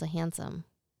same deal to Handsome?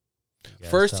 You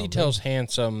guys First, tell he me. tells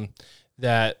Handsome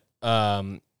that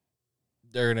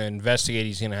they're going to investigate.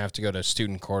 He's going to have to go to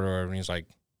student court or whatever. And he's like,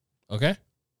 okay,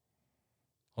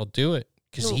 I'll do it.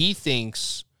 Because No. he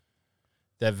thinks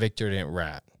that Victor didn't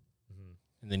rat. Mhm.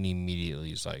 And then he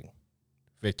immediately is like,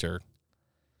 Victor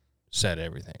said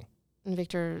everything. And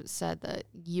Victor said that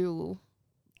Your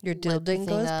lit deal the didn't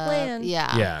go thing as up. planned.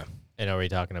 Yeah. Yeah. And are we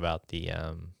talking about the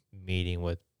meeting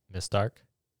with Miss Stark?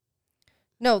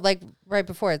 No, like right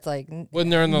before it's like When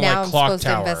they're in the now like I'm clock supposed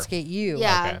tower. to investigate you.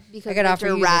 Yeah, Okay. because I could offer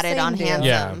Victor you the ratted same on deal.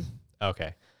 Handsome. Yeah.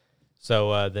 Okay.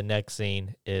 So the next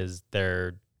scene is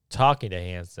they're talking to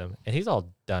Handsome, and he's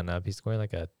all done up. He's wearing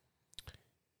like a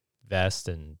vest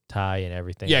and tie and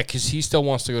everything. Yeah, because he still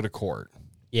wants to go to court.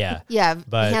 Yeah. Yeah,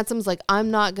 But- Handsome's like,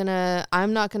 I'm not gonna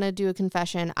do a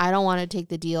confession. I don't want to take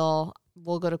the deal.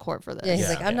 We'll go to court for this. Yeah, he's Yeah.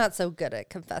 like, I'm not so good at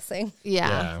confessing.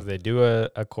 Yeah. So they do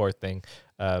a court thing.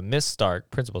 Miss Stark,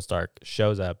 Principal Stark,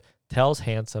 shows up, tells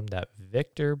Handsome that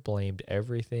Victor blamed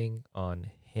everything on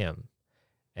him,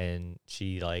 and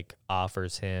she like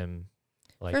offers him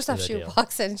like First to off, the she deal.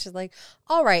 walks in and she's like,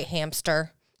 all right,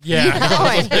 hamster. Yeah. All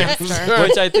right, hamster.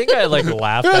 Which I think I like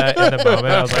laughed at in the moment.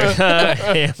 I was like,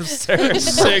 hamster.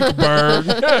 Sick burn.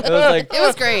 It was like It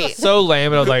was great. so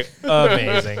lame, but I was like,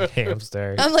 amazing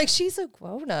hamster. I'm like, she's a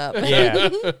grown up. Yeah,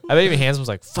 I bet even Handsome was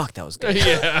like, "Fuck, that was good."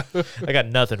 Yeah. I got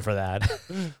nothing for that.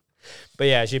 But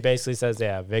yeah, she basically says,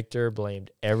 "Yeah, Victor blamed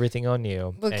everything on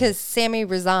you Because Sammy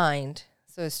resigned,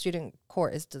 so his student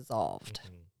court is dissolved.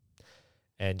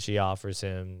 and she offers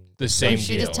him The same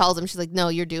She deal. just tells him, she's like, no,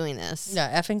 you're doing this. No,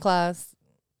 F in class.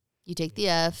 You take the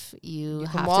F. You, You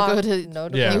have can walk, to go to. no Yeah.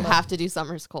 diploma. You have to do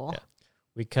summer school. Yeah.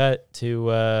 We cut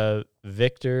to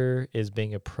Victor is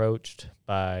being approached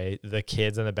by the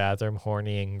kids in the bathroom,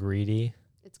 horny and greedy.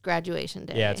 It's graduation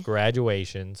day. Yeah, it's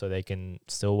graduation, so they can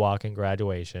still walk in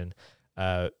graduation.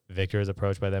 Victor is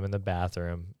approached by them in the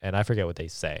bathroom, and I forget what they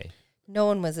say. No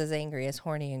one was as angry as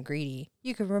horny and greedy.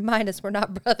 You can remind us we're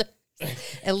not brothers.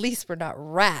 At least we're not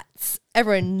rats.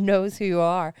 Everyone knows who you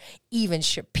are, even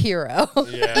Shapiro.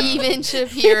 Yeah. Even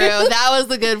Shapiro. That was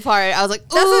the good part. I was like, ooh.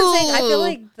 That's what I'm saying. I feel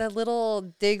like the little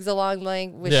digs along the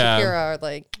line with Yeah. Shapiro are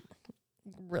like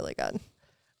really good.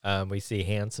 We see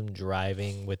Handsome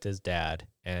driving with his dad,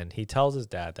 and he tells his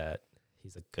dad that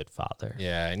he's a good father.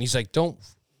 Yeah, and he's like, don't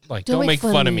Don't make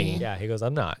fun of me. Yeah, he goes,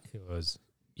 "I'm not." He goes,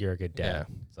 "You're a good dad."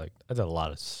 Yeah. He's like, "I did a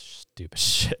lot of stupid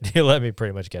shit." He let me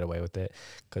pretty much get away with it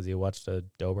because he watched a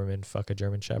Doberman fuck a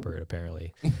German Shepherd.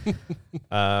 Apparently,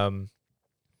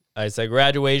 I said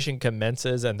graduation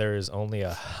commences, and there's only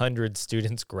 100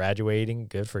 students graduating.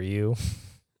 Good for you.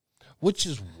 Which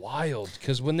is wild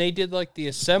because when they did like the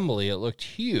assembly, it looked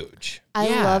huge. I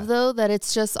Yeah. love though that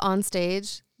it's just on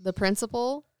stage, the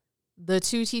principal, the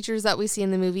two teachers that we see in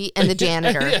the movie, and the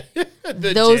janitor.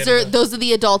 Those are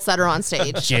the adults that are on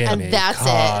stage, and that's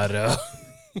it.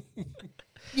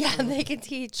 Yeah, and they can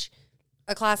teach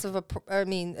a class of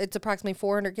it's approximately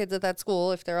 400 kids at that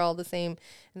school if they're all the same,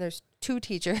 and there's two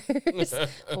teachers,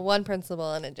 one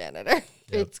principal, and a janitor.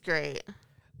 It's great.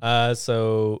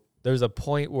 So there's a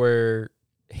point where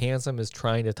Handsome is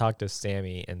trying to talk to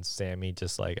Sammy, and Sammy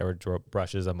just like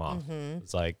brushes him off.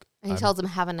 It's like, And he tells them,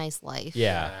 "Have a nice life."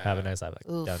 yeah, have a nice life. Like,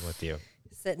 Oof. done with you.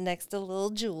 Sitting next to little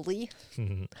Julie.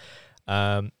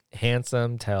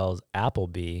 Handsome tells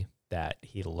Appleby that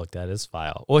he looked at his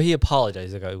file. Well, he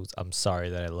apologized. He's like, I'm sorry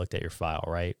that I looked at your file,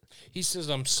 right? He says,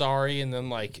 I'm sorry. And then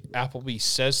like Appleby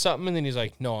says something. And then he's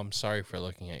like, no, I'm sorry for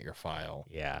looking at your file.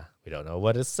 Yeah, we don't know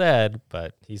what it said,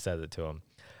 but he says it to him.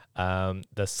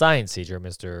 The science teacher,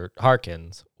 Mr.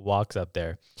 Harkins, walks up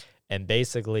there and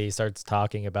basically starts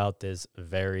talking about this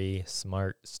very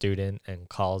smart student and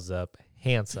calls up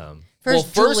Handsome.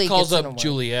 First, Julie Julie calls gets an up award.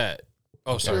 Juliet.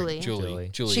 Oh, sorry. Julie.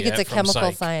 Juliet. She gets a from chemical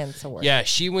Psych. science award. Yeah,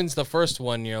 she wins the first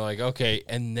one. You're like, okay.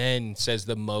 And then says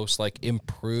the most like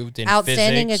improved in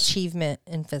Outstanding physics. achievement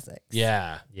in physics.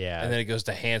 Yeah. Yeah. And then it goes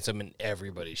to Handsome and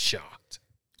everybody's shocked.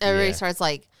 Everybody Yeah. starts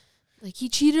like he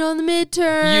cheated on the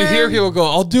midterm. You hear people go,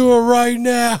 I'll do it right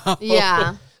now.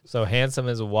 Yeah. So Handsome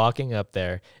is walking up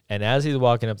there, and as he's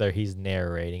walking up there, he's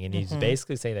narrating, and he's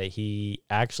basically saying that he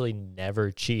actually never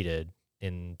cheated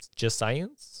in just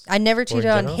science. I never Or in cheated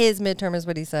on general? his midterm, is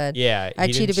what he said. Yeah, I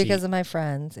he cheated didn't because cheat. of my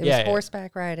friends. It Yeah. was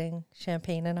horseback riding,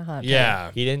 champagne, and a hot dog.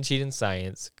 Yeah. He didn't cheat in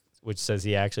science, which says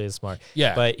he actually is smart.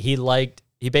 Yeah. But he liked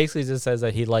he basically just says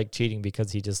that he liked cheating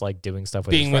because he just liked doing stuff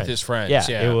with Being his with friends. his friends. Yeah,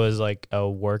 Yeah. it was like a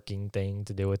working thing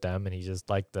to do with them, and he just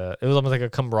liked it was almost like a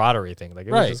camaraderie thing. Like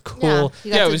it Right. was just Yeah, cool.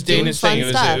 you got Yeah, it to was do Dana's fun thing. It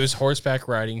stuff. was horseback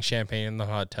riding, champagne in the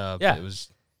hot tub. Yeah. It was,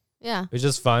 Yeah. It was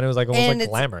just fun. It was like almost And like it's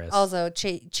glamorous. Also,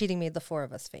 cheating made the four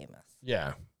of us famous.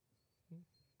 yeah.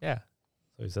 Yeah.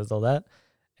 So he says all that,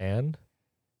 and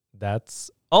that's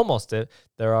almost it.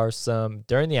 There are some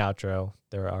during the outro.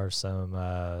 There are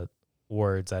some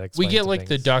words that We explain. get some like the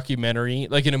things. documentary,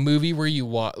 like in a movie where you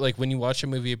watch, like when you watch a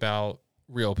movie about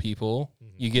real people,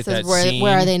 you get Says that where scene.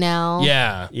 are they now?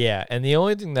 Yeah. Yeah, and the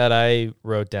only thing that I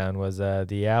wrote down was the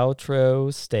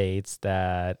outro states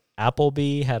that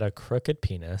Appleby had a crooked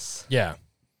penis. Yeah.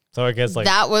 So I guess like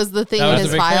that was the thing That in was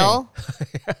his a big file.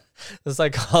 the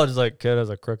psychologist like kid has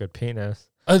a crooked penis.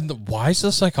 Why does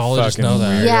the psychologist Fucking know that?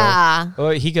 weird. Yeah. Well,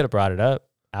 he could have brought it up.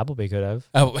 Appleby could have.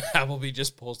 Appleby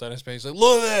just pulls down his face like,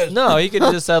 look at this. No, he could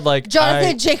have just said like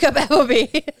Jonathan Jacob Appleby.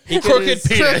 he could Crooked have-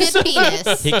 penis. Crooked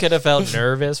penis. He could have felt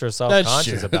nervous or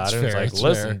self-conscious true. about That's it. It's fair. like, That's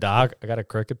listen, fair. doc, I got a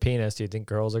crooked penis. Do you think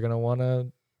girls are gonna want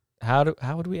to? How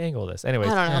would we angle this? Anyways,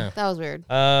 I don't know. Yeah. That was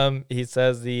weird. he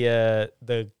says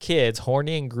the kids,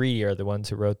 horny and greedy, are the ones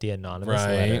who wrote the anonymous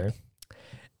Right. letter.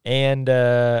 And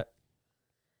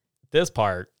this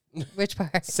part, Which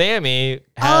part? Sammy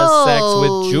has sex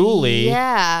with Julie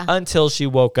Yeah. until she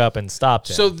woke up and stopped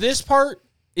him. So this part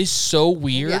is so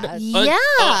weird. Yeah.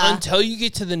 Yeah. Until you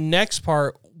get to the next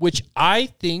part, which I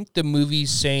think the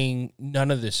movie's saying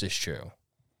none of this is true.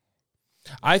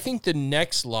 I think the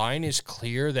next line is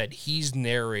clear that he's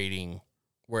narrating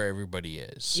where everybody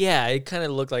is. yeah, it kind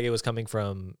of looked like it was coming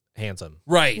from Handsome.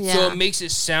 Right. So Yeah. it makes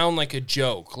it sound like a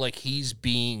joke, like he's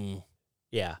being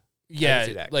Yeah, I yeah, can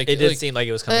see that. like it did like- seem like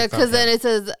it was coming from Because then him. it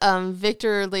says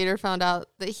Victor later found out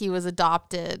that he was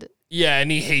adopted yeah,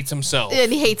 and he hates himself.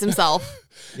 and he hates himself.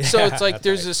 So Yeah, it's like that's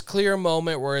there's right. this clear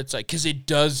moment where it's like, because it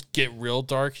does get real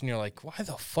dark, and you're like, why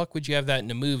the fuck would you have that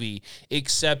in a movie?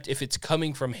 Except if it's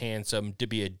coming from Handsome to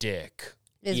be a dick.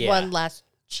 Is Yeah. one last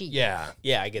cheat. Yeah.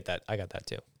 Yeah, I get that. I got that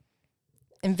too.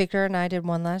 And Victor and I did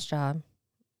one last job.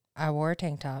 I wore a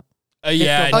tank top.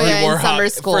 Yeah. Oh, and he yeah, in wore summer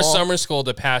hot, school. For summer school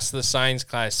to pass the science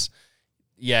class.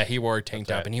 Yeah, he wore a tank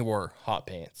That's top right. and he wore hot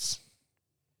pants.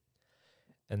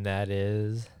 And that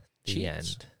is the Cheats.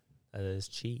 end. That is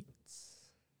cheats.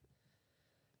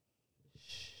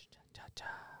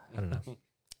 I don't know.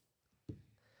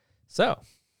 So,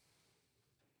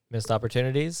 missed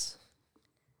opportunities.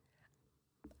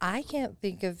 I can't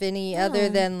think of any other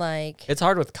than like It's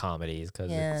hard with comedies because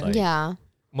Yeah. it's like Yeah.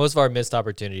 most of our missed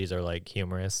opportunities are like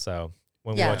humorous. So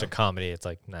when we Yeah. watch a comedy, it's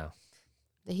like no,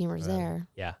 The humor's there.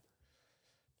 yeah,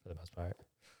 for the most part.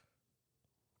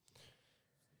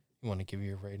 You want to give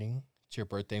your rating? It's your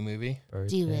birthday movie.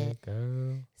 Birthday it.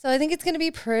 girl. So I think it's going to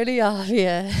be pretty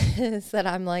obvious that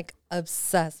I'm like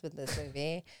obsessed with this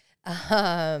movie.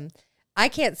 I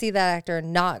can't see that actor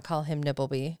and not call him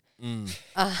Nibbleby. It's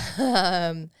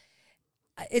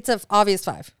an obvious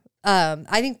 5.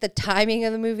 I think the timing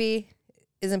of the movie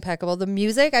is impeccable. The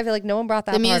music, I feel like no one brought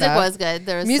that The part music up. was good.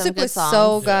 There was some Music good was songs.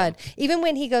 so good. Even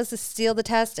when he goes to steal the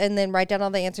test and then write down all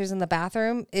the answers in the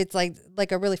bathroom, it's like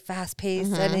a really fast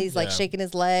pace and he's like Yeah. shaking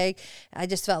his leg. I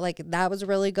just felt like that was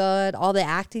really good. All the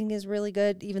acting is really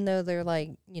good, even though they're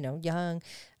like, young.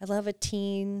 I love a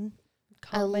teen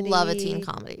comedy. I love a teen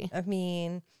comedy. I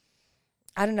mean,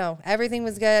 I don't know. Everything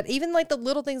was good. Even like the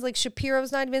little things like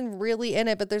Shapiro's not even really in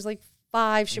it, but there's like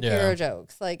 5 Shapiro Yeah.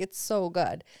 jokes. Like it's so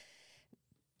good.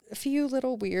 A few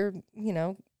little weird,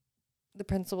 the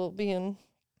principal being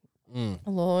a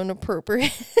little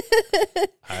inappropriate.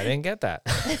 I didn't get that.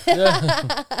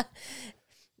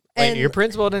 And Wait, your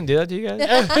principal didn't do that to you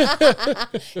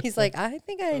guys? he's like, I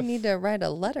think I need to write a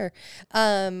letter.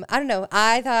 I don't know.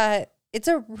 I thought it's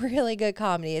a really good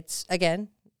comedy. It's again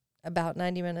about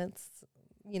 90 minutes.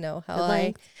 You know how Good I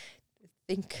length.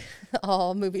 think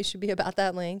all movies should be about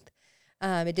that length.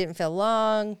 It didn't feel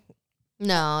long.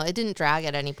 No, it didn't drag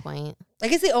at any point. I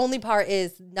guess the only part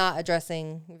is not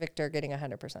addressing Victor getting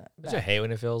 100%. Don't you hate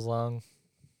when it feels long?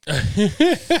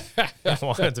 I don't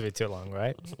want it to be too long,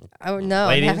 right? Oh no,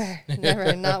 Ladies?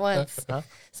 never, not once. Huh?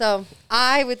 So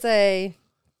I would say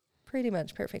pretty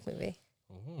much perfect movie.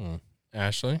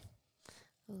 Ashley?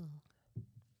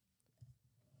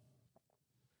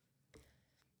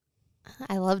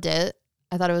 I loved it.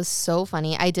 I thought it was so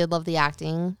funny. I did love the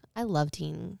acting. I love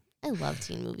teen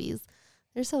movies.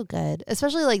 They're so good.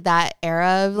 Especially like that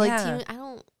era of like Yeah.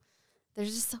 teen. They're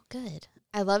just so good.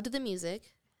 I loved the music.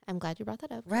 I'm glad you brought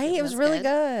that up. Right? It was really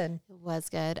good. It was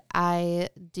good. I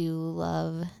do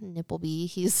love Nippleby.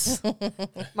 He's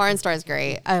Martin Starr's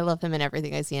great. I love him in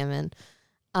everything I see him in.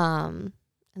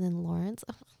 And then Lawrence.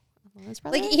 Oh, Lawrence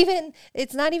brother. Like even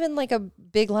it's not even like a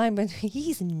big line, but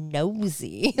he's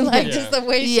nosy. Like Yeah. just the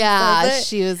way she yeah, says it.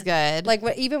 she was good. Like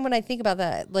even when I think about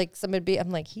that, like I'm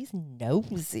like, he's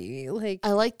nosy. Like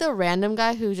I like the random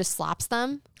guy who just slaps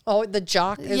them. oh, the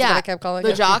jock is Yeah, what I kept calling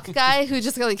The him. jock guy who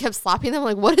just like kept slapping them.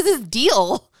 Like, what is his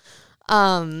deal?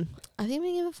 I think I'm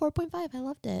gonna give it 4.5. I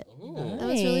loved it. That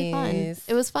was really fun. Nice.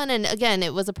 It was fun, and again,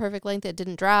 it was a perfect length. It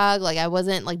didn't drag. Like I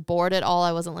wasn't like bored at all.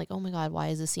 I wasn't like, oh my god, why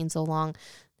is this scene so long?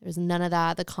 There was none of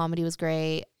that. The comedy was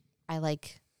great. I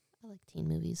like teen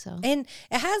movies. So And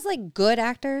it has like good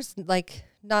actors, like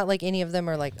not like any of them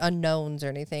are like unknowns or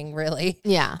anything really.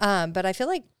 yeah, But I feel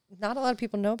like not a lot of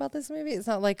people know about this movie. It's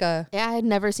not like a yeah, I had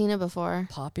never seen it before.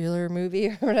 popular movie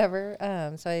or whatever.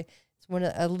 So it's one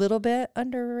a little bit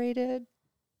underrated.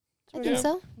 I think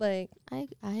so. Like I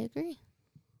agree.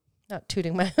 not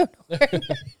tooting my own horn.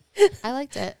 I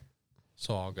liked it.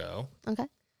 So I'll go. Okay.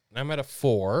 And I'm at a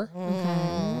 4.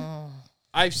 Mm.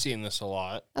 I've seen this a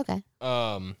lot. Okay.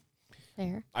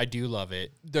 Fair. I do love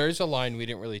it. There's a line we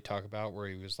didn't really talk about where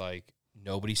he was like,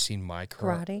 "Nobody's seen my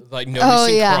karate. Karate? Like nobody's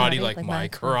seen yeah. karate like Like my my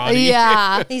karate."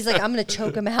 Yeah. He's like, I'm gonna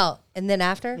choke him out, and then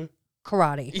after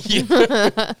karate.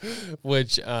 Yeah.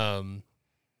 Which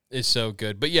is so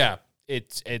good. But yeah,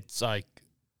 it's like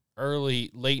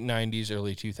late 90s,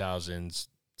 early 2000s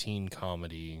teen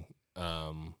comedy.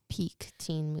 Peak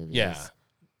teen movies. Yeah.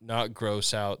 Not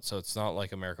gross out, so it's not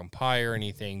like American Pie or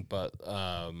anything, but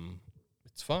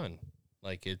it's fun.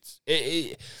 Like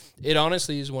it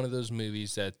honestly is one of those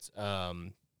movies that I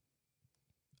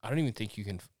don't even think you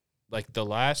can like the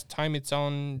last time it's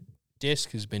on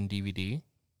disc has been DVD.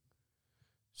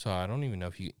 So I don't even know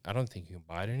I don't think you can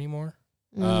buy it anymore.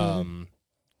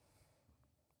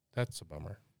 That's a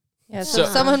bummer. Yeah, so if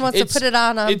So, someone wants to it's- put it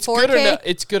on It's 4K. good enough.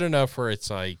 It's good enough where it's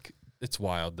like it's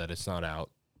wild that it's not out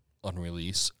on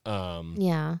release.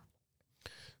 Yeah.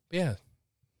 Yeah,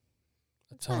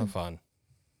 a ton of fun.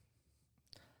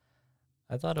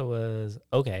 I thought it was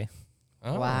okay.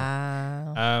 Oh.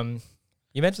 Wow.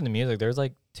 You mentioned the music. There's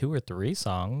like 2 or 3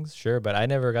 songs, sure, but I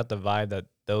never got the vibe that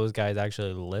those guys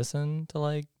actually listen to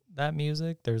like that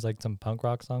music. There's like some punk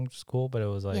rock songs, which is cool, but it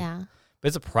was like, Yeah. but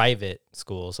it's a private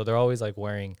school, so they're always like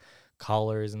wearing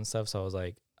collars and stuff. So I was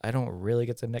like, I don't really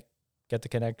get the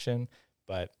connection,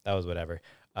 but that was whatever.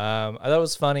 I thought it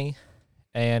was funny,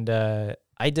 and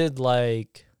I did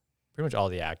like pretty much all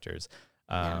the actors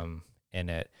in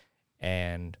it.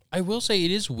 And I will say it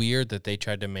is weird that they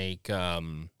tried to make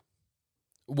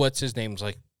what's his name's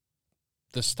like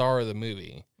the star of the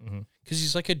movie because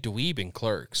he's like a dweeb in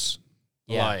Clerks,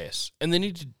 Yeah. Elias, and then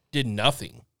he did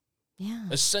nothing, Yeah.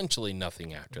 essentially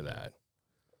nothing after that.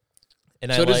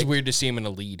 and So I it is liked- weird to see him in a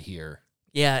lead here.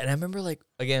 Yeah, and I remember like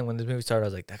again when this movie started, I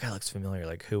was like, that guy looks familiar.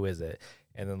 Like, who is it?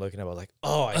 And then looking up, I was like,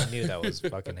 oh, I knew that was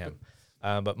fucking him.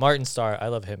 But Martin Starr, I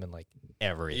love him in like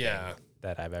everything Yeah.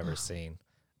 that I've ever seen.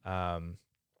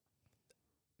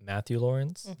 Matthew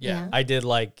Lawrence, Yeah. I did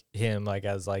like him like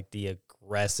as like the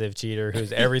aggressive cheater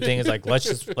who's everything is like let's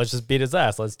just beat his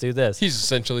ass. Let's do this. He's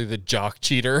essentially the jock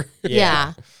cheater.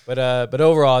 Yeah. But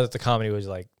overall, the comedy was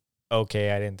like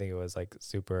okay. I didn't think it was like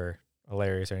super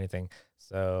hilarious or anything.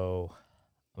 So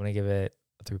I'm gonna give it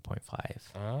a 3.5.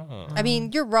 Oh. I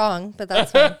mean, you're wrong, but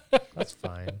that's fine. That's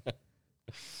fine.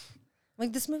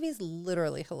 Like this movie is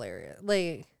literally hilarious.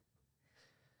 Like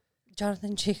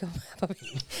Jonathan Jacob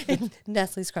and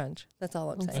Nestle's Crunch. That's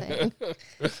all I'm saying.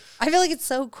 I feel like it's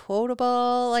so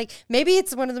quotable. Like maybe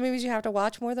it's one of the movies you have to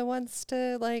watch more than once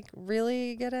to like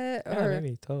really get it, Yeah, or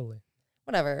maybe totally.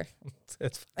 whatever.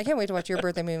 It's I can't wait to watch your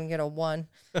birthday movie and get a 1.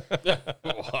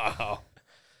 Wow.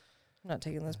 I'm not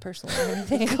taking this personally or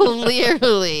anything.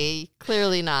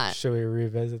 Clearly not. Should we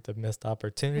revisit the missed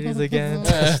opportunities again?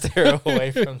 To steer away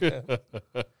from them?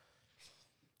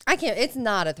 I can't. It's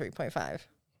not a 3.5.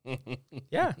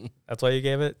 Yeah, that's why you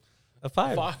gave it a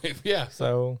 5. 5, yeah.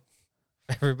 So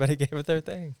everybody gave it their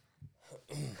thing.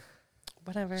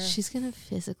 Whatever. She's gonna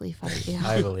physically fight you.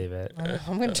 I believe it.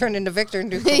 I'm going to turn into Victor and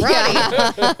do karate.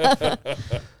 Yeah.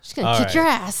 She's gonna All kick right. your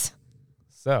ass.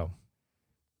 So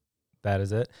that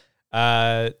is it.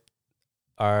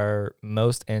 Our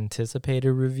most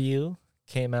anticipated review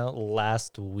came out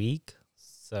last week.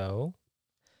 So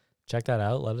check that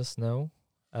out. Let us know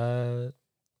about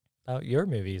your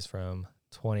movies from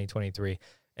 2023.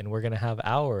 And we're going to have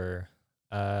our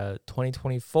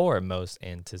 2024 most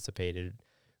anticipated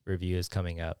reviews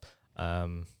coming up. We're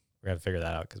going to figure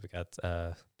that out because we got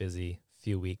a busy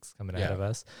few weeks coming ahead Yeah. of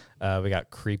us. We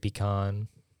got CreepyCon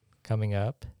coming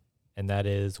up. And that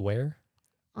is where?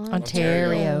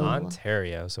 Ontario.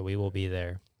 Ontario. So we will be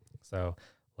there. So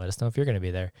let us know if you're going to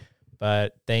be there.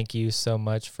 But thank you so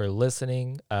much for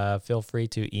listening. Feel free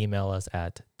to email us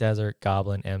at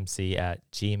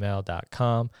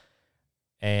desertgoblinmc@gmail.com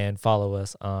and follow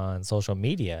us on social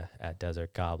media at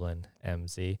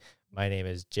desertgoblinmc. My name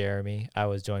is Jeremy. I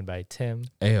was joined by Tim,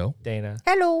 Ayo. Dana,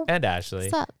 Hello. and Ashley,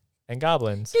 What's up? and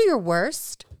Goblins. Do your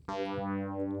worst.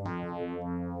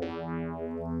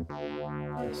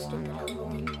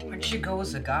 Where'd she go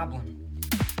as a goblin?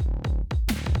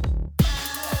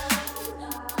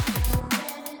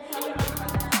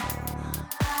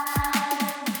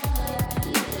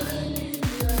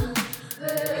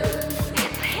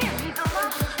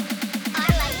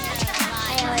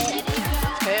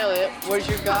 Elliot, where's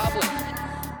your goblin?